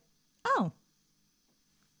 Linda's like, oh.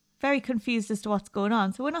 Very confused as to what's going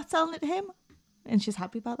on. So we're not selling it to him. And she's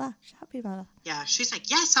happy about that. Yeah, she's like,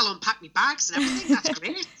 yes, I'll unpack my bags and everything. That's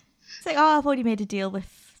great. It's like, oh, I've already made a deal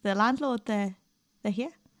with the landlord. They're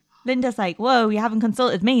here. Linda's like, whoa, you haven't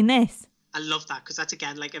consulted me in this. I love that, because that's,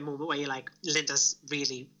 again, a moment where you're like, Linda's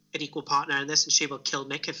really an equal partner in this, and she will kill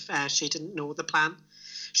Mick if she didn't know the plan.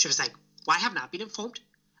 She was like, why haven't I been informed?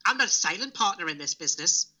 I'm not a silent partner in this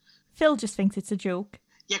business. Phil just thinks it's a joke.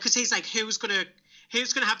 Yeah, because he's like, who's gonna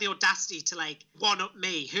have the audacity to one up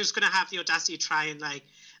me? Who's gonna have the audacity to try and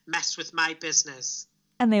mess with my business?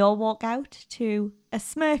 And they all walk out to a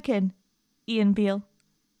smirking Ian Beale,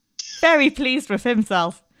 very pleased with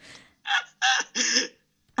himself,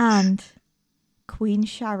 and Queen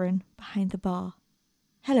Sharon behind the bar.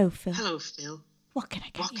 Hello, Phil. Hello, Phil. What can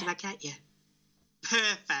I get you?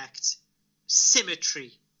 Perfect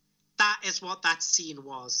symmetry. That is what that scene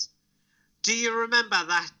was. Do you remember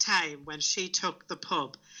that time when she took the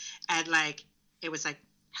pub And like, it was like,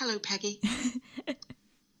 hello, Peggy.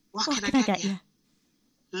 What What can I get you?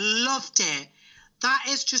 Loved it. That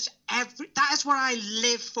is just that is what I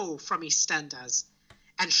live for from EastEnders.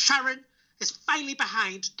 And Sharon is finally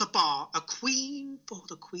behind the bar, a queen for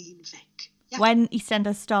the Queen Vic. Yeah. When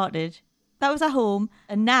EastEnders started, that was at home,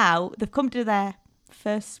 and now they've come to their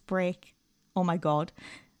first break. Oh my God.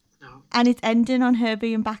 No. And it's ending on her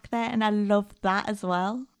being back there, and I love that as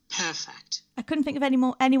well. Perfect. I couldn't think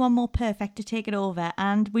of anyone more perfect to take it over,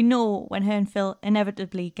 and we know when her and Phil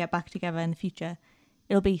inevitably get back together in the future,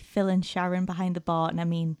 it'll be Phil and Sharon behind the bar, and I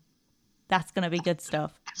mean, that's going to be good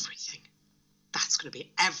stuff. Everything. That's going to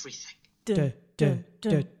be everything.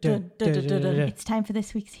 It's time for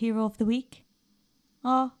this week's Hero of the Week.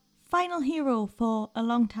 Our final hero for a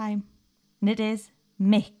long time. And it is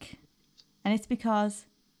Mick. And it's because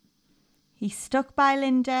he stuck by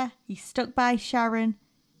Linda, he stuck by Sharon,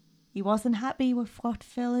 he wasn't happy with what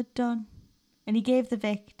Phil had done, and he gave the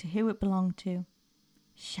Vic to who it belonged to,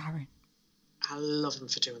 Sharon. I love him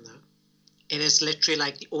for doing that. It is literally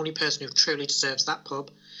like the only person who truly deserves that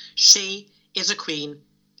pub. She is a queen,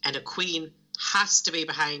 and a queen has to be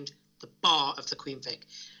behind the bar of the Queen Vic.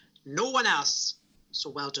 No one else. So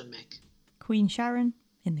well done, Mick. Queen Sharon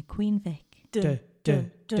in the Queen Vic. It's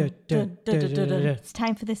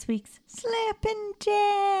time for this week's Slippin'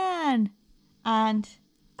 Dan. And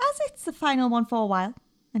as it's the final one for a while,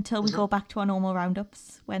 until we go back to our normal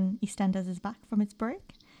roundups when EastEnders is back from its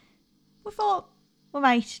break, we thought we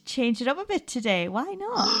might change it up a bit today. Why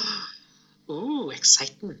not? Ooh,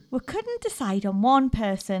 exciting. We couldn't decide on one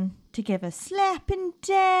person to give a Slippin'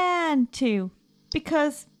 Dan to,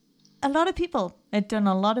 because a lot of people had done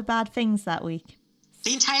a lot of bad things that week.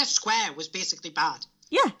 The entire square was basically bad.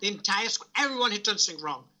 Yeah. The entire square, everyone had done something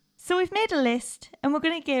wrong. So we've made a list, and we're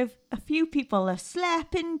going to give a few people a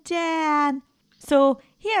Slippin' Dan. So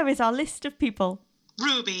here is our list of people.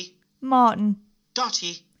 Ruby. Martin.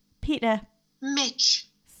 Dottie. Peter. Mitch.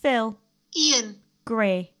 Phil. Ian.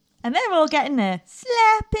 Gray. And they're all getting a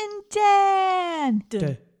Slippin' Dan.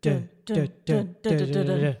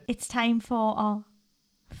 It's time for our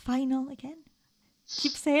final again.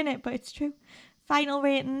 Keep saying it, but it's true. Final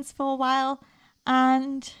ratings for a while.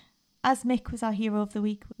 And as Mick was our hero of the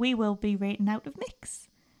week, we will be rating out of Micks.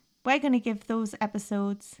 We're going to give those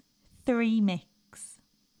episodes 3 Micks.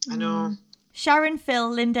 I know. Sharon, Phil,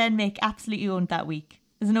 Linda and Mick absolutely owned that week.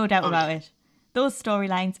 There's no doubt about it. Those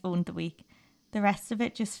storylines owned the week. The rest of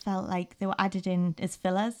it just felt like they were added in as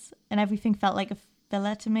fillers, and everything felt like a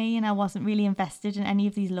filler to me, and I wasn't really invested in any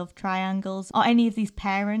of these love triangles or any of these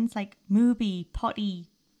parents like Mooby, Potty.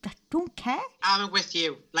 I don't care. I'm with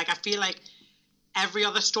you. Like, I feel like every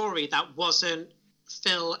other story that wasn't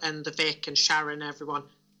Phil and the Vic and Sharon and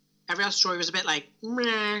every other story was a bit like,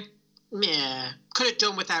 meh. Could have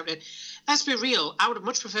done without it. Let's be real. I would have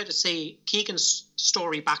much preferred to see Keegan's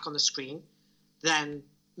story back on the screen than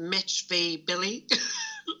Mitch v. Billy.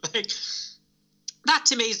 Like, that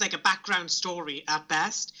to me is like a background story at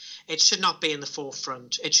best. It should not be in the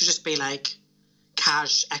forefront. It should just be like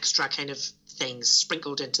cash, extra kind of things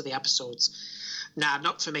sprinkled into the episodes. Nah,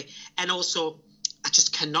 not for me. And also, I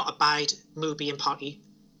just cannot abide Mooby and Potty.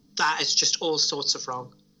 That is just all sorts of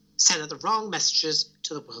wrong. Sending the wrong messages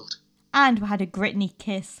to the world. And we had a Gritney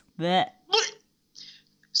kiss. Blech.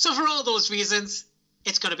 So for all those reasons,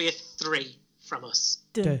 it's got to be a 3 from us.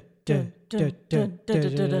 This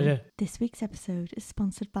week's episode is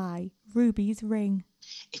sponsored by Ruby's Ring.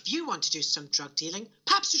 If you want to do some drug dealing,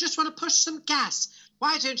 perhaps you just want to push some gas,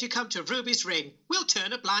 why don't you come to Ruby's Ring? We'll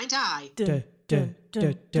turn a blind eye.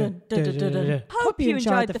 Hope you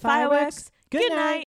enjoyed the fireworks. Good night.